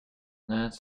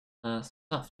 That's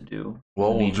stuff to do.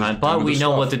 Well, we'll Meantime, just but do we the know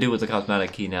what stuff. to do with the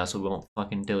cosmetic key now, so we won't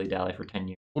fucking dilly-dally for 10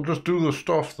 years. We'll just do the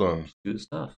stuff then. Do the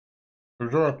stuff.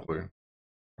 Exactly.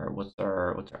 Or what's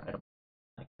our item?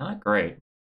 Like, not great.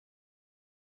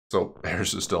 So,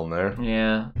 Harris is still in there.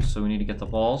 Yeah, so we need to get the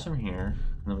balls from here,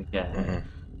 and then we get...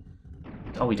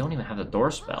 Oh, we don't even have the door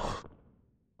spell.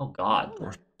 Oh god.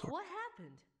 What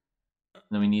happened?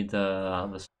 Then we need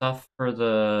the stuff for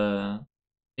the...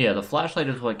 Yeah, the flashlight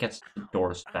is what gets the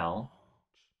door spell.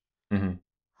 Mm-hmm.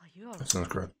 Are you all That sounds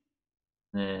correct.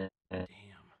 Eh, Damn.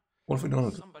 What if we don't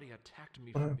have Somebody attacked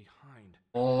me What from hap- behind.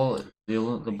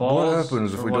 the balls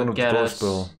happens if are we don't what have the get door us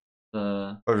spell?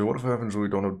 The... Okay, what if happens if we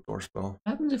don't have the door spell?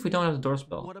 What happens if we don't have the door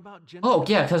spell? What about Oh,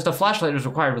 yeah, because the flashlight is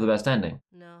required for the best ending.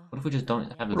 No. What if we just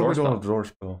don't have the What door if we don't have spell? the door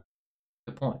spell?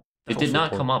 Good point. That's It did also not a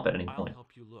point. come up at any I'll point. help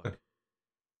you look.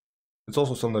 It's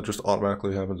also something that just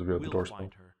automatically happens if you have the We'll door spell.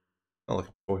 find her. Not like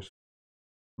a choice.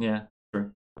 Yeah,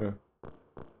 true. Yeah.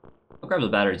 I'll grab the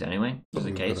batteries anyway, just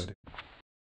in That'd be a good case. idea.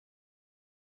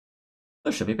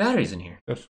 There should be batteries in here.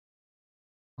 Yes.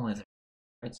 Only the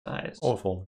right size. Oh, if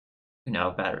only. We now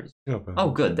have batteries. Yeah, but Oh,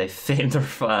 good. They fit in their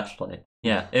flashlight.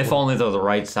 Yeah, if only they're the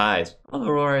right size. Oh, they're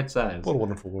the right size. what a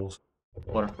wonderful world.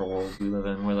 Wonderful world we live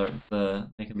in, where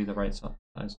they can be the right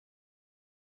size.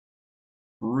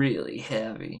 Really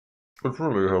heavy. It's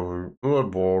really heavy. Good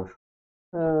board.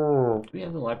 Do we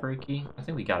have the library key? I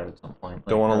think we got it at some point.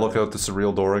 Don't want to look out the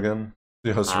surreal door again?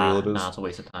 See how surreal it is? Nah, it's a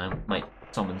waste of time. Might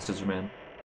summon Scissorman.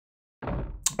 I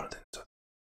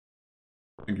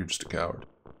think you're just a coward.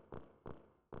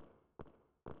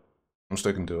 I'm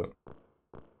sticking to it.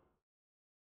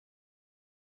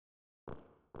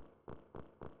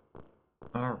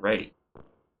 Alrighty.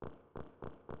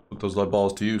 Put those light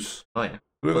balls to use. Oh yeah.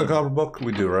 Do we have a copper book?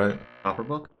 We do, right? Copper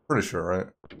book? Pretty sure, right?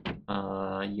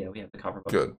 Yeah, we have the copper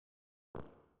book. Good.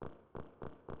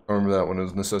 I remember that one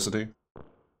as necessity.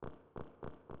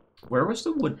 Where was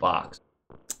the wood box?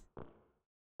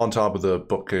 On top of the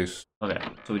bookcase. Okay,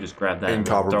 so we just grab that In and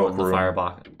copper throw it book in the room.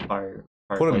 firebox.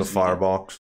 Put it in the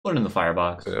firebox. Put it in the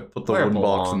firebox. Yeah, put the Where it wooden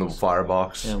box in the belongs.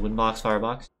 firebox. Yeah, wooden box,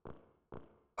 firebox.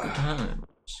 Good times.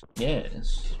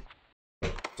 Yes.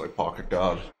 It's like Pocket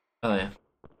God. Oh yeah.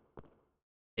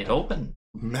 It opened.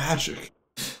 Magic.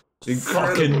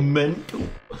 Fucking mental.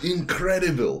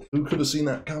 Incredible. Who could have seen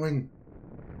that coming?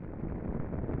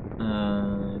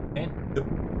 Okay.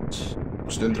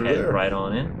 Just in through Head there. right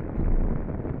on in.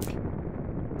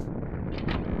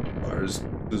 Fires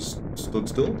just stood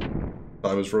still.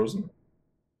 Time is frozen.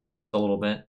 A little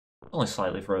bit. Only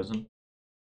slightly frozen.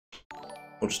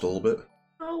 Oh, just a little bit.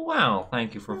 Oh wow!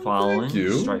 Thank you for Oh, following. thank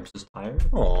you. Stripes is tired.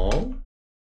 Aww.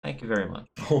 Thank you very much.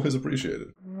 Always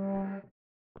appreciated.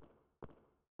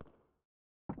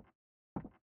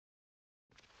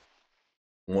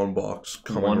 One box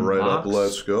coming One right up. box?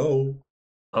 Let's go.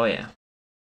 Oh yeah.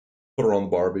 Put her on the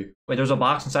Barbie. Wait, there's a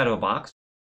box inside of a box?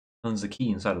 There's the key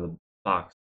inside of the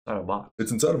box. Inside of a box.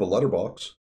 It's inside of a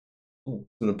letterbox. Ooh.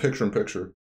 It's in a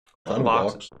picture-in-picture. Kind of a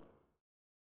box. box.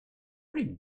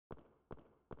 Pretty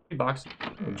boxy.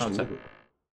 Oh, just a Outside. little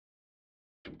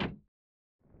bit.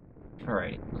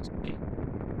 Alright, let's see.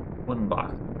 Wooden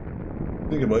box. I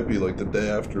think it might be like the day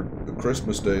after the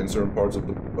Christmas Day in certain parts of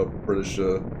the British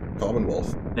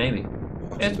Commonwealth. Maybe.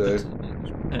 Boxing It's Day.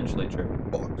 potentially true.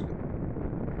 Boxing Day.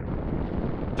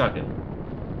 Chuck it.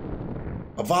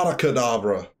 Avada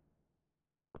Kedavra.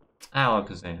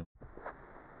 Alakazam.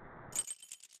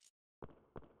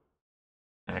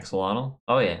 Axolotl?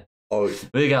 Oh yeah. Oh,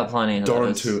 We got plenty of darn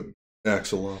those. tootin'.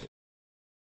 Axolotl.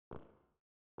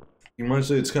 You might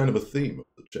say it's kind of a theme of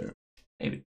the channel.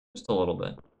 Maybe. Just a little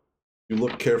bit. You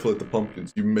look carefully at the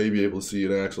pumpkins, you may be able to see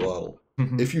an axolotl.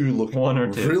 If you look One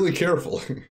or two. really careful,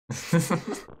 Kind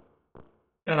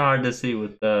of hard to see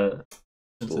with the a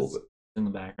since little it's bit. in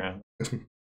the background. This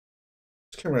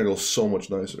camera angle is so much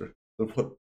nicer than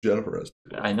what Jennifer has.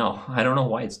 I know. I don't know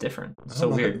why it's different. It's I so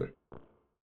don't know weird. either.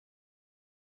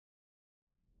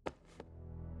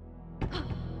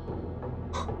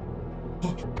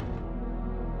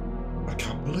 I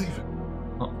can't believe it.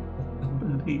 Oh, I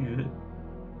don't believe it.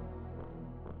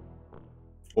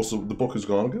 Also, the book is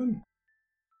gone again?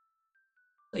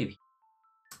 Maybe.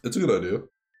 It's a good idea.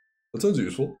 That sounds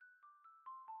useful.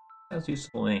 That's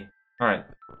useful to me. Alright.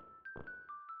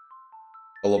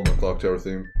 I love my Clock Tower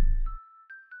theme.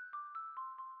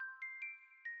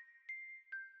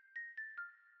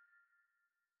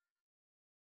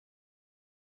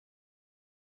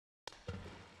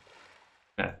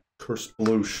 Okay. Curse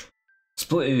Sploosh.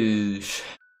 Sploosh.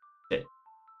 Shit.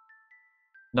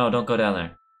 No, don't go down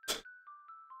there.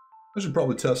 I should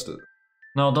probably test it.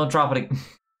 No, don't drop it again.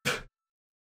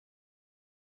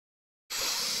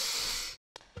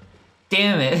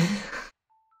 Damn it.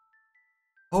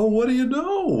 Oh, what do you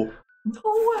know? No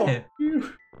way. Fuck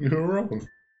you. You're wrong.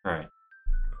 Alright.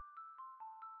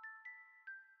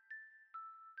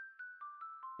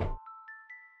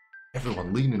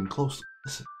 Everyone lean in closely.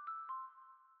 Listen.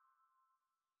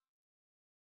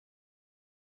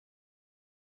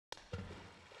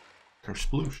 Curse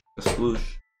Sploosh.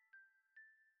 Sploosh.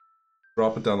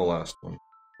 Drop it down the last one.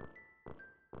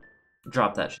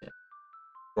 Drop that shit.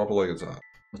 Drop it like it's hot.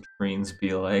 The screens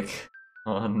be like,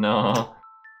 oh no.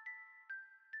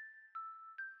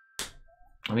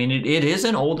 I mean, it is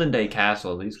an olden day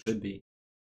castle. These could be.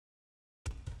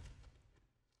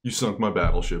 You sunk my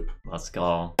battleship. Let's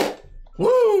go.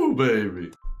 Woo,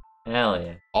 baby. Hell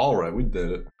yeah. Alright, we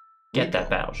did it. Get that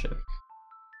battleship.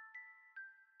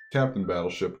 Captain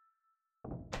Battleship.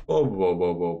 Whoa, whoa,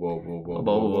 whoa, whoa, whoa, whoa,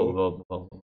 whoa, whoa,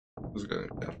 whoa. This guy,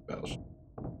 Captain Battleship.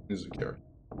 He's a character.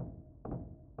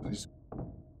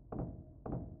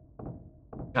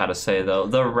 Gotta say though,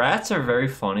 the rats are very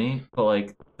funny, but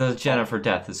like the Jennifer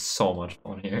death is so much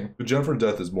funnier. The Jennifer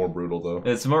death is more brutal though.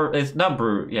 It's not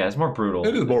brutal. Yeah, it's more brutal.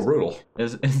 It is more brutal.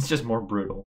 It's just more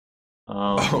brutal.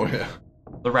 Oh yeah.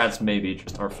 The rats maybe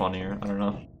just are funnier. I don't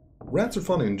know. Rats are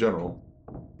funny in general.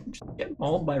 Just get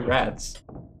mauled by rats.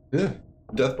 Yeah.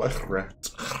 Death by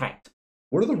rats. Rat.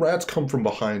 Where do the rats come from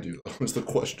behind you though? Is the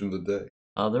question of the day.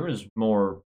 There was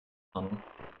more.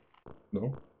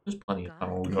 No. There's plenty of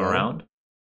tunnel to go around.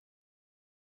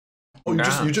 Oh,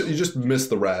 you just missed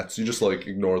the rats. You just like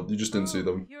ignored. You just didn't see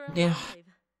them. Yeah.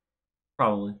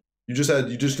 Probably. You just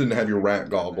didn't have your rat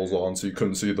goggles on, so you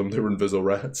couldn't see them. They were Inviso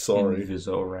rats. Sorry.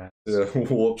 Inviso rats. Yeah.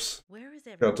 Whoops. Where is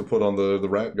everyone? Got to put on the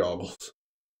rat goggles.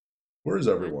 Where is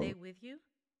everyone? Are they with you?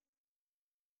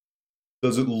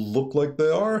 Does it look like they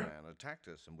are? Man attacked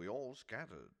us and we all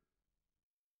scattered.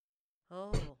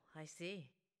 Oh, I see.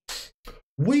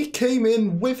 We came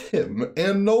in with him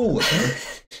and Nolan.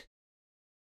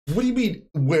 What do you mean,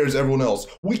 where's everyone else?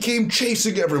 We came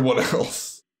chasing everyone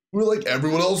else. We're like,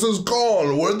 everyone else is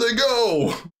gone. Where'd they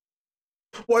go?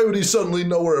 Why would he suddenly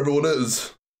know where everyone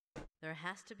is? There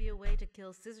has to be a way to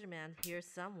kill Scissorman here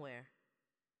somewhere.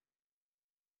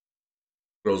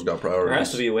 Girls got priorities. There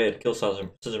has to be a way to kill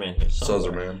Scissorman here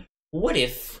somewhere. Scissorman. What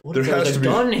if There has there's to a be-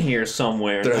 gun here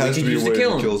somewhere? There that we has to could be a use way to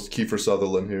kill him? kill Kiefer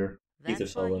Sutherland here. That's Either why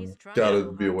he's someone. trying Gotta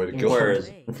so be a hard way to get kill Where him. is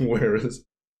it? Where is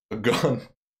a gun?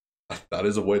 That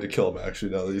is a way to kill him,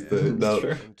 actually, now that you think. Now,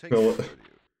 Sure. And take know it what? with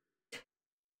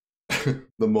you.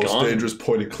 The most Gun? dangerous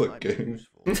point and click Might be game.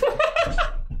 useful.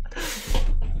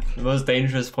 The most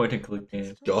dangerous point and click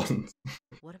game. Guns.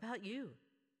 What about you?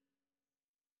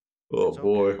 Oh It's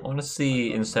boy. okay. I want to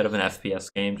see, instead of an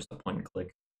FPS game, just a point and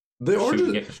click. They are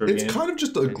Shoot just, shoot it's game. kind of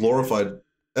just a glorified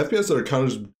FPS that are kind of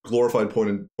just glorified point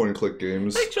and click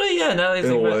games Actually, yeah, now that you in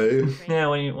a think about it. way. Yeah,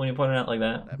 when you point it out like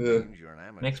that, That Yeah. means you're an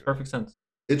amateur. makes perfect sense.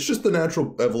 It's just the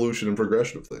natural evolution and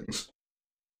progression of things.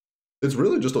 It's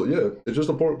really just it's just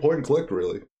a point and click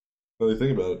really. When you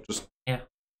think about it, just Yeah.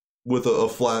 with a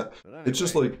flat. But It's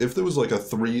just anyway, like if there was like a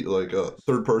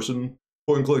third person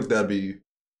point and click, that'd be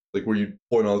like where you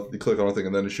you click on a thing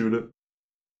and then shoot it.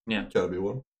 Yeah. Gotta be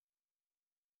one.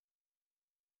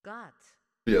 Got.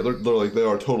 But yeah, they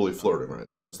are totally flirting, right?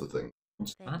 That's the thing.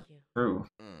 It's Thank not you. true.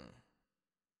 mm.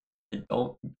 You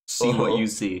don't see what you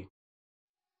see.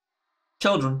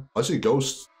 Children I see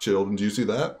ghosts, children. Do you see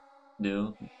that?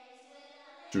 do.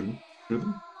 Shoot them. Shoot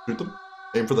them. Shoot them.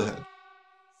 Aim for the head.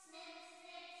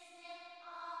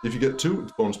 If you get 2,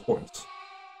 it's bonus points.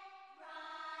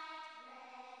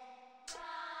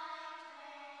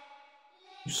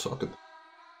 You suck at that.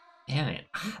 Damn it.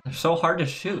 They're so hard to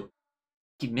shoot.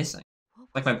 Keep missing.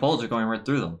 Like my bullets are going right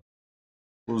through them.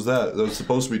 What was that? That was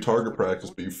supposed to be target practice,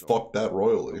 but you fucked that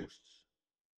royally.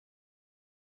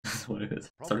 That's what it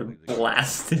is. Started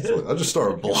blasted. So I just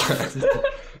started blasting.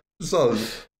 So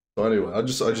anyway, I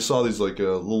just saw these like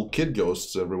little kid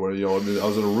ghosts everywhere. You know, I mean, I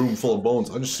was in a room full of bones.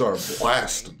 I just started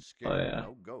blasting, Ain't scared, Oh, yeah.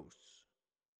 No ghosts.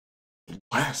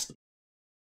 blasting.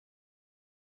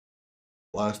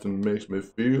 Blasting makes me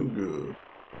feel good.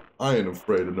 I ain't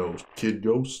afraid of no kid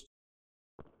ghosts.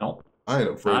 Nope. I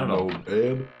ain't afraid I of don't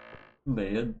no dad.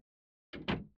 Bad.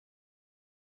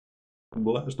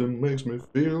 Blasting makes me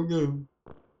feel good.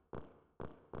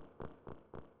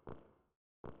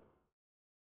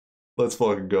 Let's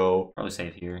fucking go. Probably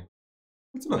safe here.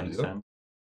 That's an Makes idea. sense.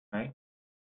 Right?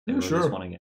 Yeah, Really sure. just wanna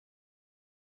get-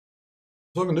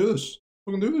 Fucking do this.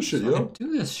 Fucking do this shit, yo. Fucking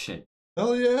do this shit.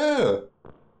 Hell yeah.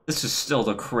 This is still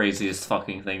the craziest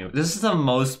fucking thing. This is the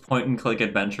most point and click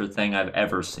adventure thing I've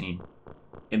ever seen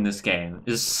in this game.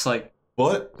 It's just like,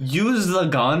 But, use the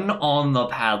gun on the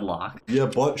padlock. yeah,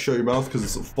 but shut your mouth because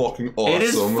it's fucking awesome. It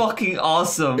is fucking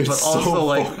awesome, It's but so also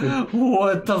like, fucking-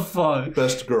 what the fuck?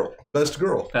 Best girl. Best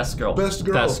girl. Best girl. Best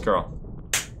girl. Best girl.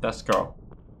 Best girl.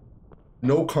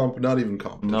 No not even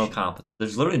competition. No competition.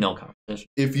 There's literally no competition.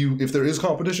 If there is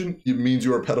competition, it means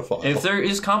you're a pedophile. If there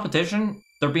is competition,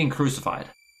 they're being crucified.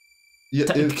 Yeah,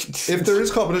 if there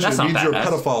is competition, That's it not means you're a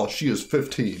badass. pedophile. She is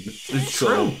 15. It's So,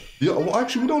 true. Yeah, well,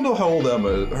 actually, we don't know how old Emma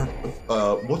is.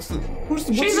 What's the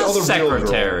She's the a other real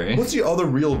secretary. girl? What's the other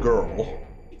real girl?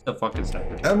 She's the fucking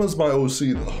secretary. Emma's my OC,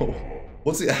 though.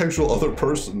 What's the actual other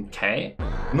person? Okay.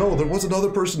 No, there was another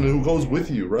person who goes with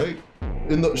you, right?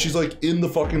 She's like in the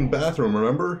fucking bathroom,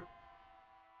 remember?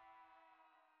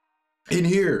 In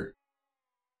here.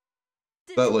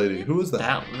 That lady. Who is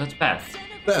that? That's Beth.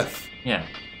 Beth. Yeah.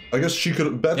 I guess she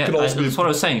could. Beth Yeah, could also be. that's what I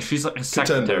was saying. She's like a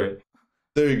secretary. Contender.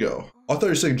 There you go. I thought you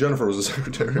were saying Jennifer was a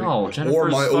secretary. No, Jennifer's Or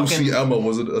my fucking... OC Emma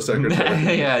was a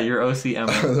secretary. Yeah, your OC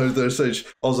Emma. They're saying,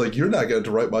 I was like, you're not getting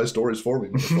to write my stories for me,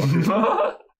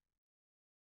 motherfucker.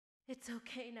 It's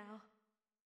okay now.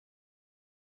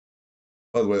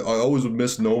 By the way, I always would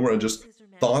misnomer and just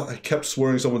thought I kept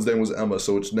swearing someone's name was Emma,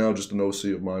 so it's now just an OC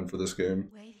of mine for this game.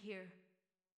 Wait here.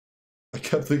 I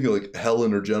kept thinking like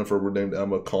Helen or Jennifer were named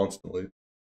Emma constantly.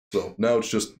 So now it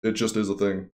just is a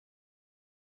thing.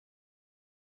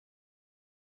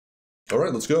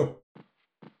 Alright, let's go.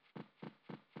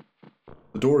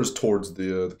 The door is towards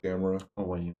the camera. Oh,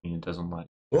 what do you mean it doesn't like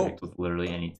Well, connect with literally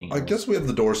anything I else? guess we have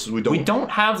the door, so we We don't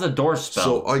have the door spell.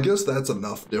 So I guess that's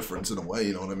enough difference in a way,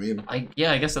 you know what I mean?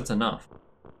 Yeah, I guess that's enough.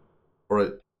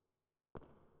 Alright.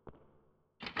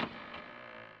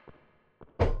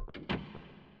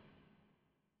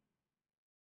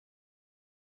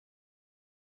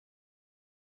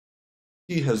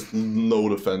 He has no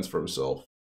defense for himself.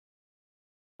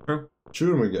 True.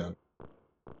 Shoot him again.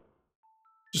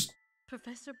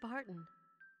 Professor Barton.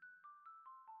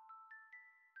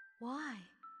 Why?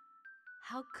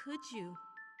 How could you?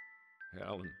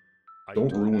 Helen, I Don't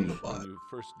told ruin you the when vibe. you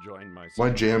first joined my My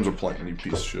side. jams are playing, you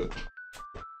piece of shit.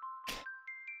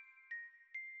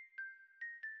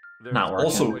 There's Not working.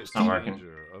 Also, always not the working.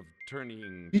 danger of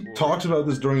turning He towards- talked about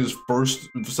this during his first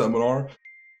seminar.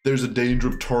 There's a danger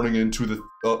of turning into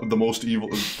the most evil,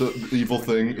 the evil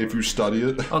thing if you study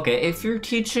it. Okay, if you're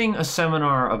teaching a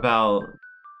seminar about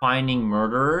finding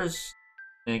murderers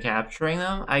and capturing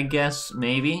them, I guess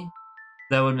maybe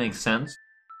that would make sense.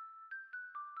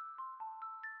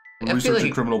 I feel Researching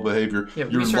like- criminal behavior, Yeah,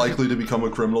 you're research- likely to become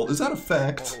a criminal. Is that a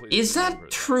fact? Always Is that remember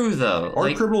true though?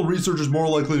 Are criminal researchers more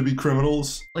likely to be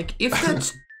criminals? Like if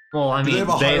that's well, I Do mean, they have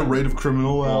a higher rate of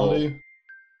criminality?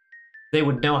 they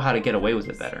would know how to get away with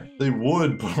it better. They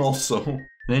would, but also,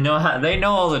 They know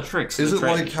all the tricks. is the it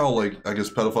trade. like how I guess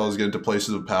pedophiles get into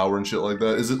places of power and shit like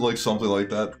that? Is it like something like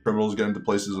that? Criminals get into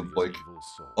places of evil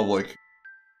soul.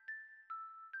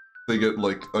 they get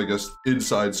I guess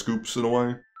inside scoops in a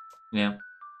way. Yeah,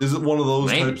 Is it one of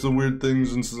those Maybe. types of weird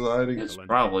things in society? it's Helen,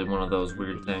 probably one of do those you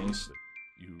weird believe things.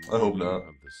 that you I hope really not.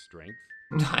 have the strength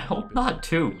I hope not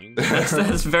too. Winning?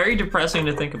 That's very depressing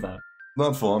to think about.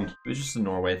 Not fun. It's just a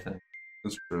Norway thing.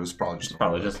 It's true. It's probably just It's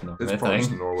probably just a Norway It's probably just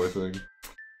a thing. Norway thing.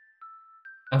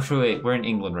 Actually, wait, we're in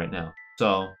England right now,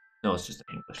 so no, it's just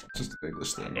an English thing. It's just an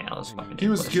English thing. Yeah, let's fucking. He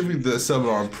was English. giving the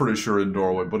seminar, I'm pretty sure, in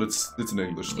Norway, but it's an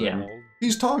English thing. Yeah.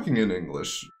 He's talking in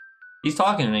English. He's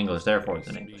talking in English, therefore it's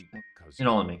an English thing. It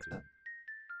only makes sense.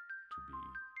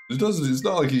 It's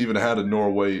not like he even had a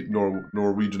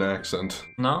Norwegian accent.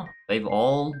 No, they've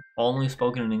all only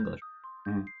spoken in English.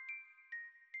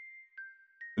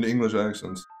 An English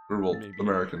accent. Or, well, Maybe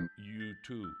American. You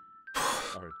too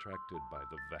are attracted by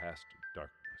the vast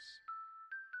darkness.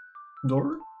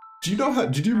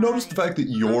 Did you notice the fact that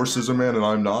you're Scissor Man and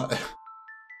I'm not?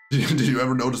 Did you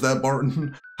ever notice that,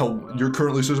 Barton? How you're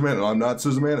currently Scissor Man and I'm not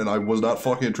Scissor Man and I was not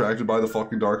fucking attracted by the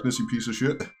fucking darkness, you piece of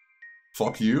shit?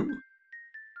 Fuck you?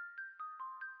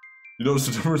 You notice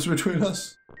the difference between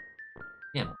us?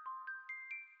 Yeah.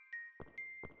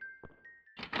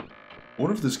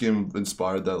 What if this game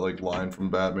inspired that line from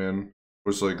Batman?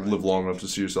 Where it's live long enough to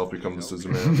see yourself become the Scissor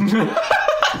Man.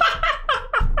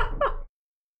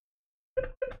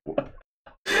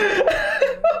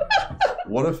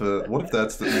 What if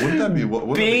that's the, wouldn't that be,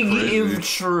 wouldn't Big that be crazy? if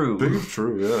true. Big if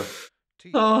true, yeah.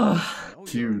 Teach, Ah. I know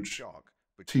you're in Huge. shock,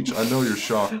 but Teach, you I know you're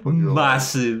shocked, but you're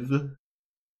Massive.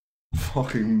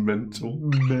 fucking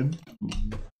mental.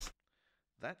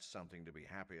 That's something to be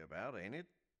happy about, ain't it?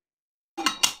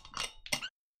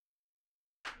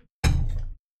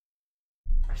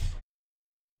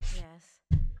 Yes,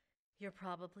 you're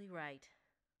probably right.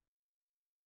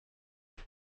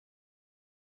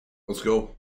 Let's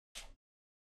go.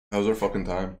 How's our fucking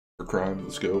time for crime?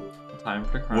 Let's go. Time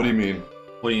for crime. What do you mean?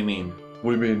 What do you mean?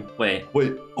 What do you mean? Wait,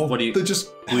 Wait, oh, What do you- they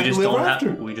just we just happily don't ever after.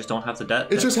 have. We just don't have the debt.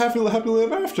 It's just happily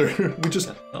live after.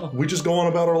 Oh. We just go on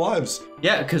about our lives.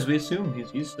 Yeah, because we assume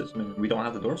he's useless, man. We don't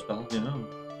have the door spell, you know.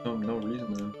 No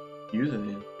reason to use it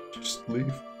yet. Just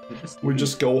leave. We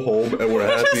just go home and we're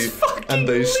happy, and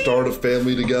they start a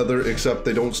family together, except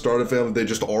they don't start a family, they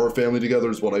just are a family together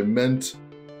is what I meant.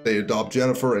 They adopt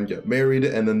Jennifer and get married,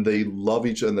 and then they love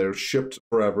each other, and they're shipped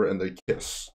forever, and they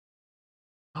kiss.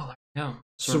 Oh, yeah.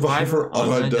 Survivor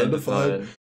unidentified.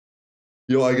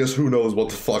 Yo, I guess who knows what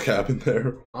the fuck happened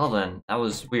there. Well then, that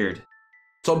was weird.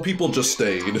 Some people just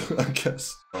stayed, I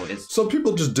guess. Oh, it's... Some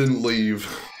people just didn't leave.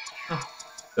 Now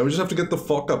we just have to get the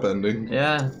fuck up ending.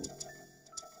 Yeah.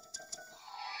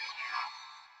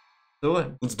 Do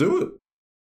it. Let's do it.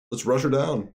 Let's rush her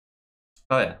down.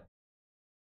 Oh yeah.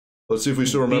 Let's see if we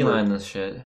still remember. Beeline this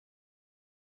shit.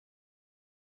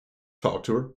 Talk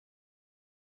to her.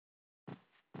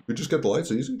 We just get the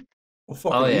lights easy. Oh,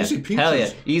 fucking Oh yeah. easy peaches. Hell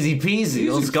yeah. Easy peasy. Easy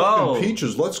Let's go.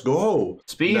 Peaches, let's go.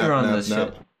 Speed run this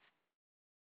shit.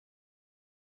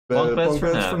 Bunk beds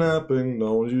for napping.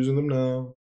 No one's using them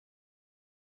now.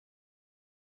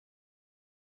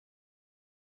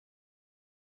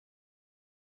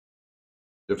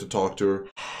 You have to talk to her.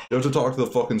 You have to talk to the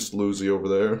fucking sloozy over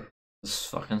there. This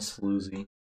fucking sloozy.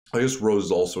 I guess Rose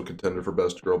is also a contender for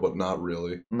best girl, but not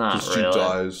really. Not really. She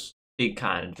dies. She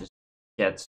kind of just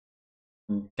gets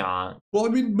gone. Well, I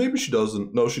mean, maybe she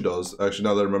doesn't. No, she does. Actually,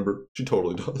 now that I remember, she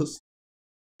totally does.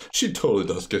 She totally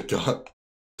does get got.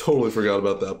 Totally forgot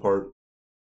about that part.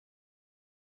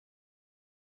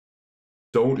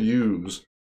 Don't use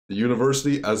the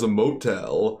university as a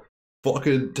motel.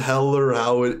 Fucking tell her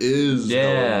how it is.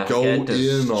 Yeah, go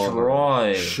in on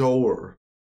her. Show her.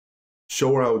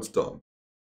 Show her how it's done.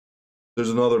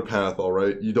 There's another path,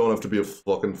 alright? You don't have to be a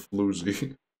fucking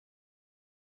floozy.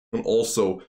 And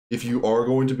also, if you are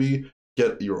going to be,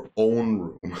 get your own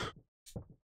room.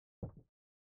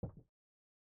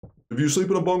 If you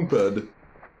sleep in a bunk bed,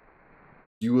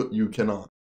 you cannot.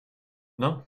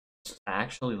 No. It's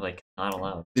actually, like, not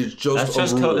allowed. It's just a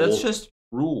rule. That's just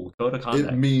rule. Code of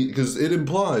conduct. Because it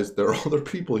implies there are other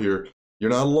people here.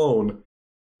 You're not alone.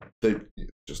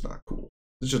 It's just not cool.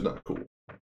 It's just not cool.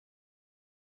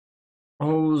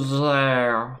 Who's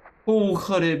there? Who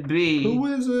could it be? Who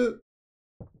is it?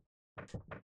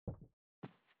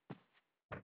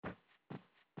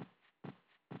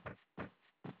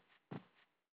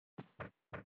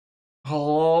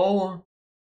 Hello?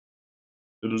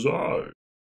 It is I,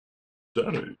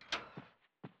 Danny.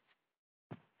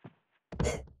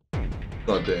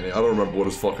 Not Danny. I don't remember what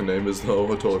his fucking name is though.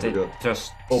 I totally forgot.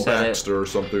 Just Baxter or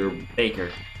something. Or Baker.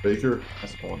 Baker?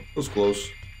 That's the one. That was close.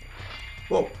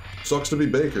 Well, sucks to be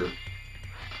Baker.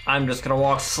 I'm just gonna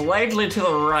walk slightly to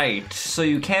the right, so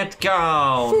you can't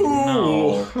go.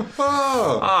 Ooh.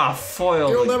 No.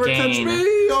 Foiled You'll never again. catch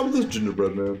me. I'm this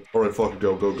gingerbread man. Alright, fucking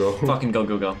go. Fucking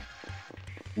go.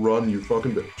 Run, you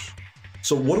fucking bitch.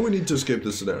 So what do we need to escape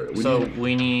this scenario?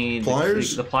 We need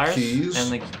pliers, the pliers, keys,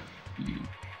 and the key.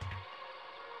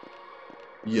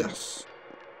 Yes.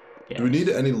 Do we need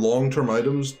any long-term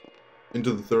items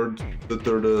into the third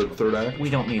act?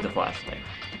 We don't need the flashlight,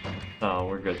 so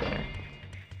we're good there.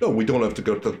 No, we don't have to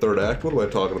go to the third act. What am I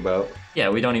talking about? Yeah,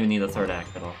 we don't even need the third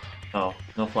act at all. Oh,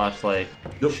 no flashlight.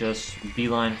 Yep. Just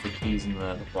beeline for keys and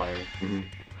the pliers. Mm-hmm.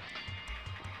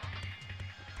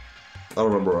 I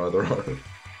don't remember either.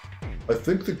 I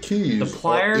think the keys. The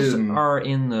pliers are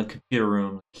in the computer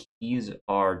room. The keys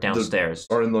are downstairs.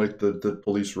 Are in like the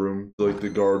police room, like the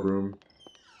guard room.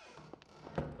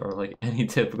 Or like any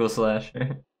typical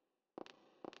slasher.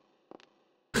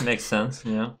 Makes sense,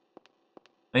 you know?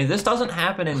 I mean, this doesn't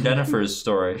happen in Jennifer's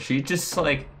story. She just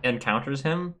like encounters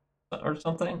him or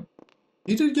something.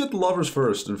 He did get the lovers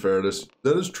first, in fairness.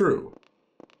 That is true.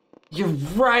 You're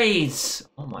right!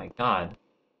 Oh my god.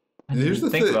 Here's the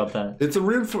think thing. About that. It's a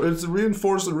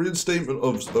reinstatement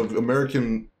of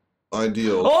American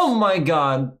ideals. Oh my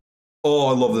god! Oh,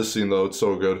 I love this scene though. It's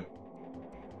so good.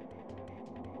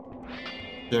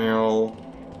 Kill.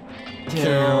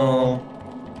 Go.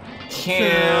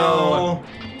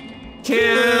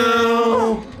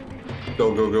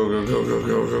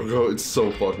 It's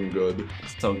so fucking good.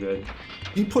 It's so good.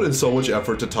 He put in so much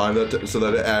effort to time that so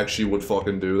that it actually would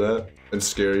fucking do that and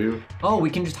scare you. Oh, we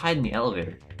can just hide in the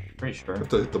elevator. Pretty sure. Have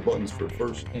to hit the buttons for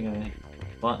first.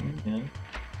 Button, yeah.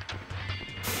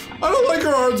 I don't like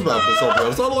our odds about this, I'll be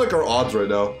honest. I don't like our odds right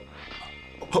now.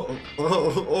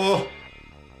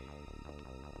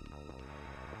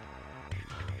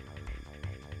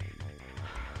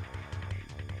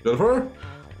 Jennifer?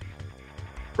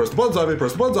 Press the buttons, Ivy.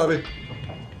 Press the buttons, Ivy.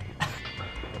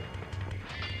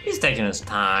 He's taking his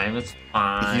time. It's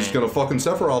fine. He's gonna fucking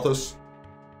Sephiroth us.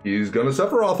 He's gonna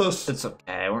Sephiroth us. It's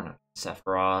okay. We're not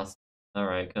Sephiroth.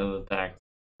 Alright, go back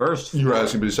first. You were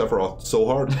asking me to Sephiroth so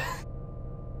hard.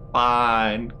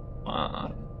 Fine.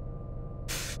 Fine.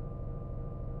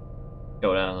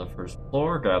 Go down to the first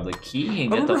floor, grab the key,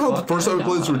 and I get the remember how fuck the first time we out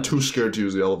played this, we were of too scared to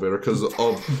use the elevator because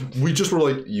we just were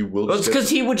like, "You will." Well, it's because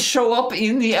he would show up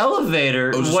in the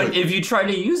elevator like, if you try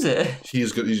to use it.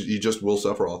 He's good. He just will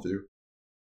suffer off you.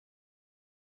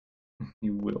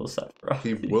 He will suffer off He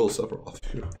you. will suffer off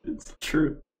you. It's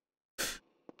true. It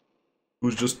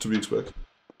was just to be expected.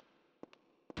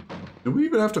 Do we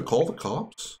even have to call the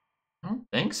cops? I don't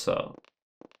think so.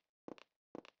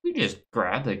 We just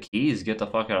grab the keys, get the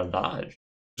fuck out of Dodge.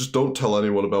 Just don't tell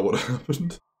anyone about what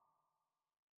happened.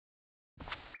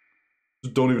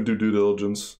 Just don't even do due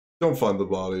diligence. Don't find the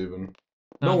body even.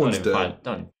 No one's dead.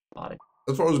 Don't even body.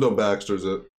 As far as we know, Baxter's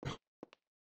it.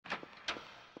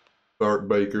 Bart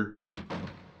Baker.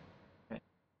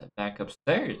 Back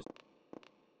upstairs.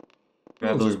 That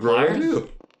Grab was those a great pliers. idea.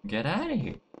 Get out of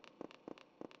here.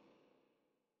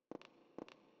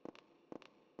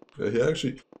 Yeah, he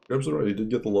actually, Greb's right, he did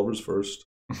get the lovers first.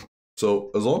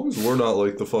 So, as long as we're not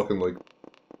like the fucking like...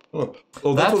 Oh, that's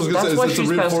what I was gonna say. why It's a she's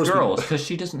best reinforcement. girls, because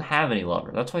she doesn't have any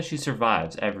lover. That's why she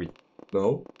survives everything.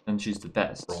 No? And she's the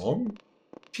best. Wrong?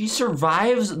 She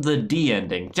survives the D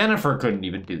ending. Jennifer couldn't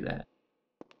even do that.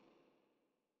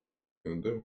 Gonna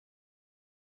do.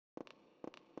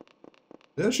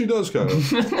 Yeah, she does kind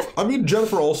of. I mean,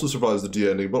 Jennifer also survives the D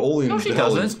ending, but only in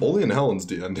Helen's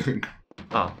D ending.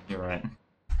 Oh, you're right.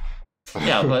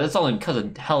 Yeah, but it's only because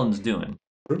of Helen's doing.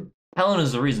 True. Helen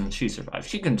is the reason she survived.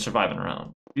 She couldn't survive on her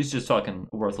own. She's just fucking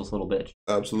a worthless little bitch.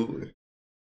 Absolutely.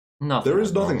 Nothing. There is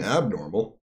abnormal. nothing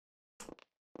abnormal.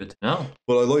 Good to know.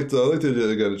 But I like the idea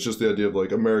again. It's just the idea of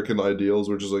like American ideals,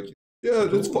 which is like, yeah,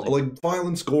 it's like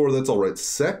violence, gore. That's all right.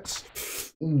 Sex.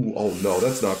 Ooh, oh no,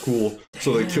 that's not cool.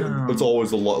 So they it's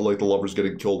always like the lovers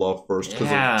getting killed off first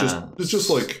because it's just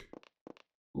like.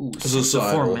 Ooh,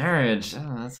 societal. before marriage.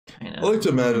 Oh, that's kind of. I like to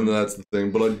imagine that's the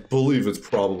thing, but I believe it's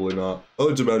probably not. I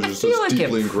like to imagine it's just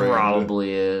deeply ingrained.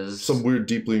 Probably is. Some weird,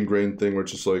 deeply ingrained thing where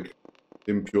it's just like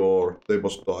impure. They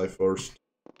must die first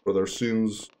for their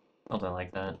sins. Something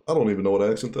like that. I don't even know what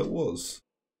accent that was.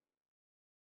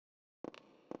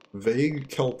 Vague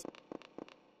Celt.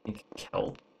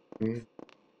 Celt. Mm.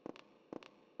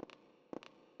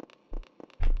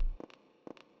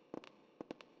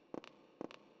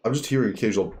 I'm just hearing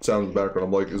occasional sound in the background.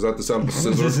 I'm like, is that the sound of a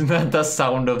scissor? Isn't that the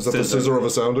sound of Is that the scissor of a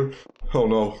sounder? Oh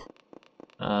no.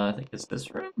 I think it's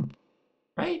this room.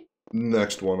 Right?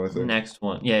 Next one, I think. Next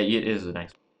one. Yeah, it is the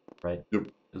next one. Right? Yep.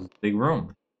 It's a big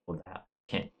room. Well, that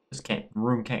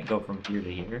room can't go from here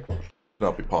to here.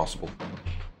 Not be possible.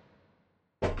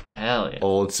 Hell yeah.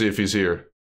 Oh, let's see if he's here.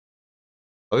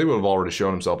 I think he would have already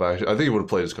shown himself, actually. I think he would have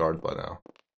played his cards by now.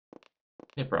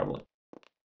 Yeah, probably.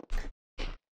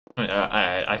 I mean,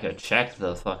 I could check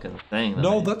the fucking thing.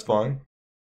 No, that's fine.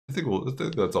 I think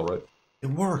that's alright. It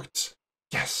worked.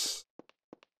 Yes.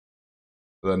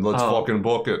 Then let's fucking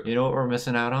book it. You know what we're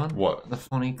missing out on? What? The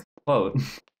funny quote.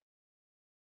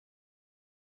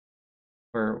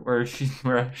 where she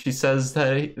says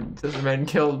that Scissorman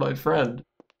killed my friend.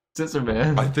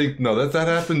 Scissorman. I think no, that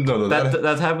happened. No,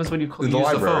 that happens when you use the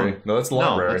library. The phone. No, that's the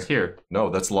library. No, that's here. No,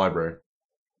 that's the library.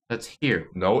 That's here.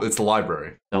 No, it's the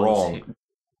library. No, Wrong.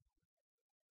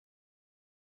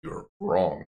 You're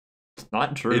wrong. It's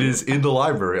not true. It is in the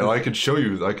library, and I can show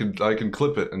you. I can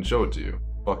clip it and show it to you.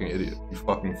 Fucking idiot. You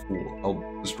fucking fool.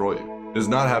 I'll destroy you. It does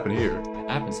not happen here. It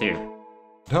happens here.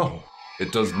 No,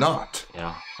 it does not.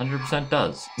 Yeah, 100%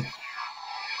 does.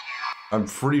 I'm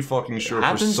pretty fucking sure. It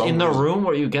happens in the room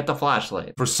where you get the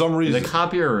flashlight. For some reason. In the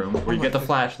copier room where you get the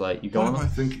flashlight. You go. What am I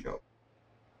thinking of?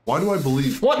 Why do I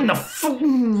believe? What in the fuck?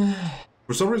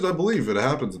 For some reason, I believe it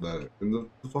happens in the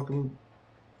fucking.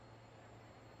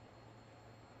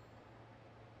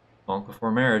 Bonk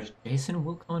before marriage. Jason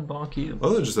will come and bonk you. I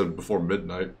thought I just said before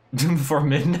midnight. Before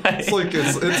midnight. It's like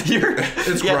it's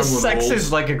gremlin sex rules.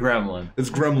 is like a gremlin. It's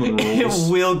gremlin rules.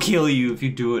 It will kill you if you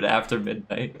do it after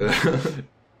midnight.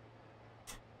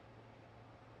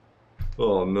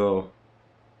 Oh no.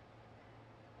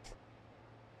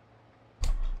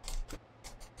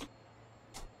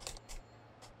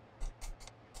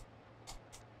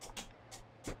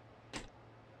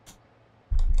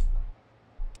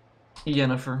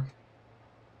 Jennifer.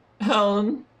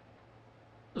 Helen.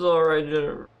 It's alright,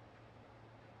 Jennifer.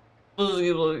 Let's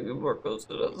keep looking more close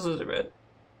to that Scissorman.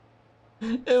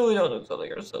 If we don't do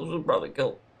something ourselves, we'll probably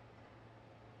kill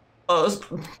us.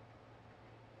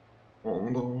 Oh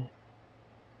no.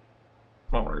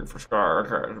 Sorry for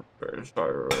Scar.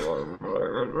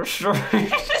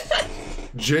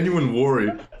 Genuine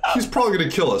worry. He's probably gonna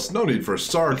kill us. No need for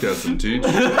sarcasm, Teach.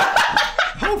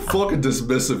 How fucking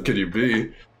dismissive can you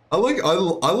be? I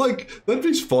like, that'd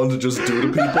be fun to just do to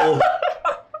people.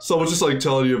 Someone's just like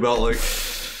telling you about like,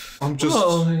 I'm just.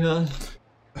 Oh my god.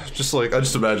 Just like I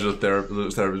just imagine the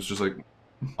therapist just like,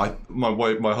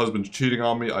 my husband's cheating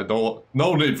on me. I don't.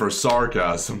 No need for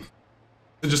sarcasm.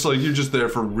 It's just like you're just there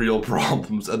for real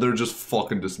problems, and they're just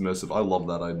fucking dismissive. I love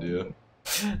that idea.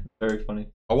 Very funny.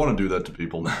 I want to do that to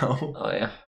people now. Oh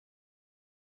yeah.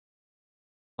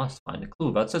 Must find a clue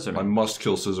about Scissor I Man. must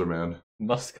kill Scissor Man.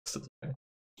 Must kill Scissor Man.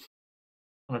 I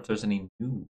wonder if there's any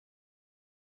new.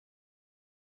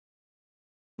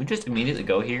 We just immediately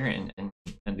go here and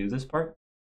do this part?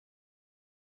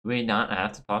 Do we not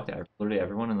have to talk to literally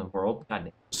everyone in the world? God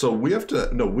damn. So we have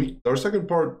to. No, our second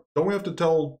part. Don't we have to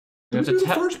tell? We have do to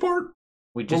the first part.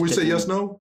 We Where we say yes,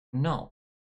 no. No.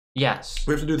 Yes.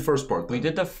 We have to do the first part. Then. We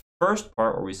did the first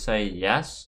part where we say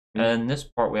yes, and in this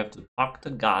part we have to talk to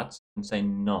Gots and say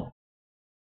no.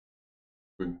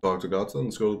 We can talk to Godson.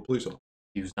 Let's go to the police office.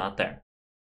 He was not there.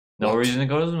 No What? reason to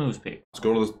go to the newspaper. Let's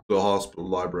go to the hospital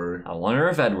library. I wonder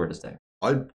if Edward is there.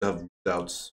 I have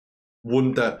doubts.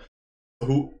 Wouldn't that?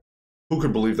 Who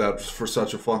could believe that for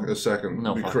such a fucking second?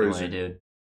 No It'd be fucking crazy. way, dude.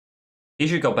 He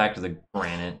should go back to the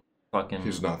granite fucking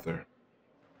He's not there.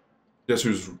 Guess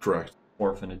who's correct?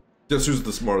 orphanage. Guess who's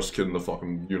the smartest kid in the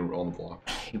fucking universe on the block?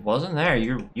 He wasn't there.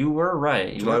 You were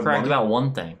right. You Did I were have correct money? about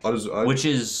one thing. I Which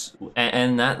is,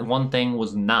 and that one thing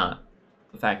was not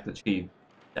the fact that she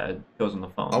goes on the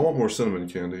phone. I want more cinnamon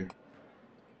candy.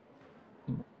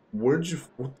 Where'd you?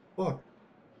 What the fuck?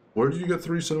 Where did you get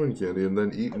 3 cinnamon candy and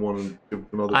then eat one and give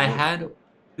another? I one? had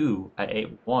 2. I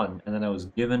ate 1, and then I was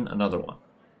given another one.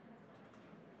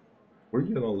 Where are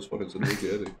you getting all this fucking cinnamon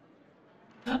candy?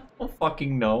 I don't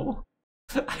fucking know.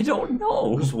 I don't I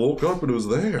know. just woke up and it was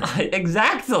there.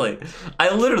 Exactly.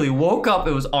 I literally woke up.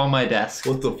 It was on my desk.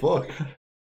 What the fuck?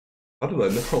 How did I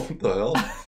know? What the hell?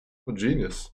 I'm a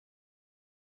genius.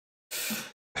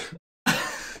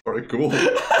 Alright, cool.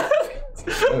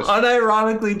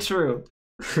 Unironically true.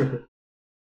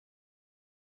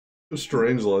 A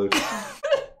strange life.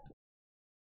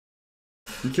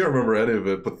 You can't remember any of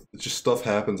it, but just stuff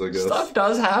happens, I guess. Stuff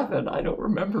does happen. I don't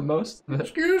remember most of it.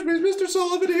 Excuse me, is Mr.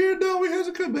 Sullivan here? No, he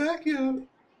hasn't come back yet.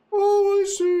 Oh, I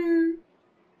see.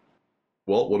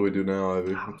 Well, what do we do now,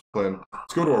 Ivy? What's the plan?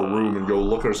 Let's go to our room and go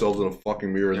look ourselves in a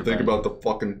fucking mirror and You're think right. about the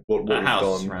fucking what The we've house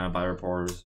is done. surrounded by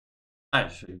reporters. I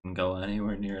shouldn't go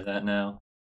anywhere near that now.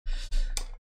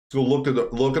 Let's go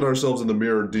look at ourselves in the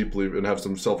mirror deeply and have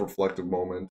some self-reflective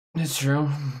moment. It's true.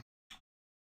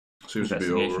 Seems to be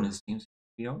over. Seems to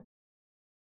be over.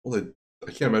 Well,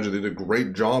 I can't imagine they did a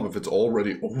great job if it's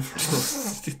already over.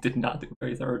 Did not do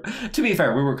very thorough. To be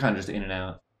fair, we were kind of just in and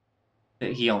out.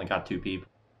 He only got 2 people.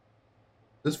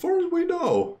 As far as we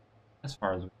know. As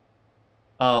far as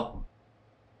oh.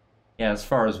 Yeah, as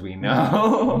far as we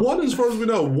know. One as far as we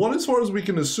know. One as far as we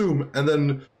can assume. And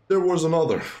then there was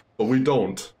another. But we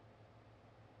don't.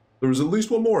 There was at least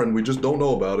one more and we just don't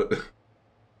know about it.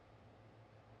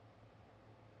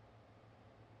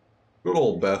 Good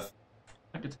old Beth.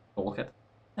 I could take a look at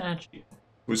the statue.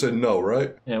 We said no,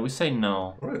 right? Yeah, we say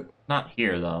no. Right. Not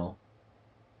here, though.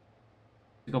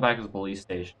 We go back to the police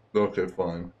station. Okay,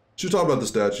 fine. She was talking about the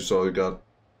statue, so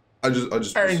I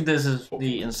just. I think this is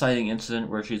the inciting incident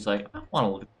where she's like, I want to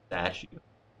look at the statue.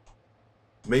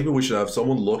 Maybe we should have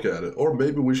someone look at it, or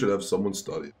maybe we should have someone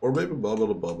study it, or maybe blah blah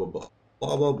blah blah blah blah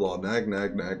blah blah blah nag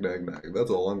nag nag nag nag. That's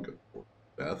all I'm good for.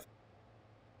 Beth.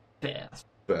 Beth.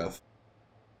 Beth.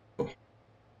 Oh.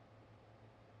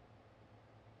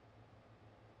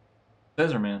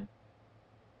 Scissor Man.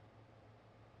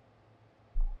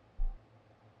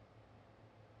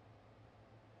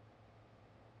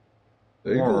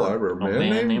 There you go, Or library. a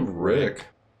Man named Rick.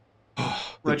 The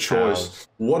Rick choice. House.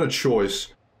 What a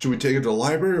choice. Should we take it to the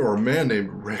library or a man named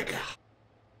Rick?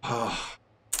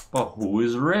 But who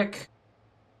is Rick?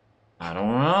 I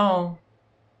don't know.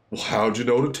 Well, how'd you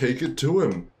know to take it to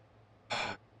him?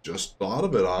 Just thought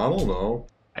of it. I don't know.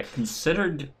 I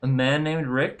considered a man named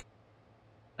Rick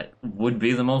would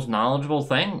be the most knowledgeable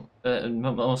thing,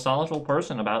 most knowledgeable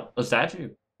person about the statue.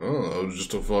 Oh,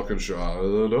 just a fucking shot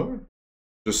of the dark.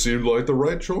 Just seemed like the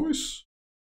right choice.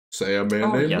 Say a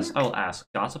man named yes, Rick. I will ask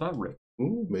Goss about Rick.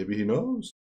 Ooh, maybe he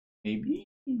knows. Maybe.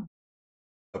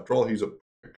 After all, he's a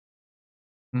prick.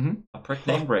 A prick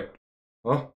named Rick.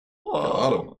 Huh? Whoa.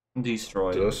 Got him.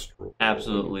 Destroyed. Destroyed.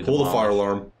 Absolutely Pull the fire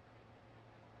demolished. alarm.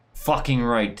 Fucking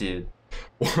right, dude.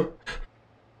 What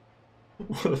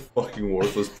a fucking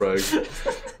worthless prank.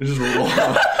 You just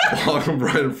walk him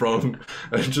right in front of him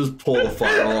and just pull the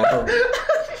fire alarm.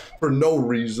 For no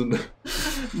reason.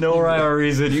 No rhyme or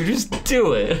reason, you just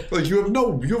do it. Like you have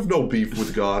no beef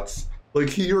with Gots.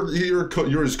 Like you're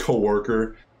his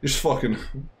coworker. You just fucking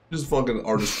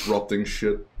are disrupting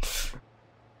shit.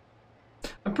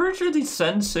 I'm pretty sure they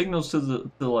send signals to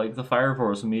the fire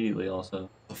force immediately. Also,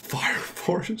 The fire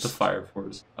force. the fire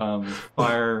force.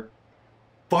 Fire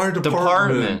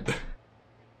department.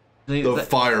 The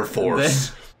fire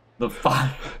force. The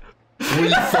fire. We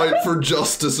fight for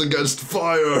justice against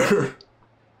fire.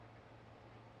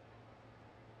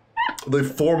 They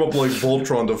form up like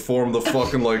Voltron to form the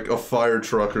fucking like a fire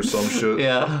truck or some shit.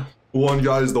 Yeah. One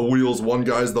guy's the wheels, one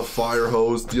guy's the fire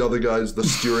hose, the other guy's the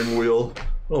steering wheel.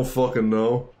 I don't fucking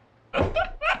know.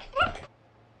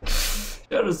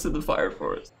 Shout us to the fire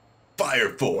force. Fire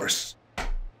force.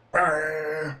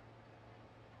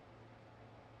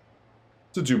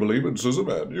 Since you believe in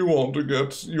Scissorman, you want to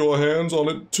get your hands on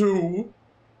it too.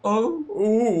 Oh.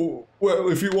 Ooh, well,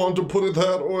 if you want to put it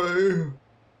that way.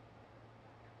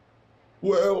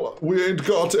 Well, we ain't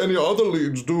got any other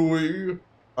leads, do we?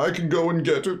 I can go and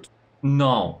get it.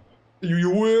 No. You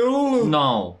will?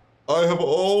 No. I have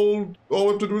all I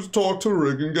have to do is talk to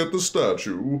Rick and get the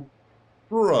statue.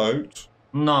 Right.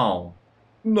 No.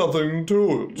 Nothing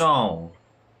to it. No.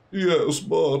 Yes,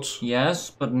 but... Yes,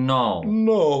 but no.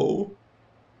 No.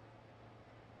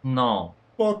 No.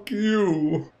 Fuck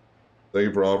you. Thank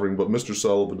you for offering, but Mr.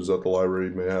 Sullivan is at the library.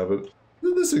 He may have it.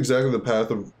 Isn't this exactly the path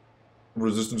of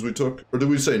resistance we took? Or did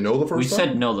we say no the first time? We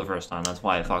said no the first time. That's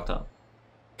why I fucked up.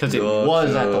 Because it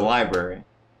was at the library.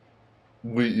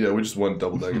 We just went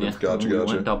double negative. Yeah, Gotcha. we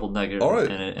went double negative. All right.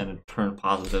 And it turned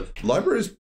positive.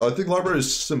 I think library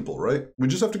is simple, right? We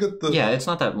just have to get the... Yeah, it's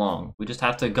not that long. We just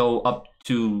have to go up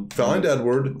to... Find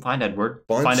Edward. Find Edward.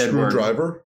 Find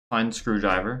Screwdriver. Find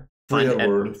Screwdriver. Free Find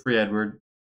Edward. Free Edward.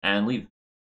 And leave.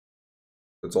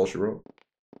 That's all she wrote.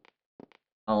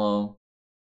 Hello.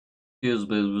 Excuse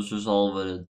me, Mr.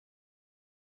 Sullivan.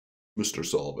 Mr.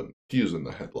 Sullivan. He is in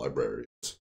the head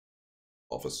librarian's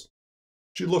office.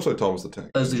 She looks like Thomas the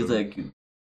Tank Engine. Like,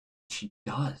 she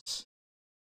does.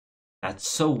 That's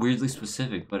so weirdly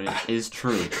specific, but it is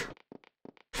true.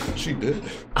 She did.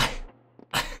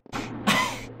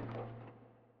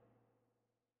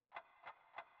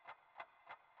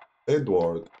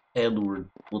 Edward. Edward,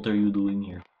 what are you doing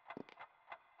here?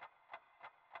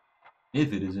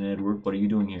 If it isn't Edward, what are you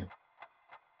doing here?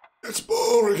 It's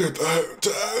boring at the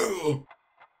hotel.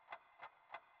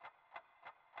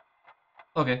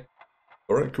 Okay.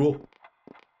 Alright, cool.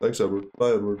 Thanks, Edward.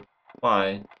 Bye, Edward.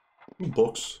 Bye.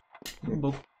 Books.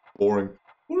 Book. Boring.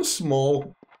 What a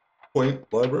small, quaint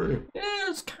library. Yeah,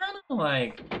 it's kind of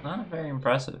like not very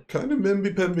impressive. Kind of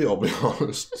mimby-pimby, I'll be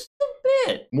honest. Just a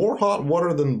bit. More hot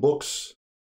water than books.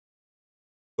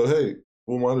 But hey,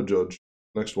 who am I to judge?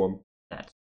 Next one.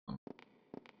 That's...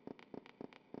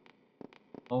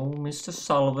 Oh, Mr.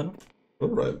 Sullivan.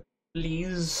 Alright.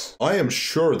 Please. I am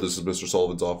sure this is Mr.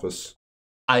 Sullivan's office.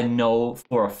 I know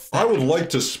for a fact. I would like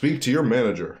to speak to your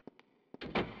manager.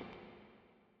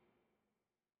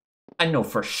 I know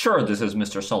for sure this is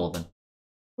Mr. Sullivan.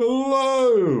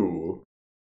 Hello!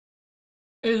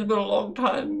 It's been a long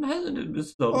time, hasn't it,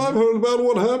 Mr. Sullivan? I've heard about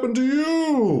what happened to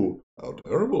you! How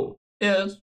terrible.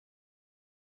 Yes.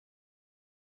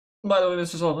 By the way,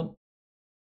 Mr. Sullivan.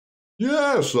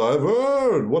 Yes, I've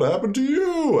heard. What happened to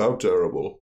you? How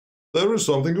terrible. There is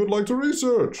something you'd like to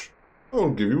research.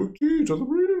 I'll give you a key to the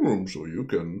reading room so you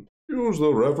can use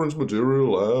the reference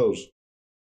material as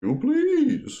you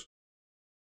please.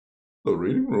 The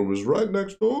reading room is right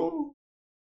next door.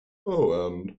 Oh,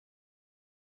 and...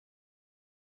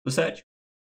 The statue.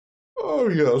 Oh,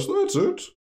 yes, that's it.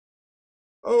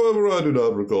 However, I do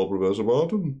not recall Professor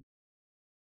Martin.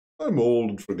 I'm old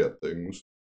and forget things.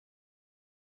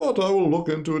 But I will look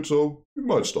into it, so you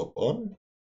might stop by.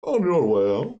 On your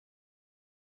way out.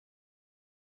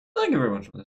 Thank you very much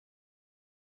for this.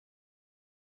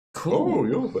 Cool. Oh,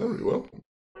 you're very welcome.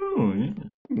 Oh, yeah.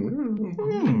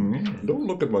 Yeah. Don't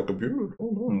look at my computer.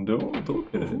 Oh, no. Don't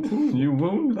look at it. You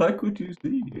won't like what you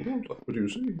see. You won't like what you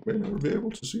see. You may never be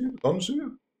able to see it, unsee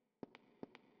it.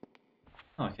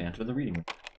 Oh, I can enter the reading room.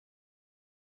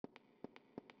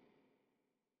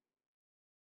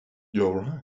 You're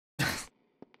right.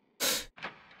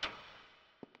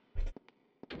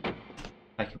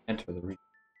 I can enter the reading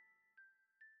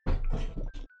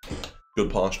Good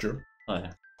posture. room. Oh,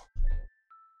 yeah.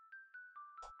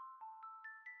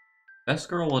 Best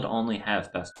girl would only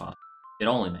have best posture. It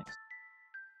only makes.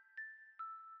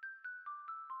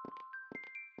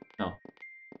 No.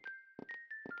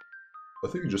 I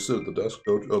think you just sit at the desk,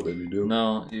 don't you? Oh, maybe you do.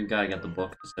 No, you gotta get the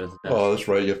book instead of the desk. Oh, that's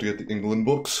right. You have to get the England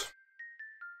books.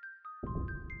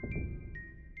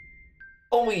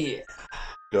 Oh, yeah.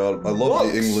 God, I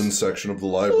love the England section of the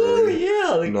library. Oh,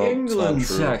 yeah, the No, it's not England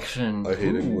true. section. I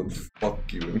hate Ooh. England.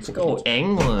 Fuck you, England. Let's go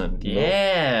England. No.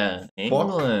 Yeah. Fuck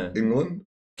England. England?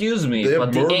 Excuse me, They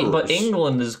have but murderers.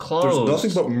 England is closed. There's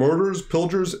nothing but murders,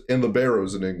 pillagers, and the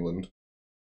barrows in England.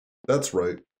 That's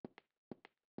right.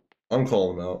 I'm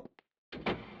calling them out.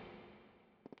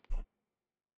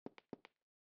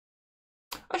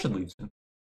 I should leave soon.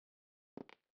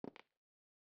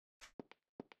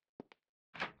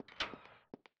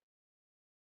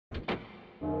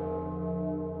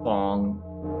 Bong.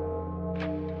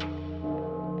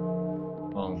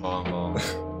 Bong, bong, bong.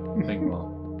 Big bong.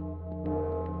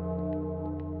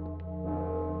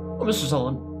 Oh, Mr.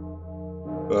 Sullivan.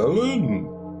 Helen,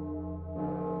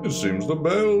 it seems the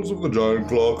bells of the giant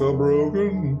clock are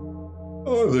broken.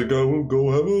 I think I will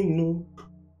go have a look.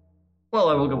 Well,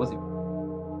 I will go with you.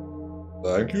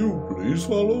 Thank you. Please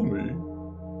follow me.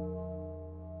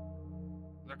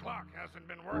 The clock hasn't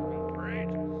been working for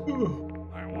ages.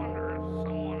 I wonder if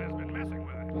someone has been messing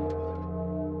with it.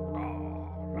 Oh,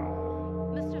 no.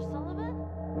 Mr. Sullivan?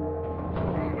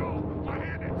 Oh, no. My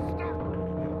hand is stuck.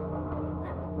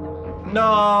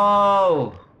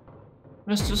 No!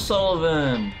 Mr.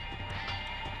 Sullivan!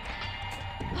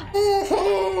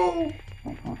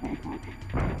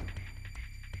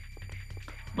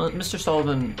 Well, Mr.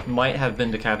 Sullivan might have been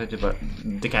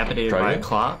decapitated by a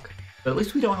clock, but at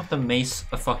least we don't have to mace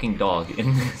a fucking dog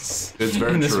in this, It's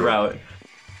very in this true. route.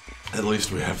 At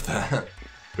least we have that.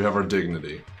 We have our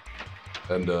dignity.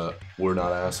 And, we're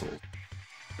not assholes.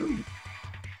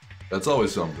 That's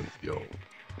always something, yo.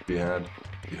 Be held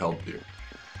dear.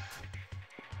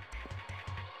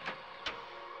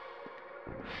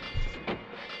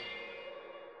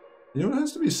 You know what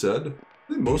has to be said?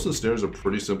 I think most of the stairs are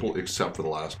pretty simple, except for the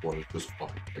last one. It's just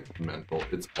fucking like mental.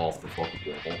 It's off the fucking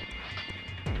wall.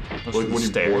 Most Like of the when you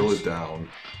stairs. boil it down.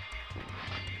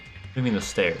 What do you mean the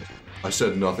stairs? I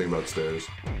said nothing about stairs.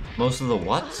 Most of the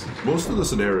what? Most of the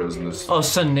scenarios in this Oh,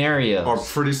 scenarios. are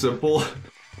pretty simple.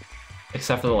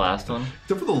 Except for the last one.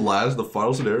 Except for the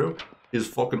final scenario is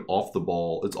fucking off the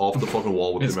ball. It's off the fucking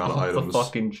wall with It's the amount off of items. the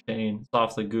fucking chain. It's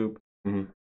off the goop.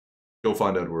 Go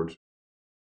find Edward.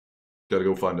 Gotta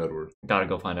go find Edward. Gotta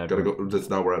go find Edward. Gotta go. That's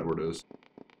not where Edward is.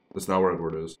 That's not where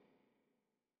Edward is.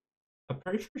 I'm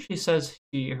pretty sure she says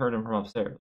she heard him from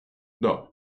upstairs. No.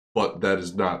 But that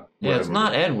is not where Yeah, it's Edward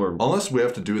not is. Edward. Unless we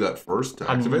have to do that first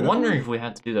to activate I'm him. wondering if we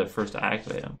have to do that first to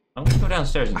activate him. I'm gonna go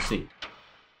downstairs and see.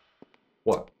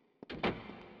 What?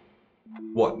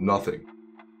 What? Nothing.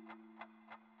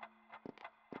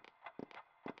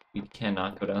 We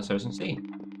cannot go downstairs and see.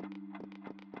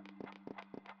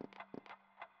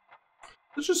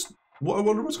 It's just... I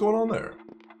wonder what's going on there.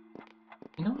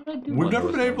 You know what I do? We've wonder never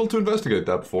what's been going able to investigate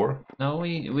that before. No,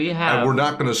 we have. And we're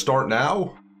not going to start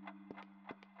now?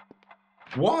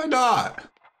 Why not?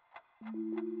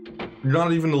 You're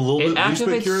not even a little It bit least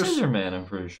bit activates curious? Scissorman, I'm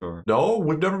pretty sure. No,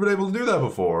 we've never been able to do that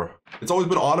before. It's always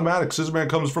been automatic. Scissorman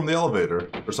comes from the elevator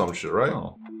or some shit, right?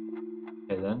 Oh.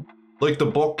 Okay then. Like the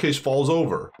bookcase falls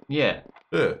over. Yeah.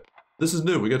 Yeah. This is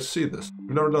new. We get to see this.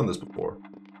 We've never done this before.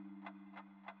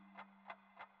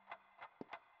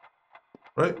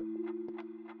 Right?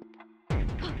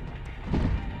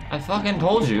 I fucking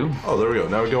told you. Oh, there we go.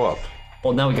 Now we go up.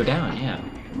 Well, now we go down, yeah.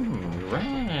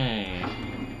 Right.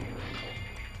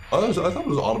 I thought it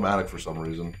was automatic for some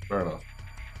reason. Fair enough.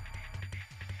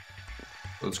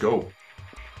 Let's go.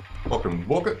 Fucking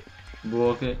book it.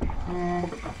 Book it.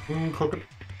 Cook it.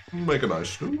 Make a nice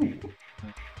stew.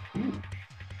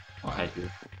 I'll hide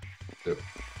here. Yep.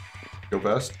 Go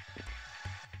fast.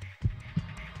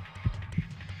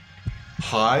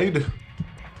 Hide.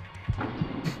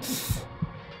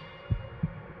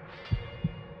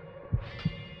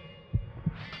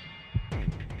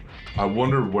 I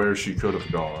wonder where she could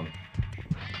have gone.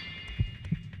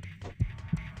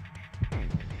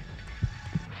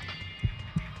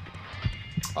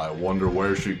 I wonder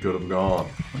where she could have gone.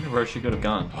 I wonder where she could have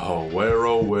gone. Oh,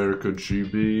 where could she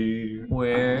be?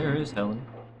 Where is Helen?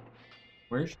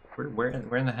 Where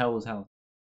in the hell is Helen?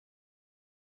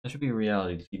 That should be a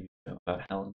reality TV show about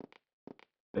Helen.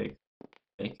 Fake.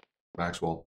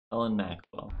 Maxwell. Helen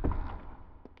Maxwell.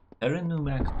 Erin New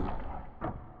Maxwell.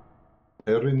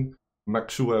 Erin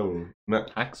Maxwell.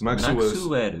 Maxwell. Maxwell.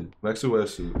 Or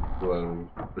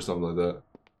something like that.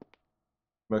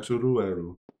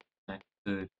 Maxwell.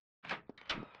 Good.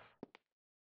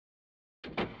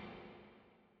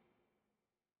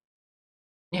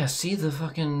 Yeah, see the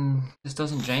fucking... This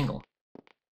doesn't jangle.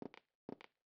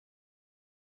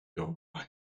 Yo. Yeah,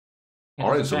 it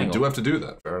Alright, doesn't so we jangle. do have to do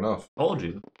that. Fair enough. Told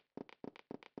you.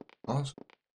 Awesome.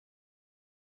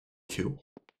 Kill.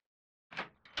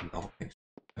 Nice.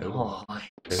 Oh,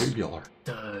 Very yellow.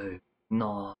 dude.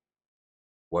 No.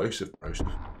 Waste it, process.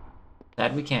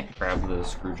 Sad we can't grab the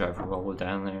screwdriver while we're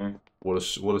down there. What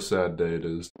a sad day it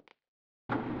is.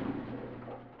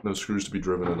 No screws to be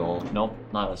driven at all. Nope,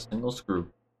 not a single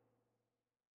screw.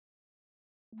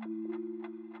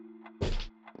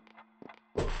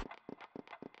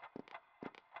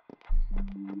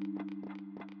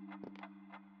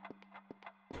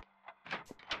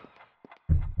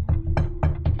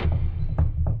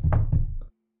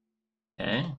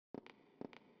 Okay.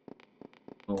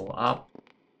 Go up.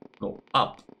 Go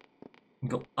up.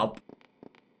 Go up.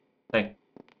 Thank.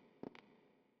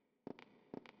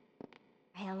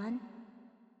 Helen?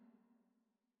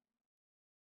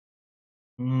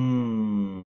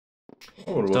 Hmm.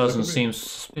 I wonder what that Doesn't could be. seem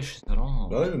suspicious at all.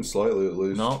 Not even slightly, at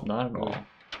least. Nope, not at all.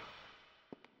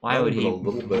 Why Not would even he? a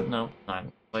little bit. No, not even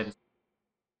the slightest.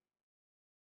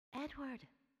 Edward.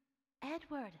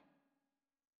 Edward.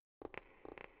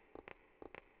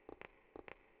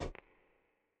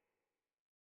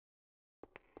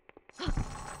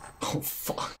 Oh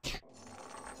fuck!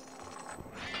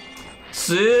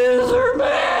 Scissor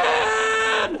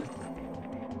Man!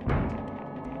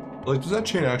 Like, does that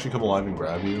chain actually come alive and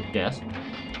grab you? Yes.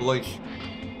 But, like,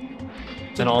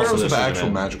 And also have this actual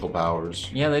is magical powers.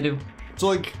 Yeah, they do. So,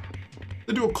 like,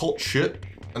 they do occult shit,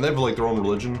 and they have, like, their own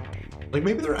religion. Like,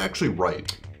 maybe they're actually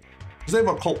right. Because they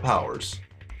have occult powers.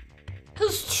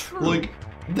 That's true. Like,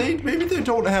 maybe they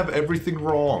don't have everything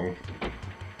wrong.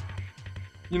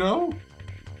 You know?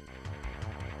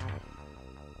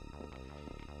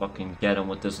 Fucking get him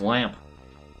with this lamp.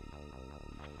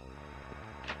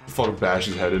 Fucking bash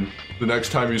his head in. The next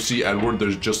time you see Edward,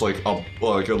 there's just like a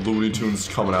Looney Tunes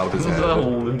coming out of his head.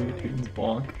 Looney Tunes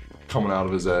bonk. Coming out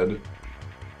of his head.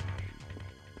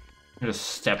 Just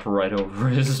step right over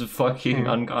his fucking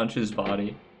unconscious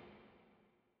body.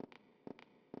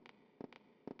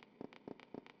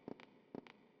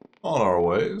 On our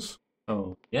ways.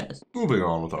 Oh, yes. Moving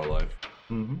on with our life.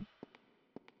 Mm-hmm.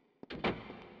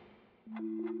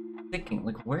 Thinking,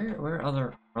 like, where are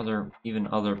there even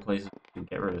other places to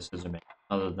get rid of Scissor Man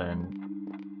other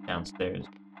than downstairs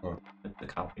with the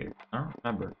copier? I don't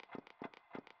remember.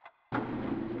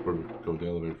 We're gonna go with the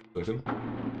elevator for a second.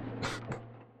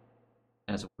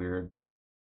 It has a weird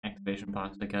activation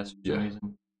box, I guess, for some Yeah.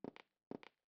 reason.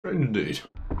 Indeed.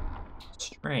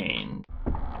 Strange.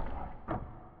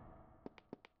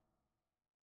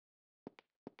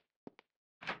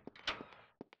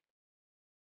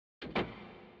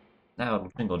 Now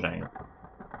single giant.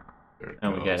 There it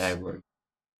And we get goes. Edward.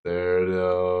 There it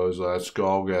goes. Let's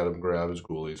go get him. Grab his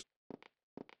ghoulies.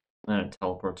 And then it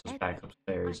teleports us back Edward,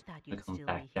 upstairs I thought to you'd come still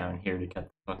back be down here. here to get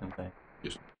the fucking thing.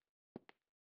 Yes.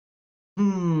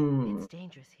 It's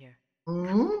dangerous here.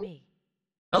 Come with me.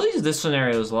 At least this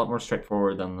scenario is a lot more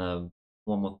straightforward than the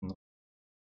one with the...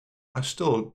 I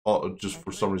still, just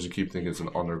for some reason, keep thinking it's an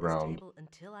underground.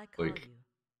 Like,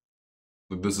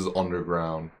 this is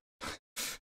underground.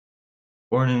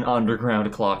 We're in an underground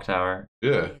clock tower.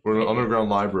 Yeah, we're in an underground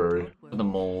library. For the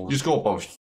moles. You just go up a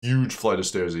huge flight of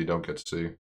stairs that you don't get to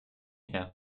see. Yeah.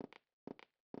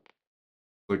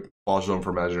 Like, pause zone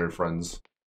for imaginary friends.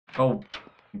 Oh,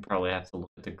 you probably have to look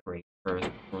at the grate first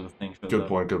before the thing shows Good up.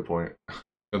 point, good point.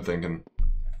 Good thinking.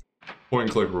 Point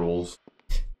and click rules.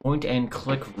 Point and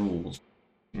click rules.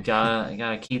 You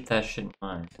gotta keep that shit in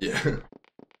mind. Yeah.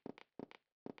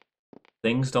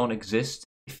 Things don't exist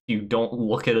if you don't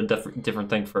look at a different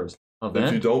thing first. If you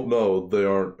Event? don't know, they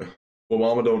aren't. What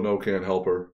Mama don't know can't help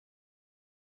her.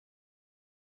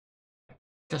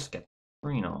 Just get the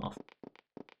screen off.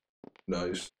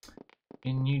 Nice.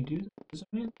 Can you do this,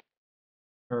 man?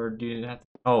 Or do you have to...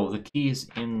 Oh, the key is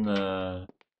in the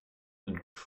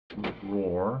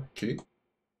drawer. Key?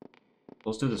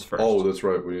 Let's do this first. Oh, that's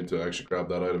right. We need to actually grab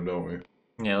that item, don't we?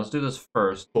 Yeah, let's do this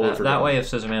first. Totally That forgot. way, if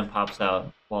Scissor Man pops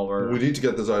out while we're... We need to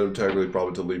get this item technically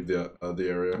probably to leave the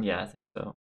area. Yeah, I think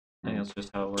so. I think that's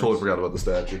just how it works. Totally forgot about the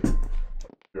statue.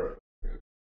 You're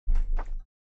right.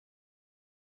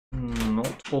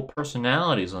 Multiple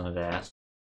personalities on it, ass.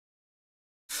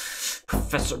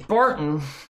 Professor Barton! What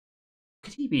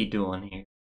could he be doing here?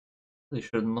 Really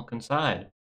shouldn't look inside.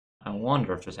 I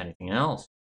wonder if there's anything else.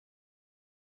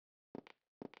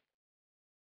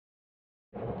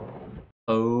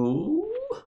 Oh,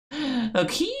 a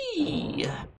key!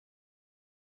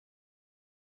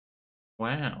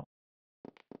 Wow.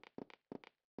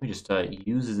 We just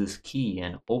use this key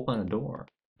and open a door.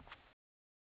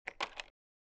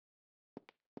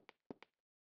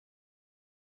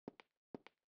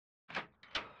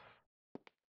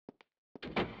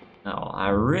 Now, I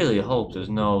really hope there's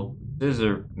no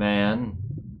Scissor Man.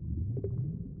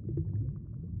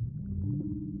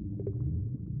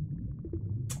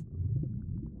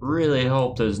 really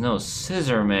hope there's no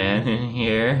Scissor Man in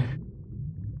here.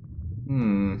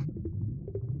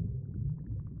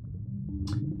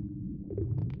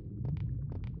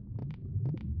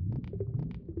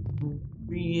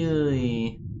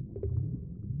 Really?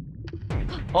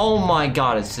 Oh my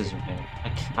god, it's Scissor Man.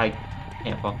 I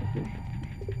can't fucking do it.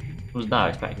 Was not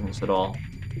expecting this at all.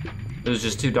 It was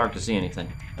just too dark to see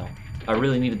anything. No. I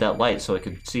really needed that light so I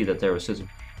could see that there was Scissor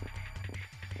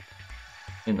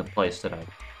in the place that I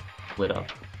lit up,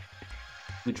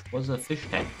 which was a fish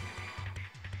tank.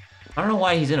 I don't know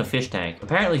why he's in a fish tank.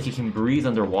 Apparently he can breathe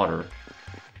underwater,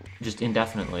 just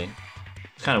indefinitely.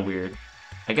 It's kind of weird.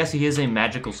 I guess he is a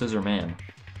magical Scissor Man.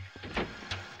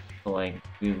 So, like,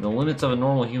 the limits of a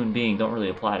normal human being don't really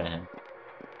apply to him.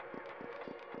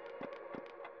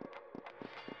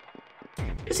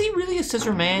 Is he really a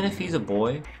Scissor Man if he's a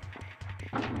boy?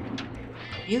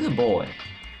 He's a boy.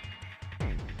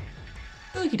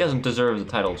 I feel like he doesn't deserve the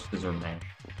title of Scissor Man.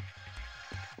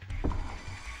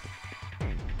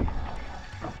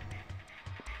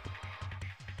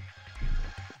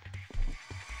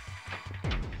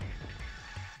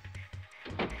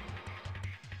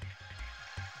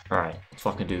 Alright, let's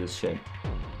fucking do this shit.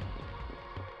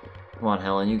 Come on,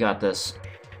 Helen, you got this.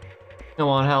 Come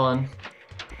on, Helen.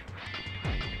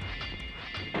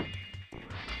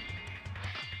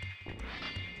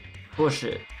 Push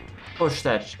it. Push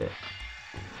that shit.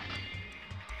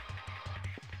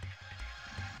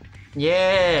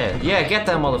 Yeah! Yeah, get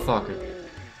that motherfucker!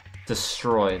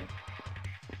 Destroyed.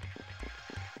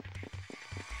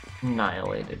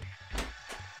 Annihilated.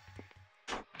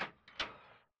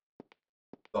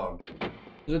 Dog.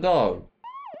 There's a dog.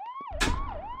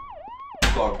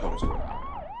 Dog comes away.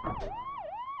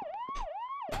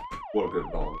 What a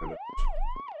good dog. Isn't it?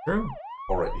 True.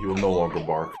 Alright, he will no longer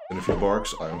bark. And if he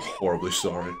barks, I am horribly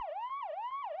sorry.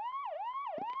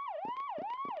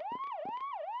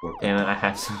 Damn it, I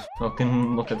have to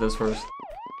fucking look at this first.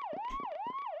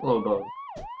 Hello, dog.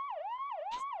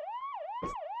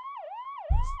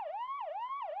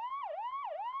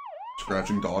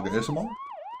 Scratching dog ASMR?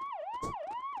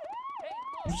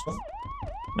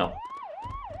 No.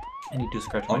 I need to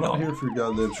scratch my I'm dog. not here for your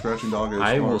goddamn scratching dog ASMR.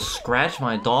 I will scratch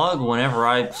my dog whenever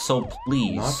I so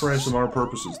please. Not for ASMR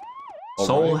purposes.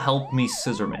 So Alright. help me,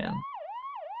 Scissor Man.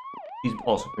 He's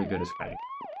also pretty good at scratching.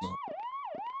 No.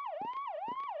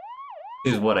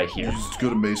 Is what I hear. He's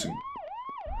good at macing.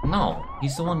 No,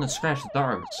 he's the one that scratched the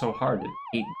dog so hard it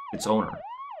ate its owner.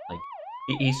 Like,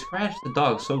 he scratched the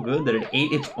dog so good that it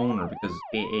ate its owner because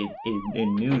it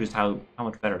knew just how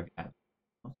much better it got.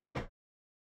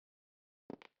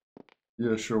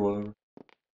 Yeah, sure, whatever.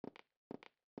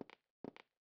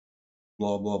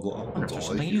 Blah, blah, blah. There's That's all I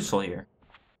something hear. useful here.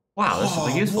 Wow, there's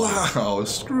something useful here. Wow, a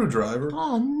screwdriver.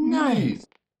 Oh, nice.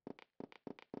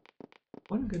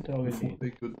 What a good dog is he. What a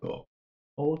good dog.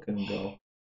 Oh, look at him go.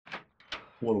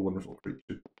 What a wonderful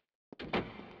creature.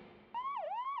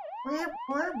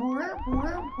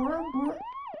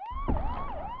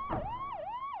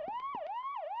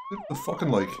 The fucking,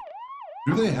 like,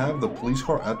 do they have the police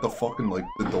car at the fucking, like,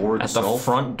 the door At itself? the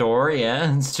front door,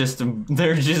 yeah. It's just,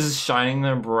 they're just shining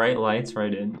their bright lights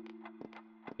right in.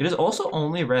 It is also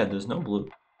only red, there's no blue.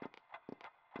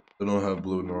 They don't have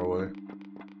blue in Norway.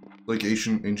 Like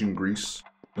ancient Greece.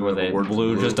 Where They they, have a word for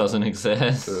blue just doesn't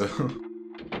exist. Yeah.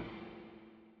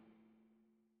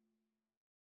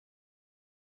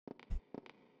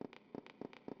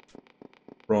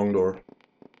 Wrong door.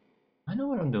 I know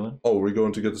what I'm doing. Oh, we're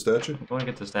going to get the statue? I'm going to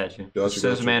get the statue. Gotcha, Scissor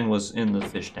gotcha. Man was in the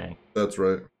fish tank. That's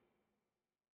right.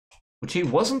 Which he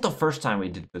wasn't the first time we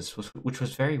did this, which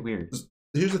was very weird.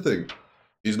 Here's the thing.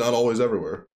 He's not always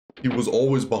everywhere. He was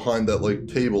always behind that, like,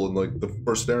 table in, like, the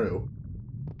first scenario.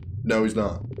 Now he's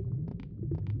not.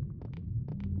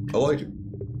 I like it.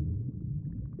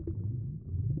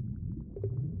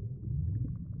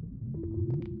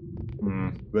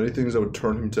 Many things that would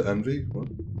turn him to envy? What?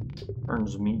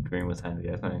 Turns meat green with envy,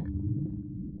 I think.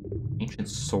 Ancient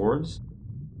swords?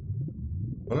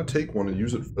 Why not take one and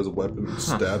use it as a weapon and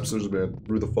stab Scissor Man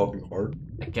through the fucking heart?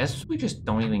 I guess we just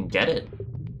don't even get it.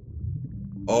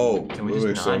 Oh, Can we that just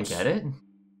makes not sense. get it?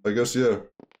 I guess, yeah.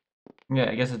 Yeah,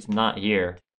 I guess it's not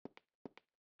here.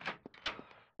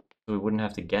 So we wouldn't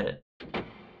have to get it.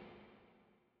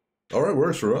 Alright,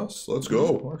 works for us. Let's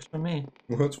go. Works for me.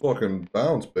 Let's fucking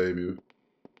bounce, baby.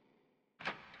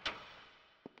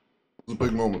 It's a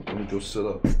big moment. Let me go sit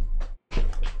up.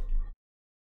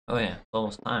 Oh yeah, it's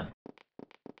almost time.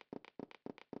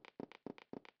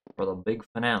 For the big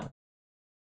finale.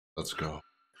 Let's go.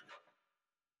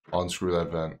 Unscrew that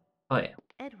vent. Oh yeah.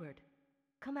 Edward,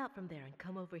 come out from there and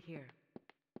come over here.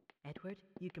 Edward,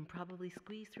 you can probably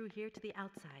squeeze through here to the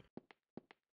outside.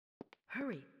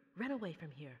 Hurry, run away from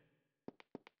here.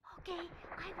 Okay,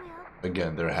 I will.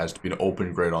 Again, there has to be an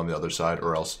open grate on the other side,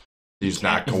 or else he's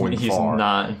not going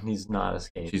far. He's not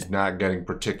escaping. He's not getting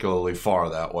particularly far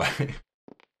that way.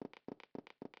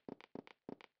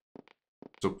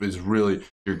 So it's really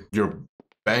you're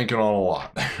banking on a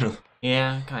lot.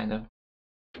 Yeah, kind of.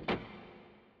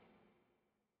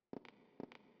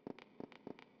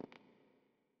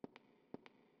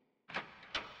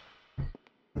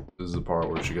 This is the part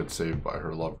where she gets saved by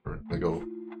her lover. They go,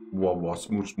 wah wah,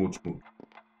 smooch, smooch, smooch.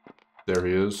 There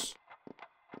he is.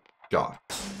 God.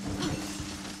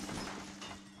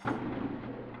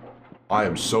 I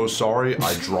am so sorry,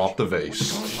 I dropped the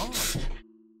vase.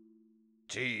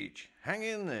 Teach, hang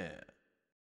in there.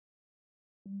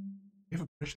 You have a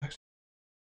British accent?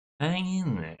 Hang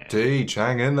in there. Teach,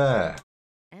 hang in there.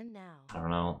 And now, I don't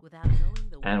know.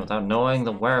 without knowing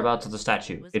the whereabouts of the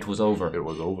statue, it was over. It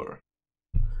was over.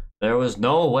 There was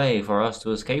no way for us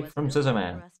to escape from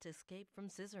Scissorman. For us to escape from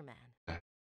Scissorman.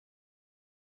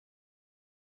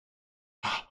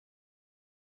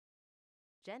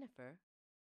 Jennifer?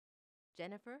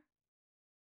 Jennifer?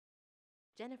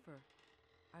 Jennifer,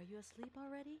 are you asleep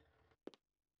already?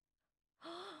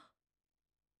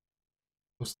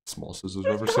 Those small scissors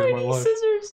I've ever seen in my life.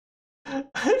 Scissors.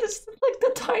 I just like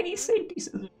the tiny safety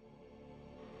scissors.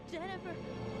 Jennifer,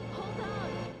 hold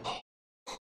on!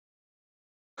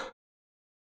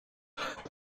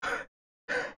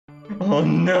 Oh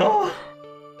no.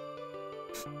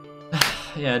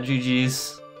 Yeah,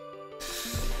 GG's.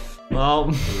 Well,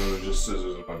 There were just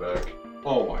scissors in my back.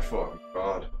 Oh my fucking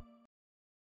god.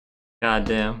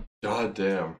 goddamn. God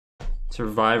damn.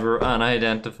 Survivor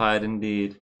unidentified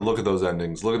indeed. Look at those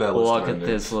endings. Look at that list Look of at endings.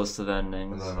 this list of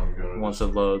endings. And then I'm gonna Once just...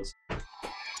 it loads.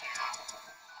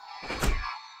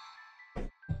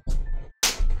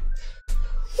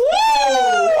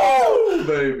 Woo!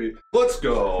 Baby. Let's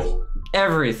go.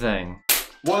 Everything.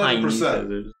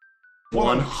 100%.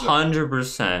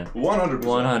 100%. 100%.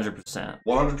 100%.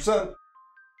 100%.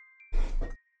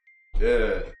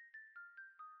 Yeah.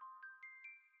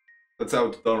 That's how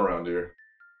it's done around here.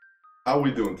 How are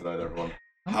we doing tonight, everyone?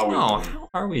 How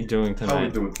are we doing How are we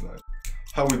tonight? doing tonight?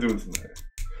 How are we doing tonight?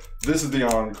 This is the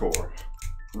encore.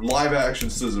 Live action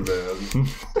Scissor Man.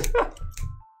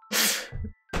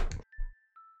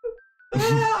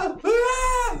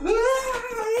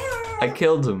 I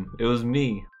killed him. It was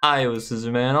me. I was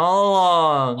Scissorman all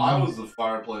along. I was the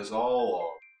fireplace all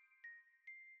along.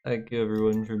 Thank you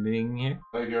everyone for being here.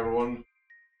 Thank you, everyone.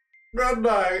 Good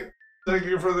night. Thank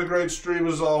you for the great stream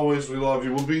as always. We love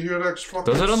you. We'll be here next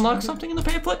fucking Does it unlock Sunday. something in the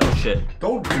pamphlet? Oh shit.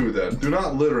 Don't do that. Do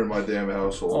not litter in my damn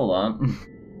household. Hold on.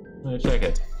 Let me check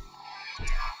it.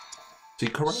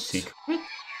 Secret? Secret?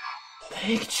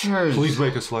 Pictures. Please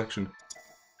make a selection.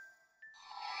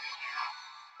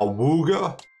 A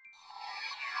wooga?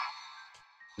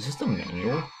 Is this the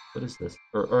manual? What is this?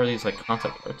 Or are these like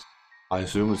concept arts? I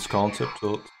assume it's concept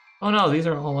art. Oh no, these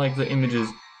are all like the images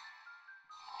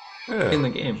Yeah. in the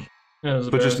game. Yeah, there's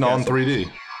a But just bear's not in castle.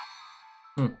 3D.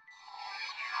 Hmm.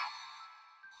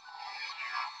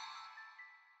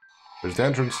 There's the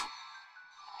entrance.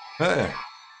 Hey.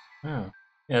 Yeah.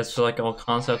 Yeah, it's like all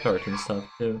concept art and stuff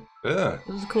too. Yeah.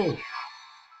 This is cool.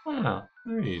 Wow.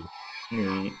 Neat.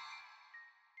 Neat.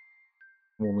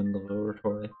 Woman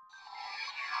laboratory.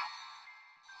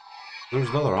 There's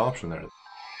another option there.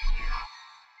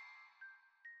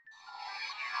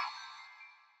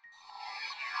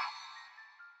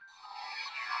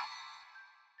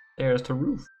 There's the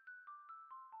roof.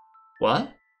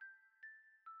 What?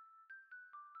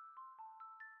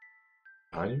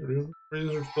 Tiny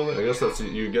research building? I guess that's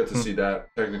you get to see that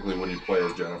technically when you play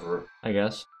as Jennifer. I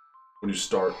guess. When you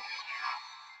start,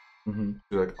 Mm-hmm.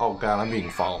 you're like, oh god, I'm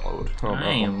being followed. Oh, I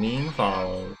am being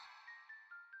followed.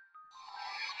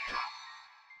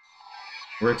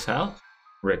 Rick's house?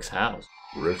 Rick's house.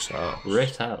 Rick's house.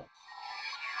 Rick's house.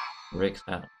 Rick's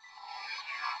house.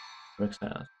 Rick's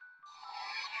house.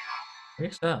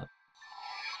 Rick's house.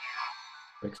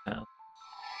 Rick's house.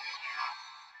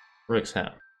 Rick's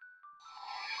house.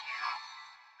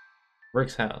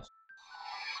 Rick's house.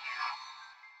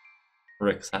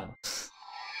 Rick's house.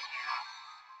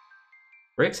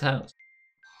 Rick's house.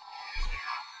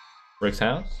 Rick's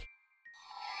house.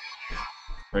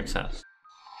 Rick's house.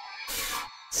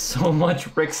 So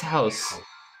much Rick's house.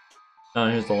 Oh,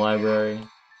 here's the library.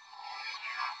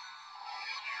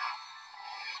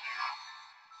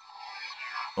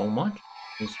 So much.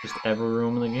 There's just every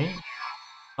room in the game.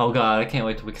 Oh god, I can't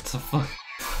wait till we get to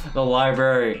the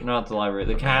library. Not the library,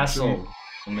 the castle.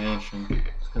 The mansion.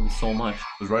 It's gonna be so much.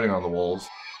 There's writing on the walls.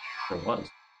 There was.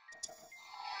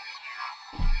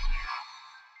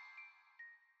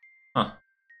 Huh.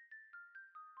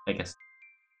 I guess.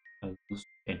 Are those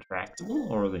interactable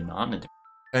or are they non-interactable?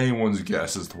 Anyone's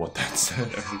guess as to what that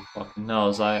says. Who fucking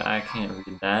knows? I can't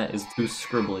read that. It's too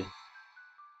scribbly.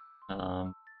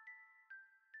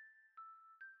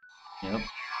 Yep.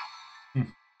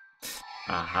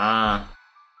 Aha.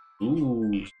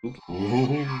 Ooh, spooky.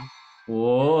 Ooh.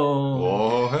 Whoa.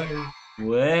 Whoa, hey.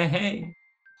 Way.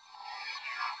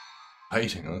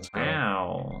 Fighting, let's go.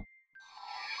 Wow.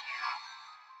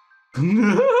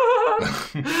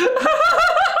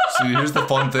 See, here's the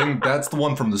fun thing. That's the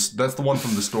one from the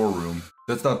storeroom.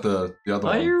 That's not the other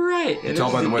Oh, one. you're right. It Tell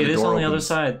is, by the way it the is door on the other opens.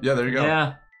 side. Yeah, there you go.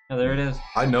 Yeah. Yeah, there it is.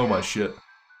 I know my shit.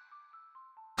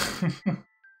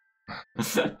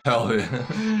 Hell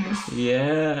yeah.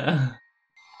 Yeah.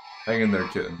 Hang in there,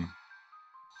 kitten.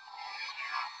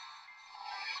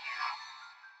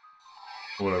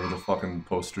 Whatever the fucking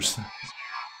poster says.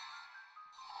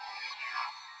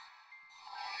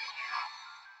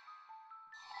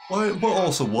 Why? But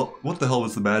also, what the hell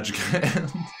was the magic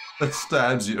hand that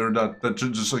stabs you, or not? That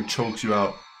just like chokes you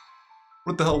out.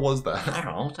 What the hell was that? I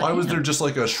don't know. It's a Why was hand. there just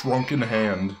like a shrunken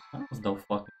hand? I have no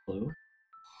fucking clue.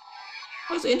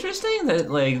 It's interesting that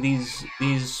like these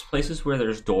places where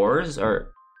there's doors are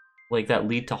like that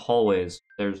lead to hallways.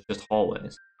 There's just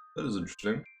hallways. That is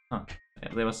interesting. Huh. Yeah,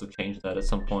 they must have changed that at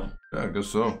some point. Yeah, I guess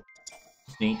so.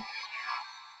 It's neat.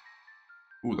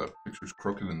 Ooh, that picture's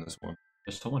crooked in this one.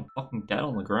 There's someone fucking dead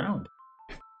on the ground.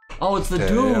 Oh, it's the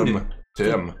Tim. dude.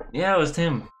 Tim. Yeah, it was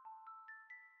Tim.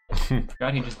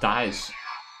 God, he just dies.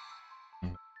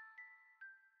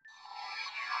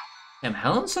 Damn,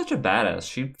 Helen's such a badass.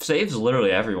 She saves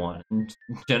literally everyone. And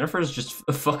Jennifer's just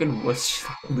a fucking wuss.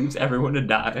 She leaves everyone to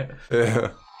die.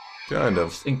 Yeah, kind of.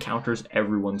 Just encounters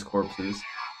everyone's corpses.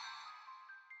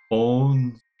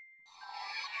 Bones.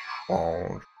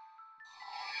 Oh.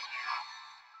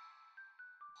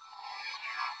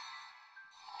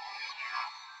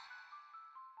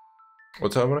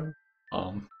 What's happening?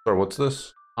 Sorry, what's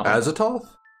this? Azathoth?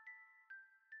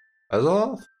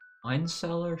 Azathoth? Wine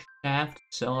cellar, shaft,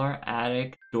 cellar,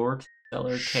 attic, door,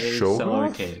 cellar, cave, Shogoth? cellar,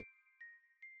 cave.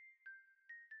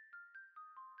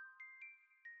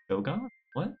 Shogoth?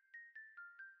 What?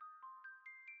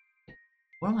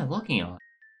 What am I looking at?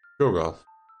 Shogoth.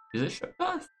 Is it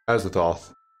Shogoth?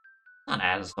 Azathoth. Not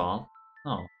Azathoth.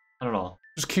 No, not at all.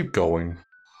 Just keep going.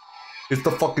 It's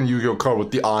the fucking Yu-Gi-Oh card with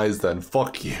the eyes then.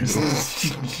 Fuck you.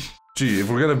 Gee, if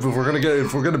we're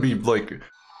gonna be like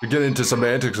get into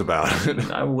semantics about it.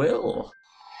 I will.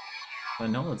 I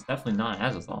know it's definitely not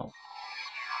Azathoth.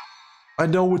 I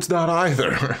know it's not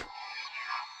either.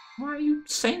 Why are you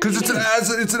saying? Because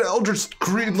it's an Eldritch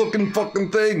Creed looking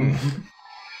fucking thing.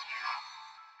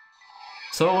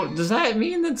 So does that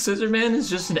mean that Scissorman is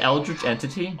just an eldritch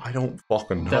entity I don't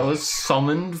fucking know. that was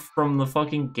summoned from the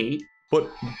fucking gate? But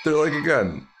they're like,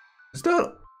 again,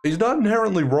 he's not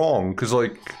inherently wrong, because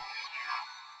like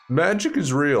magic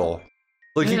is real.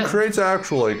 Like Yeah. he creates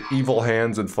actual like evil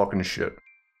hands and fucking shit.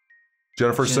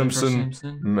 Jennifer Simpson,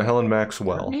 Helen Her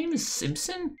Maxwell. name is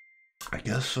Simpson? I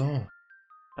guess so.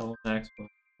 Helen Maxwell.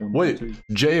 Wait,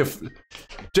 Jennifer.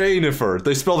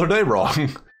 They spelled her name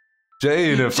wrong.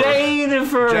 Jennifer.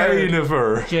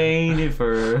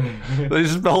 Jennifer. They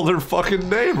spelled her fucking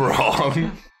name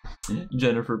wrong.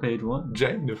 Jennifer page 1.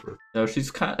 Jennifer. No, she's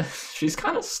kind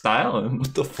of styling.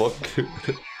 What the fuck?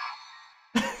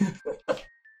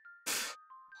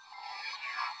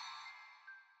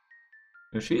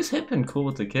 She's hip and cool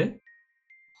with the kid.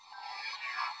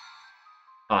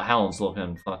 Oh, Helen's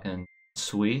looking fucking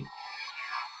sweet.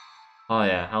 Oh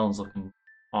yeah, Helen's looking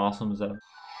awesome as ever.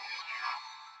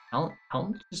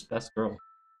 Helen's just best girl.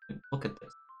 Look at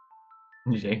this.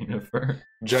 Jennifer.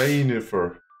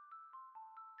 Jennifer.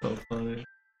 So funny.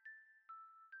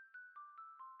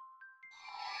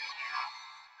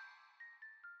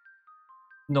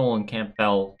 Nolan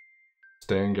Campbell.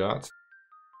 Stan Gotts.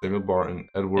 Samuel Barton.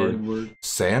 Edward.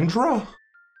 Sandra?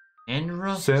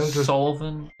 Sandra Sandra.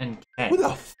 Sullivan and Kat. Who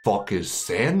the fuck is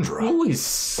Sandra? Who is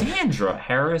Sandra?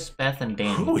 Harris, Beth, and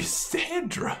Danny. Who is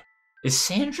Sandra? Is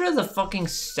Sandra the fucking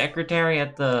secretary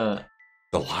at the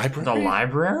library? The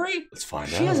library? Let's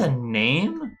find out. She has a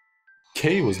name?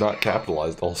 K was not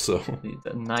capitalized also.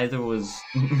 Neither was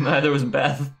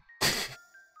Beth.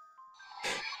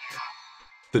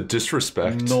 The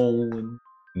disrespect. Nolan.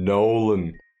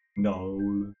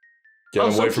 Get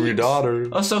away from your daughters.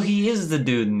 Oh, so he is the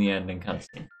dude in the ending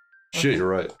cutscene. Shit, you're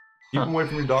right. Keep him away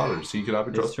from your daughters. He could have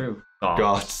a It's true.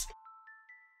 Gots.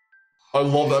 I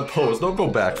love that pose. Don't go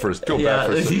back first. Go back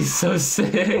first. He's so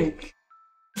sick.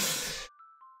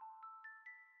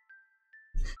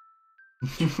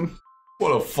 What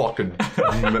a fucking,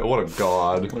 what a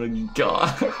god. What a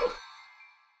god.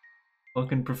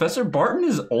 Fucking Professor Barton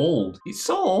is old. He's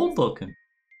so old looking.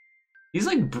 He's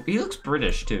like, he looks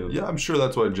British too. Yeah, I'm sure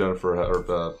that's why Jennifer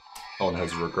or Helen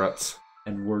has regrets.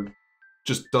 Edward.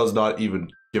 Just does not even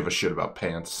give a shit about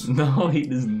pants. No, he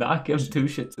does not give two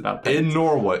shits about pants. In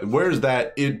Norway. Where's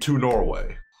that into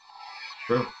Norway?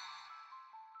 True.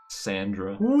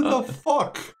 Sandra. Who the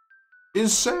fuck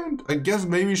is Sand? I guess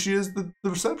maybe she is the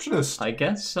receptionist. I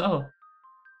guess so.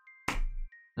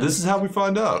 This is how we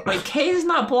find out. Wait, Kay's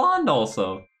not blonde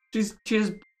also. She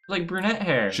has like brunette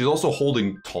hair. She's also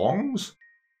holding tongs?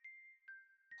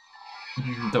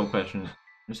 Don't question it.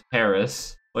 There's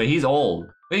Harris. Wait, he's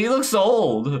old. Wait, he looks so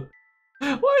old. Why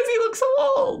does he look so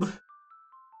old?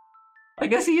 I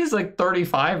guess he is like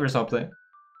 35 or something.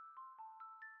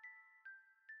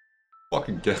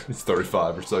 Fucking guess he's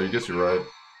 35 or so. I guess you're right.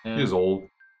 Yeah. He is old.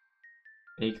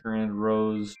 Baker and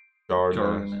Rose. Guard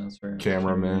announcer.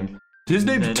 cameraman. His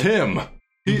name's Medic. Tim.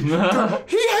 He had a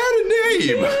name. He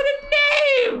had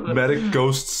a name. Medic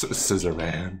Ghosts Scissor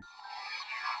Man.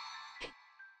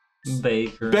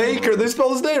 Baker. Baker. They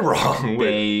spelled his name wrong.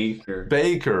 Wait. Baker.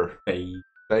 Baker. Baker.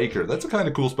 Baker. That's a kind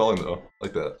of cool spelling though.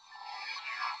 Like that.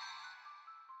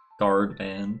 Guard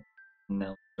man.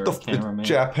 Announcer. The Cameraman.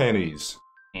 Japanese.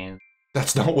 And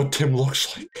That's not what Tim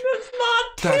looks like. that's not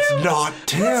Tim. That's not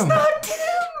Tim. That's not Tim.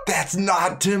 That's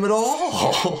not Tim at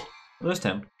all. There's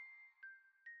Tim.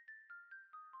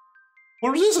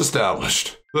 When was this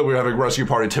established? That we're having rescue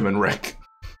party Tim and Rick.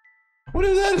 When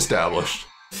is that established?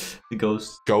 The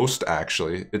ghost. Ghost,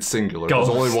 actually. It's singular. Ghost.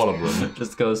 There's only one of them.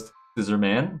 Just Ghost. Scissor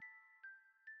Man.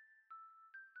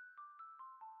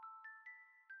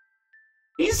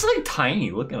 He's like tiny.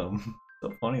 Look at him.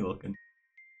 So funny looking.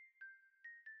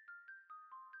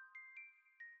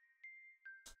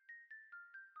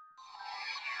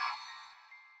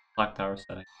 Clock tower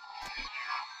setting.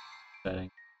 Setting.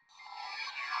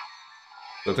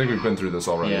 I think we've been through this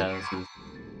already. Yeah, this is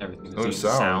everything. Oh, This is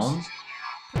sounds.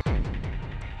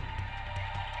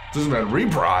 This is a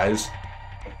reprise.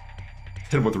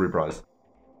 Hit him with the reprise.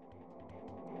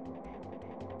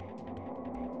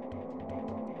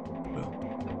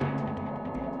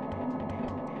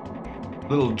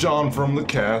 Little John from the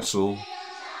castle.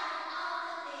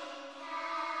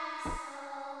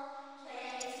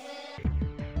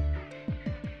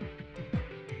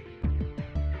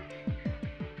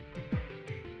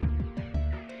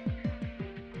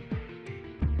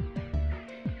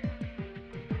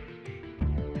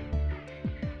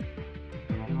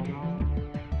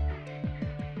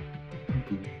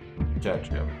 Catch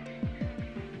him.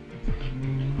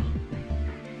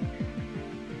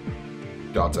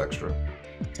 God's extra.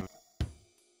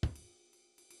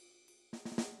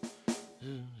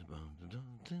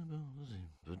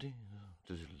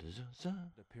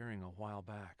 Appearing a while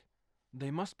back.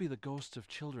 They must be the ghosts of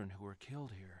children who were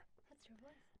killed here.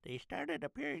 They started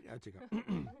appearing.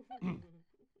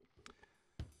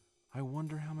 I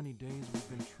wonder how many days we've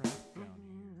been trapped down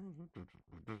here.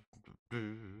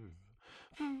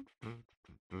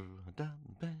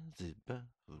 Pretty tough.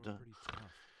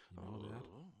 You know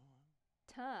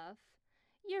that? Tough?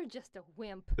 You're just a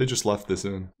wimp. They just left this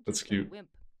in. That's Just a cute. wimp.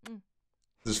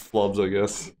 Just flubs, I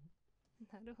guess.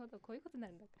 なるほど、こういうことな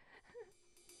んだ。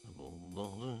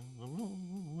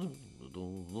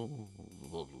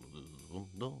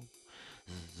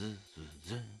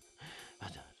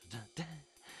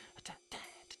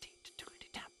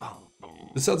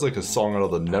This sounds like a song out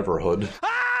of the Neverhood.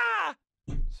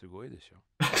 すごいでしょ。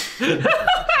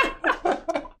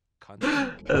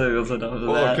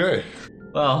 Okay.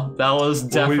 Well, that was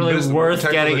Well, we definitely missed- worth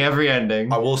technically- getting every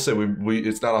ending. I will say we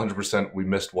it's not 100%. We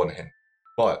missed one hint,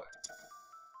 but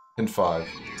hint 5.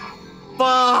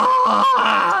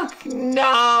 Fuck!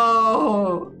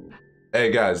 No! Hey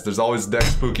guys, there's always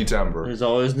next spooky timber. There's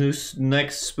always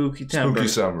next spooky timber. Spooky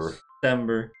December.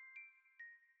 December.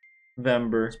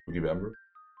 November. Spooky November.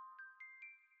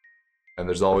 And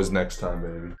there's always next time,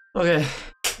 baby. Okay.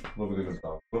 Look at the good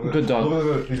dog. Good dog.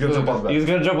 Look at He's gonna jump on the bed. He's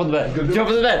gonna jump on the bed. Good Jump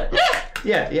on the bed.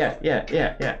 Yeah.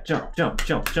 Jump.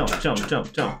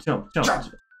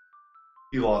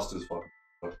 He lost his fucking.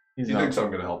 He's He not. thinks I'm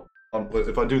gonna help.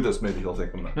 If I do this, maybe he'll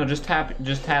think I'm not. No, just tap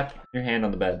your hand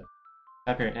on the bed.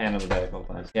 Tap your hand on the bed a couple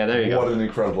times. Yeah, there you What go. an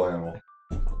incredible animal.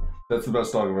 That's the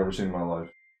best dog I've ever seen in my life.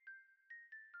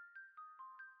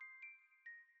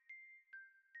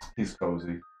 He's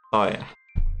cozy. Oh yeah.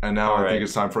 And now I Alright. think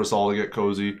it's time for us all to get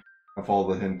cozy and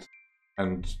follow the hint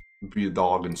and be a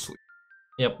dog and sleep.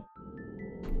 Yep.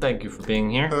 Thank you for being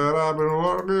here. And I've been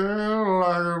walking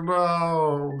like a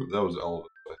dog. That was Elvis,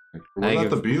 I think. Or was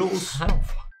that the Beatles? I don't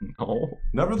fucking No.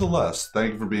 Nevertheless,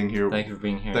 thank you for being here. Thank you for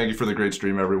being here. Thank you for the great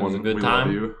stream, everyone. It was a good we time.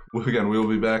 love you. Again, we will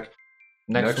be back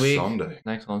next week. Sunday.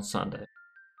 Next on Sunday.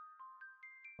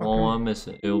 Won't miss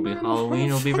it. It'll be Halloween.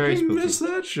 It'll be very spooky. Miss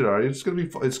that shit, are you? It's gonna be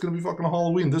fucking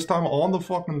Halloween. This time on the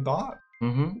fucking dot.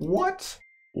 Mm-hmm. What?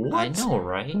 What? I know,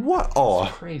 right? What? Oh,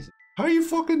 it's crazy. How are you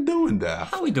fucking doing,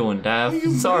 Daff? How we doing, Daff?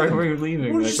 Sorry, we're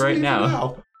leaving We're like just right leaving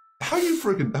now. How you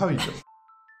freaking? How you doing?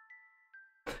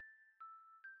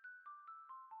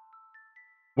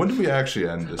 When do we actually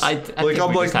end this? I I'm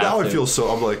like now. I feel so.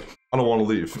 I'm like I don't want to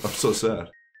leave. I'm so sad.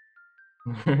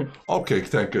 Okay,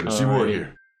 thank goodness you were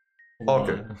here.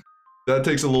 Okay, that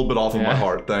takes a little bit off of my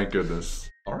heart. Thank goodness.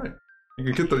 All right,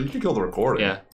 you can kill the recording. Yeah.